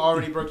 but see, he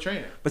already broke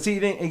training. But see,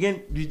 then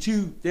again,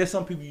 there's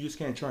some people you just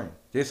can't train.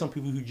 There's some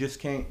people who just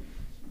can't.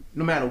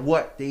 No matter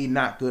what, they're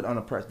not good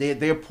under pressure.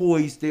 They're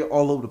poised. They're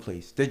all over the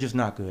place. They're just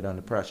not good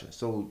under pressure.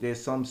 So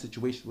there's some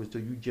situations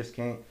where you just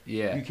can't.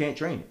 Yeah. You can't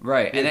train it.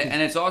 Right,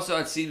 and it's also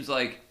it seems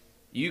like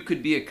you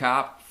could be a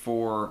cop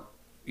for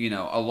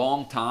a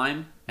long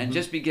time and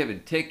just be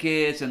given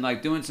tickets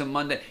and doing some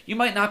Monday. You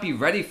might not be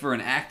ready for an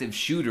active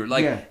shooter.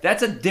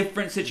 That's a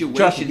different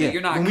situation that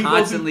you're not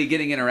constantly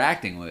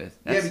interacting with.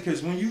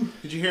 Because when you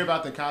did you hear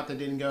about the cop that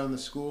didn't go in the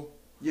school?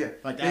 Yeah,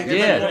 and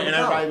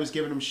everybody was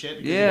giving him shit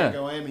because he didn't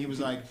go in. He was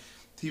like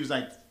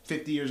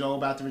 50 years old,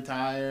 about to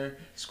retire,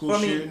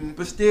 shooting.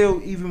 But still,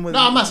 even when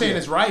I'm not saying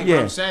it's right. But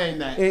I'm saying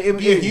that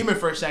be a human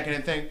for a second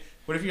and think,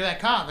 what if you're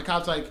that cop? The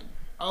cop's like,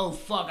 oh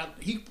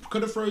fuck, he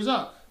could have froze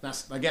up.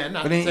 That's again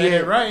not saying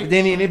it right.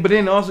 But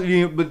then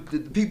also, but the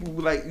people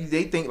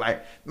they think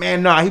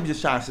man, nah, he was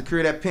just trying to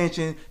secure that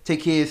pension,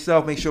 take care of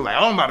himself, make sure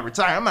I'm about to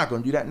retire. I'm not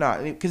gonna do that.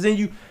 Nah, because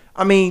then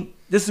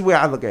this is where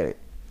I look at it.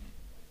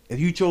 If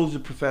you chose a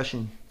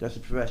profession, that's the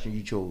profession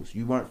you chose.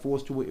 You weren't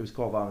forced to it. It was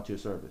called volunteer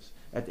service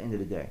at the end of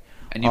the day.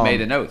 And you made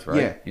an oath,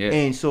 right? Yeah.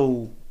 And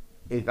so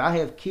if I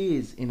have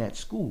kids in that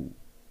school,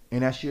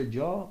 and that's your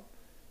job,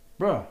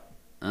 bruh,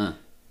 Uh.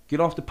 get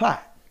off the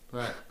pot.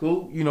 Right.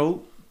 Go,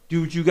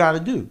 do what you got to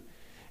do.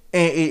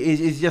 And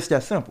it's just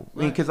that simple.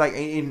 Right. Because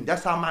and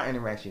that's how my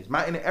interaction is.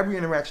 Every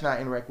interaction I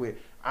interact with,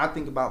 I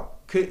think about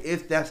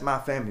if that's my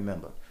family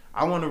member.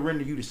 I want to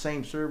render you the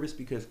same service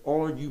because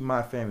all of you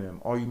my family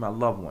member, all you my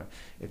loved one.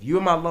 If you're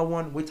my loved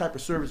one, what type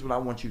of service would I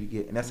want you to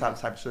get? And that's how the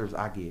type of service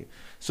I give.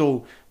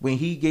 So when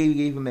he gave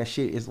him that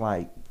shit, it's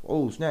like,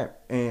 oh snap.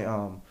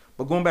 And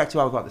but going back to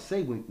what I was about to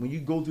say, when you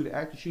go through the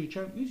active shooter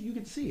training, you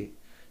get to see it.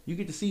 You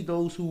get to see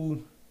those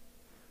who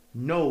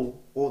know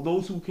or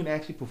those who can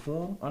actually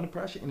perform under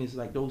pressure, and it's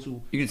like those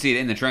who You can see it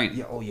in the training.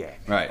 yeah, oh yeah, man.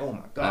 Right. Oh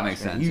my god, That makes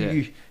sense.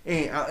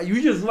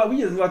 we just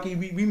lucky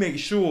we make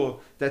sure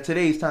that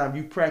today's time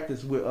you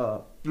practice with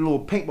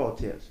little paintball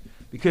tips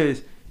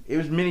because it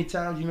was many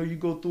times you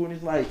go through and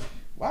it's like,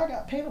 why I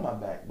got paint on my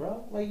back,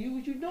 bro? Like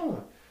what you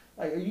doing?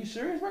 Like, are you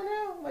serious right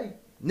now? Like.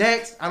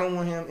 Next, I don't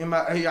want him in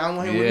my. I don't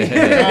want him with me.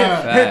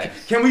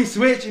 Facts. Can we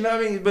switch? You know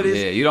what I mean? But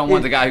it's, you don't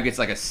want the guy who gets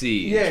like a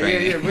C in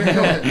training.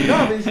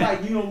 No, but it's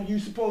like you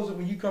supposed to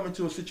when you come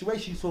into a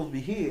situation, you're supposed to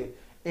be here,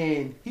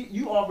 and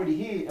you already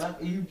here.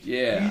 And you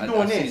doing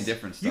I've this. seen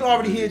different stuff You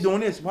already here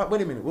doing this.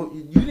 Wait a minute. Well,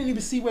 you didn't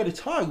even see where the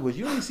target was.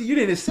 You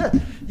didn't assess.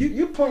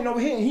 You pointing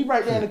over here, and he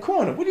right there in the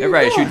corner. What are you They're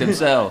ready to doing? shoot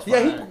themselves.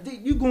 Yeah,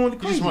 you going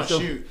crazy. You just want to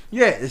shoot.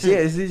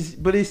 Yeah,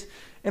 but it's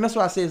and that's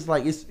why I say it's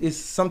like it's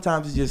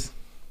sometimes it's just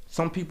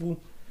some people.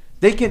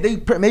 They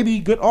may be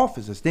good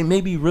officers. They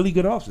may be really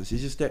good officers.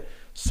 It's just that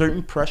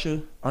certain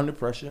under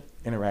pressure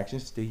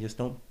interactions, they just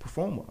don't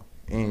perform well.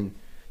 And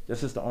that's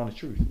just the honest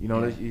truth.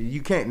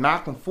 You can't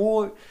knock them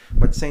forward,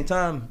 but at the same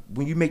time,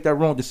 when you make that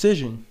wrong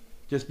decision,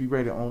 just be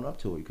ready to own up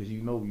to it because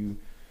you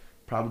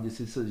probably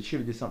should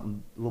have did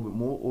something a little bit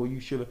more, or you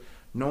should have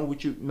known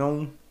what you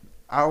known.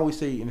 I always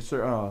say in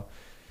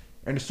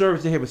the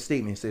service they have a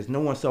statement that says, "No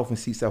one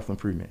seeks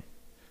self-improvement."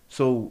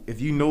 So if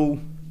you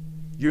know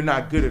you're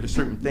not good at a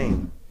certain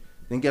thing,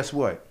 then guess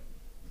what?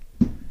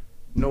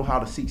 Know how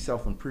to seek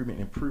self-improvement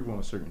and improve on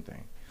a certain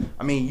thing.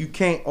 I mean, you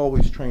can't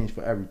always train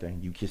for everything.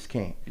 You just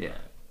can't. Yeah.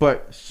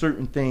 But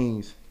certain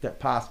things that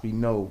possibly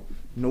know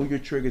your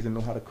triggers and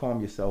know how to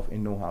calm yourself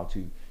and know how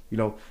to,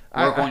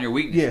 work on your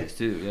weaknesses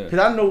too. Yeah. Because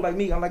I know, like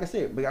me, like I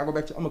said, but I go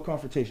back to I'm a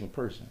confrontational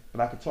person, but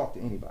I can talk to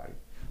anybody.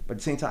 But at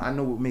the same time, I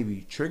know what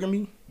maybe trigger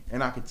me,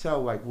 and I can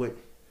tell like when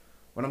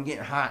I'm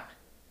getting hot.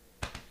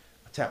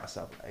 Tell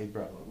myself, hey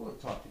bro, we'll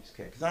talk to this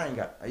cat because I ain't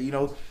got,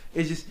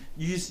 it's just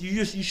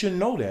you should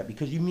know that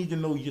because you need to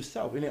know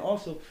yourself, and then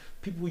also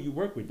people who you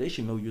work with, they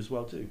should know you as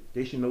well too.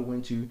 They should know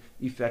when to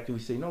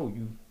effectively say no,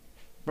 you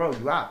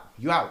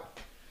out.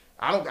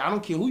 I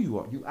don't care who you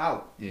are, you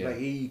out. Yeah.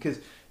 Because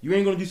you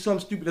ain't gonna do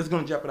something stupid that's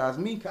gonna jeopardize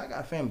me. Cause I got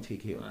a family to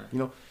take care of.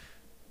 Right.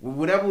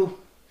 Whatever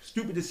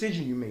stupid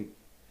decision you make,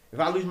 if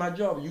I lose my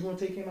job, are you gonna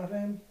take care of my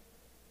family?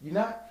 You're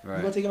not? Right.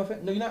 You gonna take it off?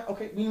 No, you're not?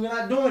 Okay, we're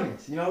not doing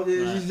this.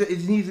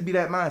 It needs to be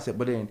that mindset.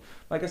 But then,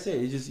 like I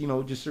said, it's just,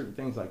 just certain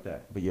things like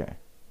that. But yeah.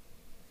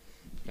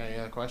 Any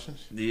other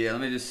questions? Yeah,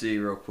 let me just see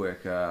real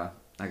quick. I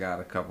got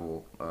a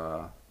couple,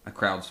 I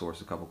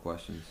crowdsourced a couple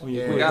questions. Oh,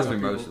 yeah. We got through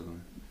most of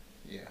them.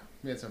 Yeah,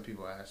 we had some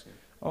people asking.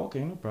 Oh,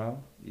 okay, no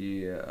problem.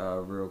 Yeah,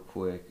 real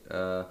quick.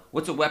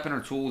 What's a weapon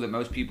or tool that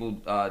most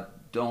people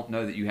don't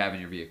know that you have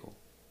in your vehicle?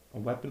 A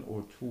weapon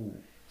or tool?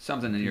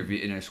 Something in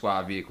your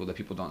squad vehicle that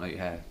people don't know you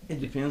have.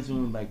 It depends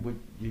on like what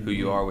who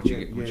you are, what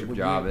your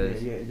job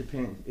is. Yeah, it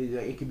depends.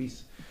 It could be,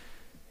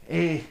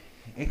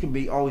 it can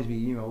be always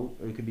be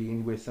it could be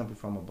anywhere simple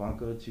from a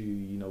bunker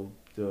to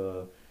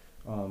the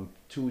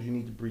tools you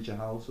need to breach a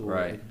house, or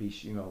right. It could be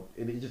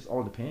it just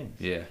all depends.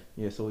 Yeah.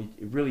 Yeah. So it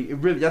really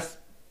that's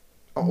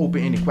an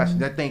open-ended question.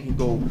 That thing can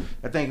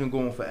go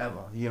on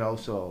forever.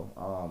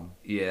 So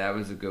yeah, that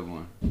was a good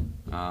one.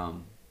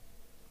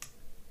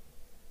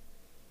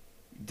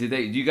 Do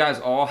you guys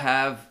all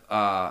have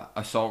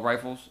assault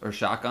rifles or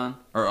shotgun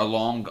or a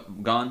long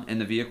gun in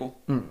the vehicle?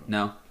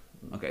 No.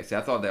 Okay, see, I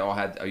thought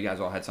you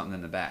guys all had something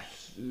in the back.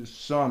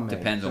 Some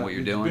depends on what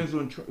you're doing. Depends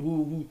on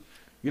who.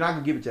 You're not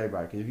gonna give it to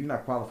everybody because if you're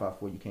not qualified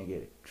for it, you can't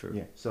get it. True.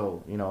 Yeah.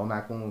 So I'm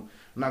not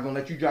gonna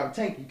let you drive a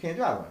tank. You can't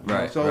drive one.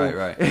 Right. So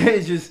right.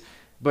 It's just.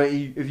 But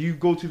if you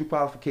go to the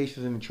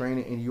qualifications and the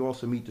training, and you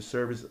also meet the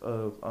service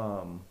of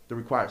the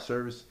required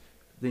service,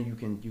 then you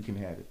can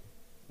have it.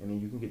 And then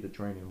you can get the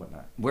training and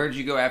whatnot. Where did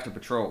you go after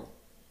patrol?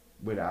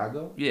 Where did I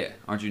go? Yeah.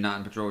 Aren't you not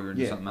in patrol? You're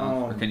in something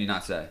else? Or can you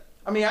not say?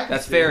 I mean,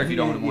 that's fair if you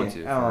don't want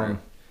to.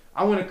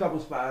 I went a couple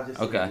spots. Just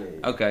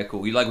Okay,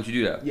 cool. You like what you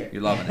do, though? Yeah.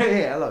 You're loving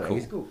it? Yeah, I love it.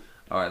 It's cool.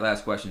 All right,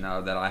 last question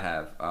now that I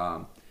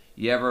have.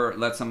 You ever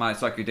let somebody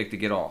suck your dick to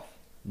get off?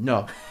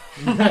 No.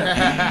 No.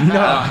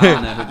 I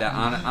don't know who that.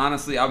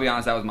 Honestly, I'll be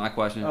honest. That was my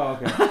question. Oh,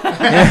 okay.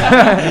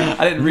 I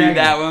didn't read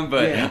that one,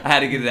 but I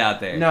had to get it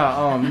out there.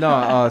 No.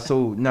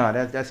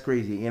 That's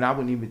crazy, and I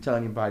wouldn't even tell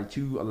anybody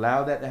to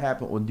allow that to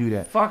happen or do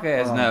that. Fuck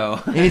ass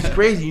no. And it's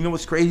crazy. You know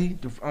what's crazy?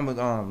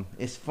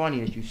 It's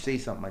funny that you say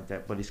something like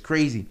that, but it's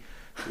crazy.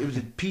 It was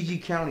a PG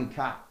County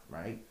cop,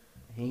 right?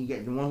 He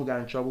got the one who got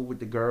in trouble with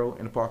the girl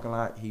in the parking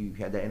lot. He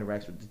had that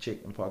interaction with the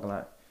chick in the parking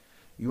lot.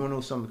 You wanna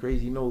know something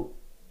crazy?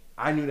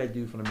 I knew that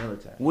dude from the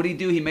military. What'd he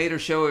do? He made her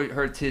show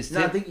her his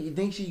No, I tip?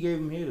 think she gave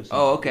him head or something.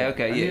 Oh,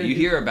 okay. Yeah, you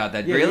hear about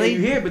that. Yeah, Really? Yeah,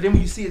 you hear, but then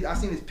when you see it, I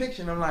seen his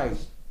picture and I'm like,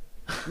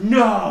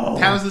 no.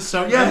 That was the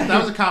circle. Yeah.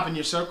 That was a cop in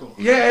your circle.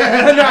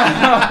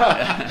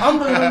 Yeah, I'm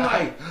looking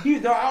like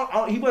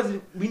he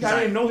wasn't. I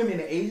didn't know him in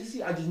the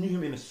agency. I just knew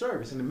him in the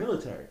service in the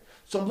military.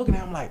 So I'm looking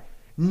at him like,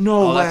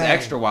 no Oh, way. that's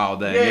extra wild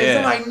then. Yeah, Yeah. so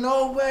I'm like,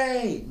 no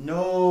way,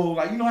 no.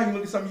 Like you know how you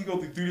look at something, you go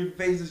through 3 different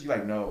phases. You're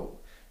like, no,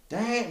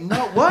 damn, no,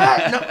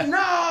 what,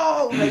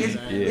 no. Like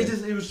it's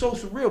just it was so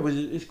surreal, but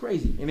it's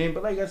crazy. And then,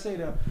 but like I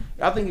said,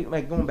 I think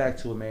like going back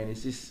to it, man,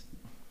 it's just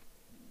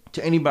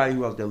to anybody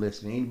who else there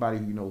listening, anybody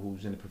who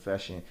who's in the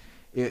profession.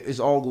 It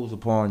all goes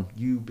upon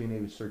you being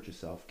able to search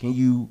yourself. Can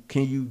you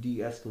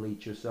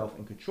de-escalate yourself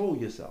and control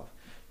yourself?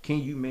 Can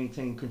you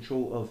maintain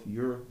control of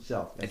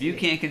yourself? If you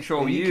can't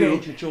control if you,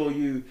 can't control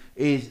you,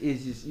 is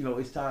just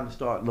it's time to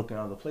start looking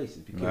other places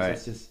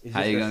because it's just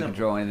how you that gonna simple.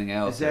 control anything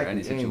else or any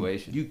And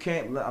situation? you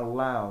can't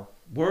allow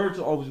words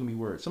are always gonna be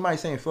words. Somebody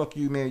saying "fuck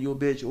you, man, you a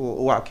bitch,"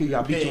 or "I'll kill you,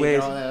 I'll beat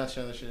your All ass."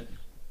 that other shit.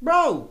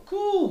 Bro,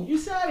 cool, you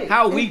said it.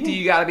 How weak do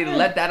you gotta be to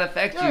let that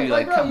affect you?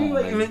 Like, bro, come on,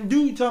 man. and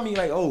dude, tell me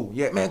like, "Oh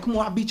yeah, man, come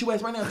on, I'll beat your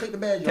ass right now. Take the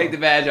badge off." Take the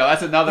badge off.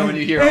 That's another one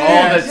you hear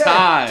Yeah, all the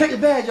time. Take the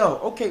badge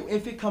off. Okay,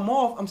 if it come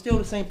off, I'm still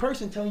the same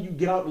person telling you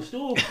get out the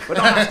store, but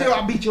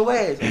I'll beat your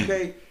ass.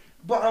 Okay,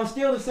 but I'm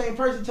still the same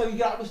person telling you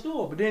get out the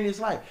store. But then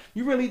it's like,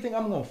 you really think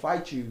I'm gonna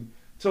fight you?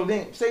 So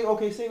then say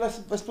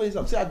let's play this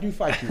up. Say I do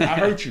fight you. I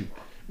hurt you.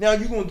 Now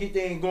you gonna get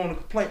there and go on a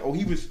complaint? Oh,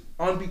 he was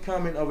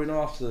unbecoming of an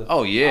officer.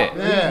 Oh yeah.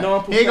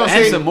 He ain't gonna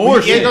say some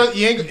more shit.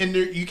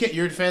 You can't.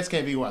 Your defense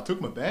can't be, "Well, I took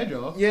my badge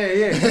off." Yeah.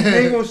 You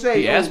ain't gonna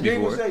say. He asked me you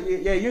ain't for gonna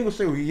say. Yeah, you ain't gonna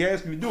say. Well, he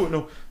asked me to do it.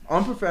 No,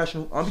 I'm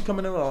professional. I'm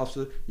becoming an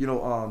officer.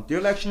 Their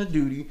election of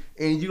duty,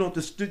 and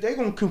they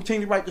gonna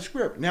continue to write the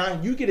script.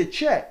 Now you get a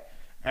check.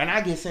 And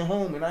I get sent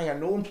home, and I ain't got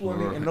no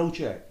employment and no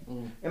check.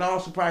 And I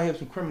also probably have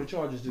some criminal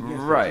charges against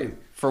me too.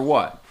 For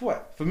what? For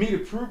what? For me to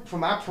prove, for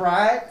my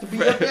pride to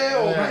be up there,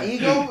 or my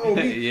ego, or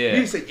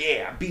me say,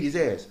 yeah, I beat his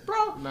ass,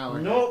 bro.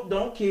 No,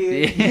 don't care.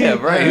 Yeah,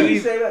 right.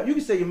 You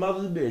can say your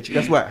mother's a bitch.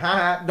 Guess what?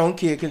 Don't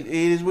care, because it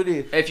is what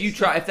it is.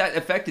 If that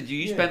affected you,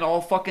 you spend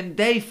all fucking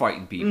day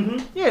fighting people.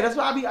 Mm-hmm. Yeah, that's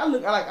why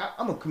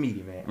I'm a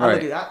comedian, man.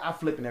 Right. I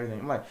flip and everything.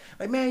 I'm like,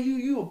 man,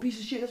 you a piece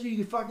of shit. That's why you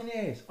get fucking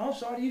ass. I'm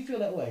sorry, you feel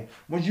that way.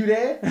 Was you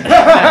there?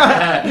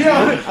 I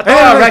thought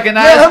I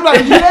recognized. Yeah, I'm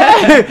like, yeah.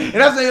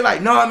 And I say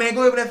like, no, man,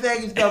 go ahead with that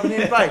faggot stuff. And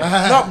then it's like,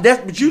 no,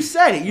 but you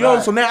said it,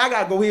 Right. So now I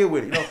gotta go here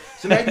with it,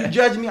 So now you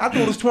judge me. I thought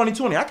it was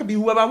 2020. I could be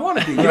whoever I want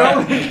to be,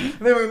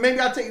 Maybe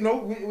I take,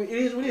 it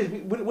is what it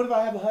is. What if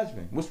I have a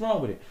husband? What's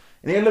wrong with it?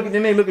 And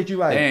they look at you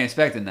like, They ain't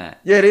expecting that.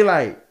 yeah, they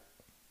like,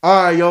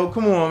 all right, yo,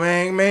 come on,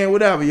 man,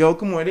 whatever, yo,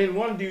 come on. Then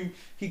one dude,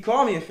 he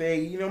called me a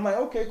faggot, I'm like,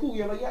 okay, cool,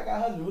 yo, like, yeah, I got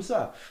a husband, what's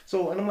up?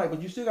 So, and I'm like,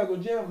 but you still gotta go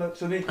to jail. Look,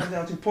 so then it comes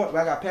down to the point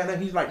where I got patted up.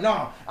 He's like,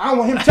 no, I don't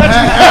want him touching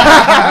me.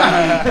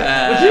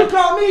 But you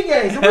call me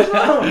gay, so what's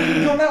wrong?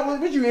 So now,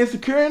 what you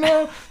insecure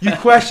now? You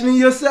questioning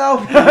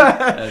yourself?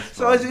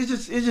 So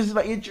it's just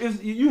like,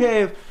 you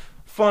have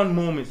fun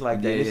moments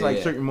like that. Yeah, It's like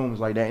yeah. certain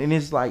moments like that, and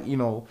it's like,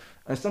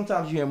 and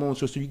sometimes you have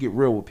moments where you get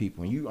real with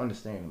people and you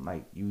understand them.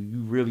 Like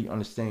you really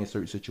understand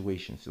certain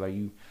situations. Like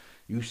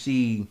you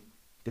see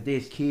that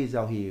there's kids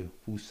out here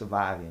who's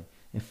surviving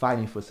and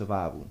fighting for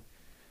survival,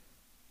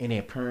 and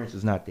their parents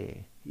is not there.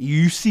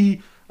 You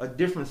see a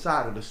different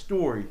side of the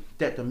story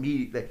that the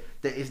media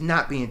that is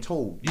not being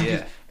told.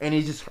 It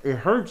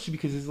hurts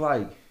because it's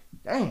like,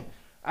 dang.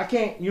 I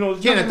can't, You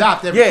can't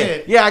adopt every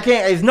kid. Yeah, I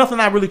can't. There's nothing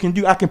I really can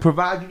do. I can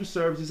provide you the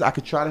services. I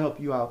could try to help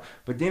you out.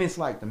 But then it's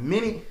like the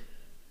minute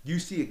you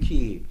see a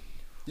kid.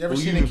 You ever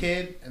seen a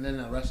kid and then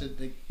arrested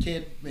the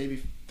kid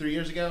maybe 3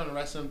 years ago and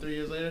arrested him 3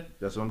 years later?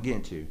 That's what I'm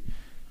getting to.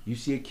 You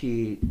see a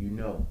kid,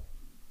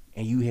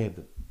 and you have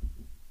the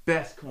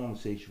best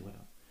conversation with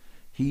him.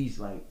 He's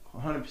like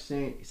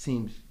 100%,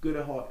 seems good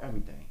at heart,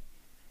 everything.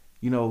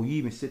 You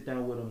even sit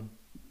down with him,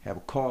 have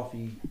a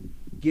coffee,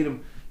 get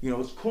him.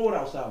 It's cold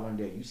outside one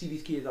day. You see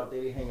these kids out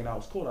there, they hanging out.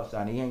 It's cold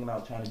outside. They hanging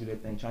out trying to do their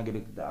thing, trying to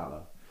get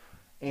 $1.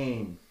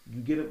 And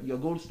you'll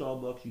go to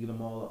Starbucks, you get them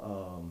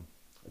all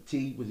a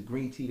tea, was it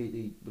green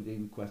tea they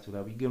request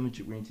whatever. You give them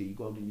your green tea, you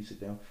go there, you sit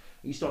down, and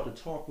you start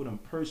to talk with them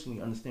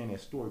personally, understand their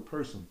story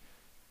personally.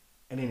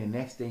 And then the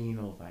next day,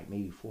 like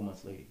maybe 4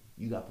 months later,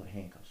 you got to put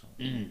handcuffs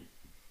on. Mm.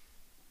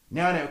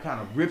 Now that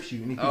kind of rips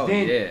you.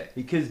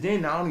 Because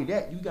then not only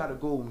that, you got to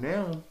go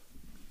now,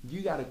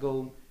 you got to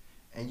go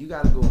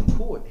in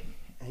court.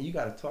 And you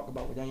got to talk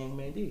about what that young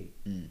man did.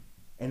 Mm.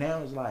 And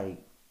now it's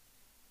like,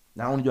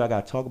 not only do I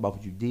got to talk about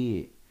what you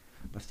did,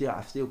 but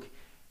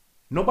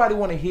nobody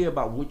want to hear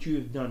about what you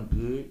have done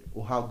good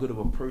or how good of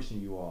a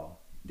person you are.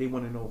 They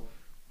want to know,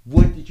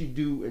 what did you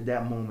do at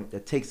that moment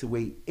that takes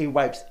away, it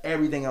wipes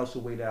everything else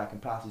away that I can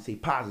possibly say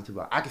positive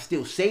about. I can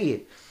still say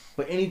it,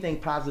 but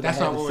anything positive That's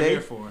I have not to what say, we're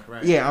here for,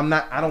 right? Yeah,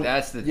 I don't.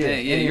 That's the yeah,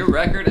 thing. Yeah, and your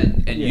record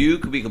and you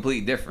could be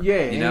completely different.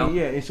 Yeah,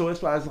 And so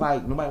that's why it's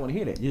like, nobody want to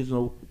hear that. You just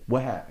know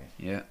what happened.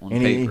 Yeah, on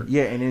And paper.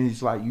 and then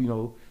it's like,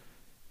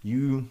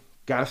 you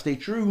gotta stay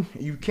true.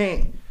 You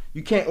can't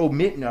You can't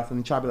omit nothing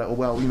and try to be like, oh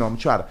well, I'm gonna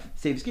try to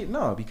save his kid.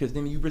 No, because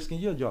then you risking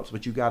your jobs.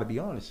 But you got to be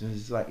honest, and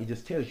it's like it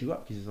just tears you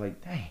up because it's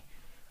like, dang,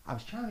 I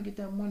was trying to get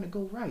that one to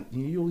go right.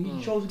 He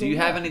chose to Do go you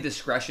have right. any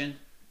discretion?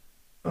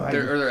 Like,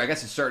 I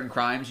guess in certain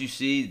crimes you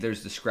see,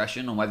 there's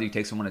discretion on whether you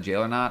take someone to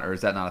jail or not, or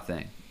is that not a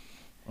thing?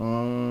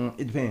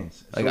 It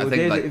depends. Like, So I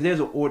think, if there's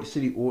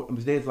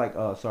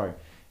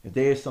if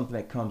there's something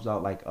that comes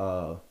out like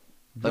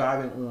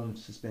driving on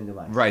suspended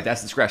license. Right,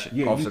 that's discretion.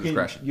 Yeah, Officer you can,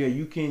 discretion. Yeah,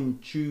 you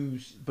can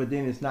choose, but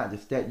then it's not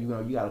just that. You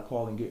got to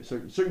call and get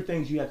certain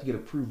things you have to get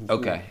approval for.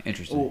 Okay,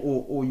 interesting.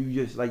 Or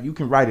you just like you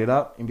can write it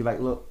up and be like,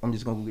 look, I'm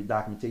just gonna go get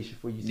documentation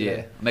for you.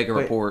 Yeah, make a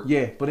report.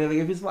 Yeah, but then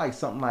if it's like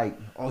something like,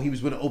 oh, he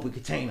was with an open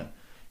container,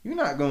 you're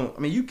not going. I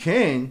mean, you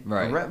can,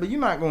 right? But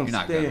you're not going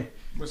to stay.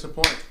 What's the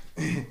point?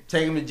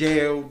 Take him to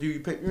jail. Do you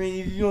pay? I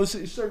mean,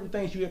 certain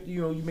things you have to,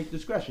 you make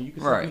discretion. You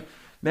can right.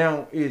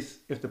 Now, is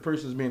if the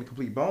person's being a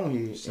complete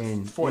bonehead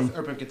and fourth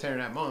open container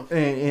that month,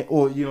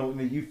 or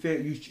you fail,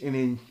 and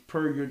then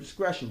per your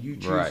discretion, you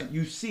choose. Right.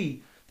 You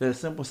see that a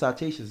simple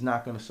citation is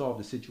not going to solve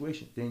the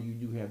situation. Then you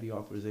do have the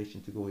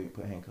authorization to go ahead and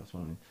put handcuffs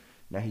on him.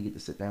 Now he get to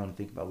sit down and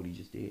think about what he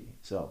just did.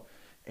 So,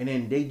 and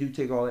then they do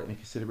take all that into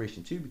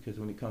consideration too, because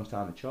when it comes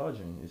time to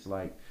charging, it's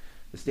like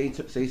the state's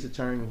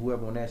attorney,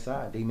 whoever on that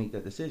side, they make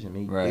that decision.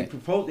 They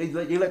propose.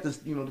 They let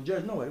the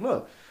judge know, like,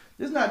 look.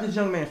 This is not this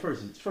young man's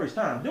first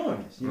time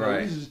doing this.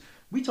 Right.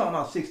 We talking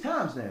about 6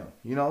 times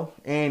now,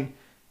 and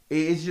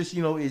it's just,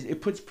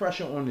 it puts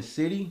pressure on the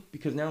city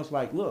because now it's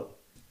like, look,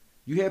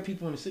 you have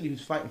people in the city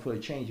who's fighting for a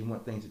change and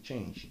want things to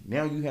change.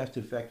 Now you have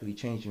to effectively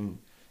change and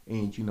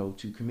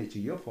to commit to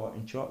your part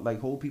and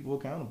hold people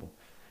accountable.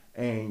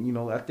 And,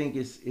 I think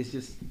it's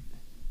just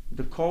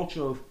the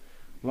culture of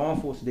law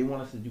enforcement. They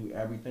want us to do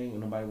everything and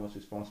nobody wants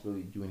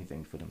responsibility to do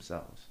anything for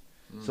themselves.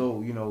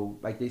 So,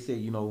 like they say,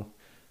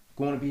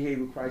 going to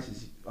behavioral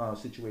crisis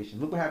situation.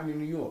 Look what happened in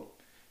New York.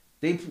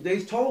 They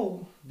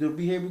told the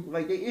behavioral,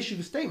 like they issued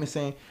a statement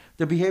saying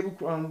the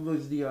behavioral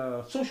was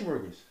the social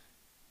workers.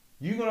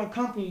 You're gonna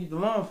accompany the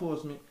law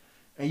enforcement,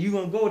 and you're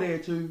gonna go there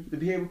to the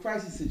behavioral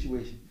crisis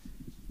situation.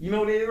 You know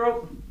what they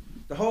wrote?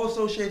 The whole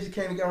association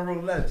came together and wrote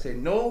a letter and said,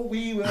 "No,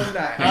 we will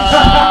not."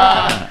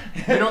 That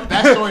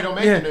story don't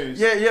make the news.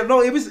 Yeah.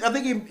 No, it was. I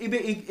think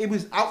it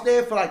was out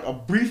there for like a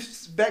brief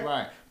spec.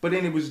 Right. But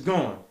then it was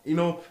gone,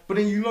 But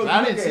then you look.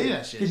 I didn't see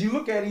that shit. Because you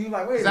look at it, and you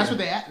like, wait.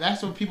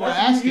 That's what people are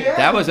asking.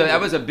 That was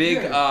a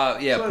big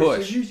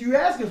push. So you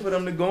asking for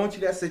them to go into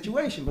that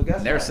situation, but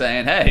guess they're what?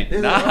 saying, hey,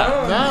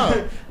 nah.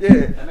 No.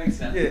 Yeah, that makes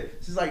sense. Yeah,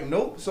 it's just like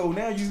nope. So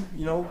now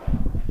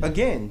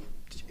again,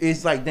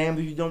 it's like damn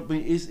if you don't. But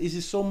it's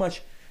just so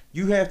much.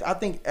 You have to, I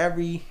think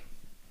every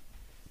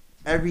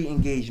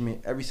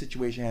engagement, every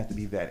situation has to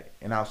be vetted,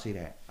 and I'll say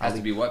that Has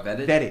to be what,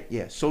 vetted? Vetted,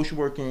 yeah. Social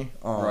working,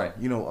 right.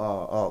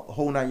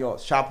 whole 9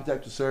 yards, child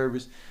protective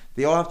service.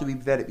 They all have to be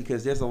vetted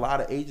because there's a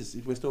lot of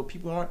agencies where still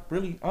people aren't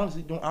really,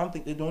 honestly, I don't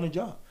think they're doing a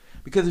job.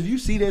 Because if you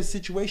see that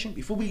situation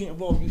before we get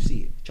involved, you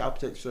see it. Child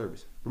protective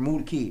service,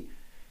 remove the kid.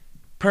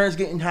 Parents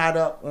getting tied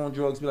up on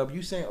drugs, but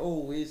you saying,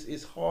 oh,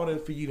 it's harder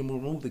for you to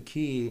remove the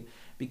kid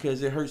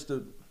because it hurts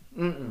the.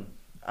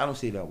 I don't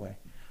see it that way.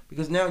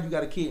 Because now you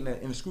got a kid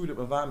in a screwed up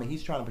environment.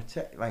 He's trying to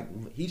protect,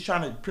 he's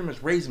trying to pretty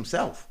much raise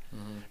himself.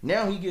 Mm-hmm.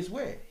 Now he gets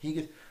where? He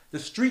gets the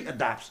street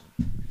adoption.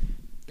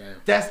 Damn.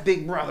 That's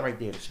Big Brother right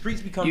there. The streets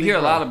become. You Big hear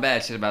Brother. a lot of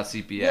bad shit about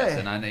CPS,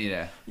 and I know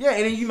that. Yeah,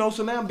 and then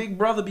so now Big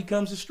Brother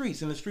becomes the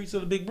streets, and the streets are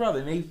the Big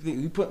Brother. And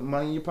he put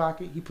money in your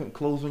pocket. He putting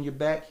clothes on your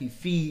back. He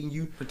feeding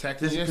you,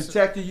 protecting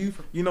you.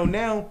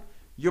 Now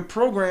your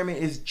programming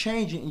is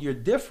changing, and you're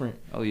different.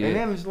 Oh yeah. And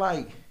then it's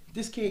like.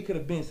 This kid could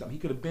have been something. He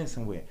could have been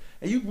somewhere.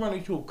 And you run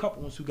into a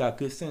couple ones who got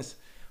good sense,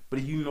 but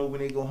when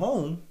they go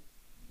home,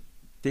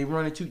 they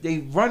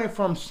running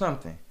from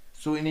something.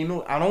 So and they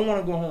know I don't want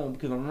to go home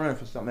because I'm running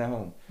for something at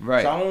home.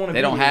 Right. So I don't want to.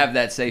 They don't have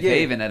that safe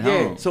haven at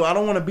home. So I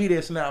don't want to be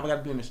there. So now I got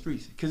to be in the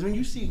streets. Because when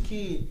you see a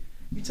kid,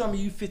 you tell me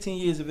you 15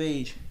 years of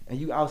age and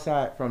you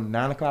outside from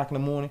 9 o'clock in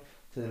the morning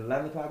to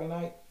 11 o'clock at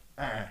night.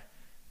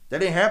 That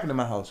didn't happen in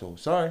my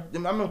household. Sorry. I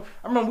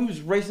remember we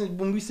was racing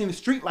when we seen the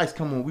street lights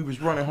come on. We was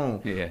running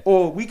home. Yeah.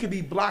 Or we could be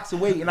blocks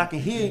away and I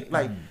could hear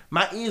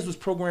my ears was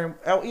programmed.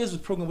 Our ears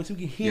was programmed, so we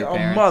could hear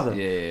our mother.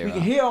 Yeah, we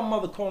could hear our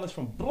mother calling us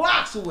from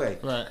blocks away.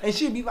 Right. And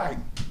she'd be like,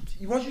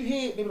 once you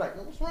hear it, they be like,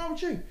 what's wrong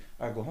with you?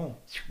 I go home.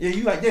 Yeah,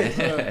 you like this.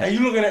 And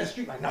you looking at the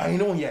street like, nah,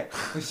 ain't on yet.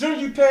 As soon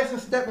as you pass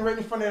and stepping right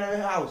in front of that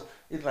house,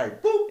 it's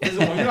like, boop, it's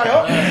on. You're like,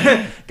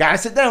 oh, gotta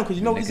sit down because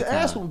there's an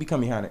asshole be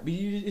coming behind it. But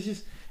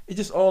it's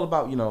just all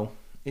about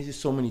it's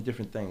just so many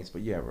different things.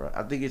 But yeah, bro,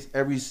 I think it's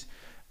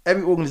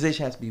every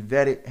organization has to be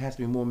vetted, has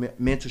to be more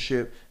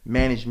mentorship,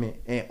 management,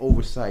 and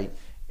oversight,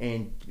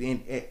 and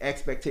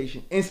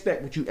expectation.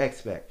 Inspect what you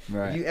expect.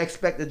 Right. If you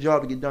expect the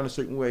job to get done a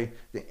certain way,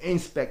 then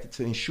inspect it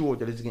to ensure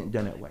that it's getting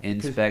done that way.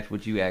 Inspect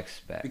what you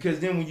expect. Because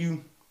then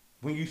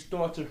when you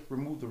start to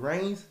remove the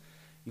reins,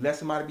 you let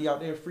somebody be out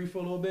there free for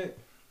a little bit.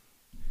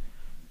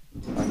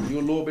 Like do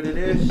a little bit of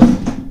this.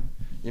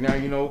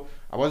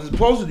 I wasn't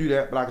supposed to do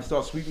that, but I can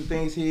start sweeping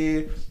things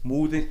here,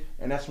 moving,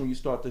 and that's when you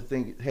start to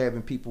think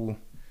having people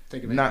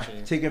Take not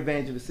advantage. taking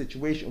advantage of the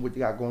situation, what they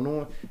got going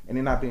on, and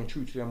they're not being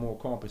true to their moral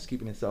compass,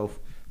 keeping themselves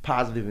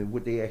positive in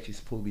what they actually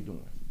supposed to be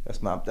doing.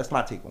 That's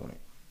my take on it.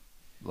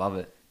 Love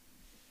it.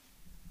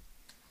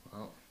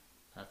 Well,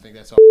 I think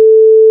that's all.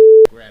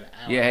 We're at an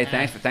hour Yeah, hey, and a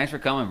half. thanks for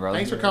coming, brother.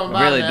 Thanks for coming by,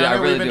 I really man. do. I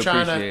know really we've been do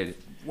trying appreciate to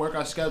it. work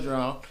our schedule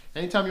out.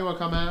 Anytime you want to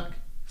come back,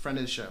 friend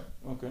of the show.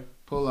 Okay.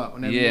 Pull up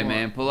whenever Yeah, you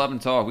man, want. pull up and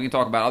talk. We can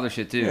talk about other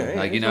shit too. Yeah,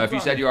 Like, you it's know, no if you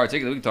said problem. you're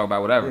articulate, we can talk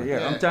about whatever. Yeah,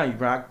 Yeah. I'm telling you,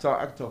 bro. I can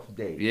talk for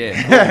days.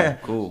 Yeah,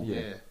 cool.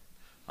 Yeah.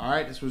 All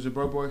right, this was the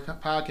Broke Boy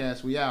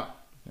Podcast. We out.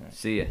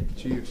 See ya.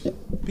 Cheers.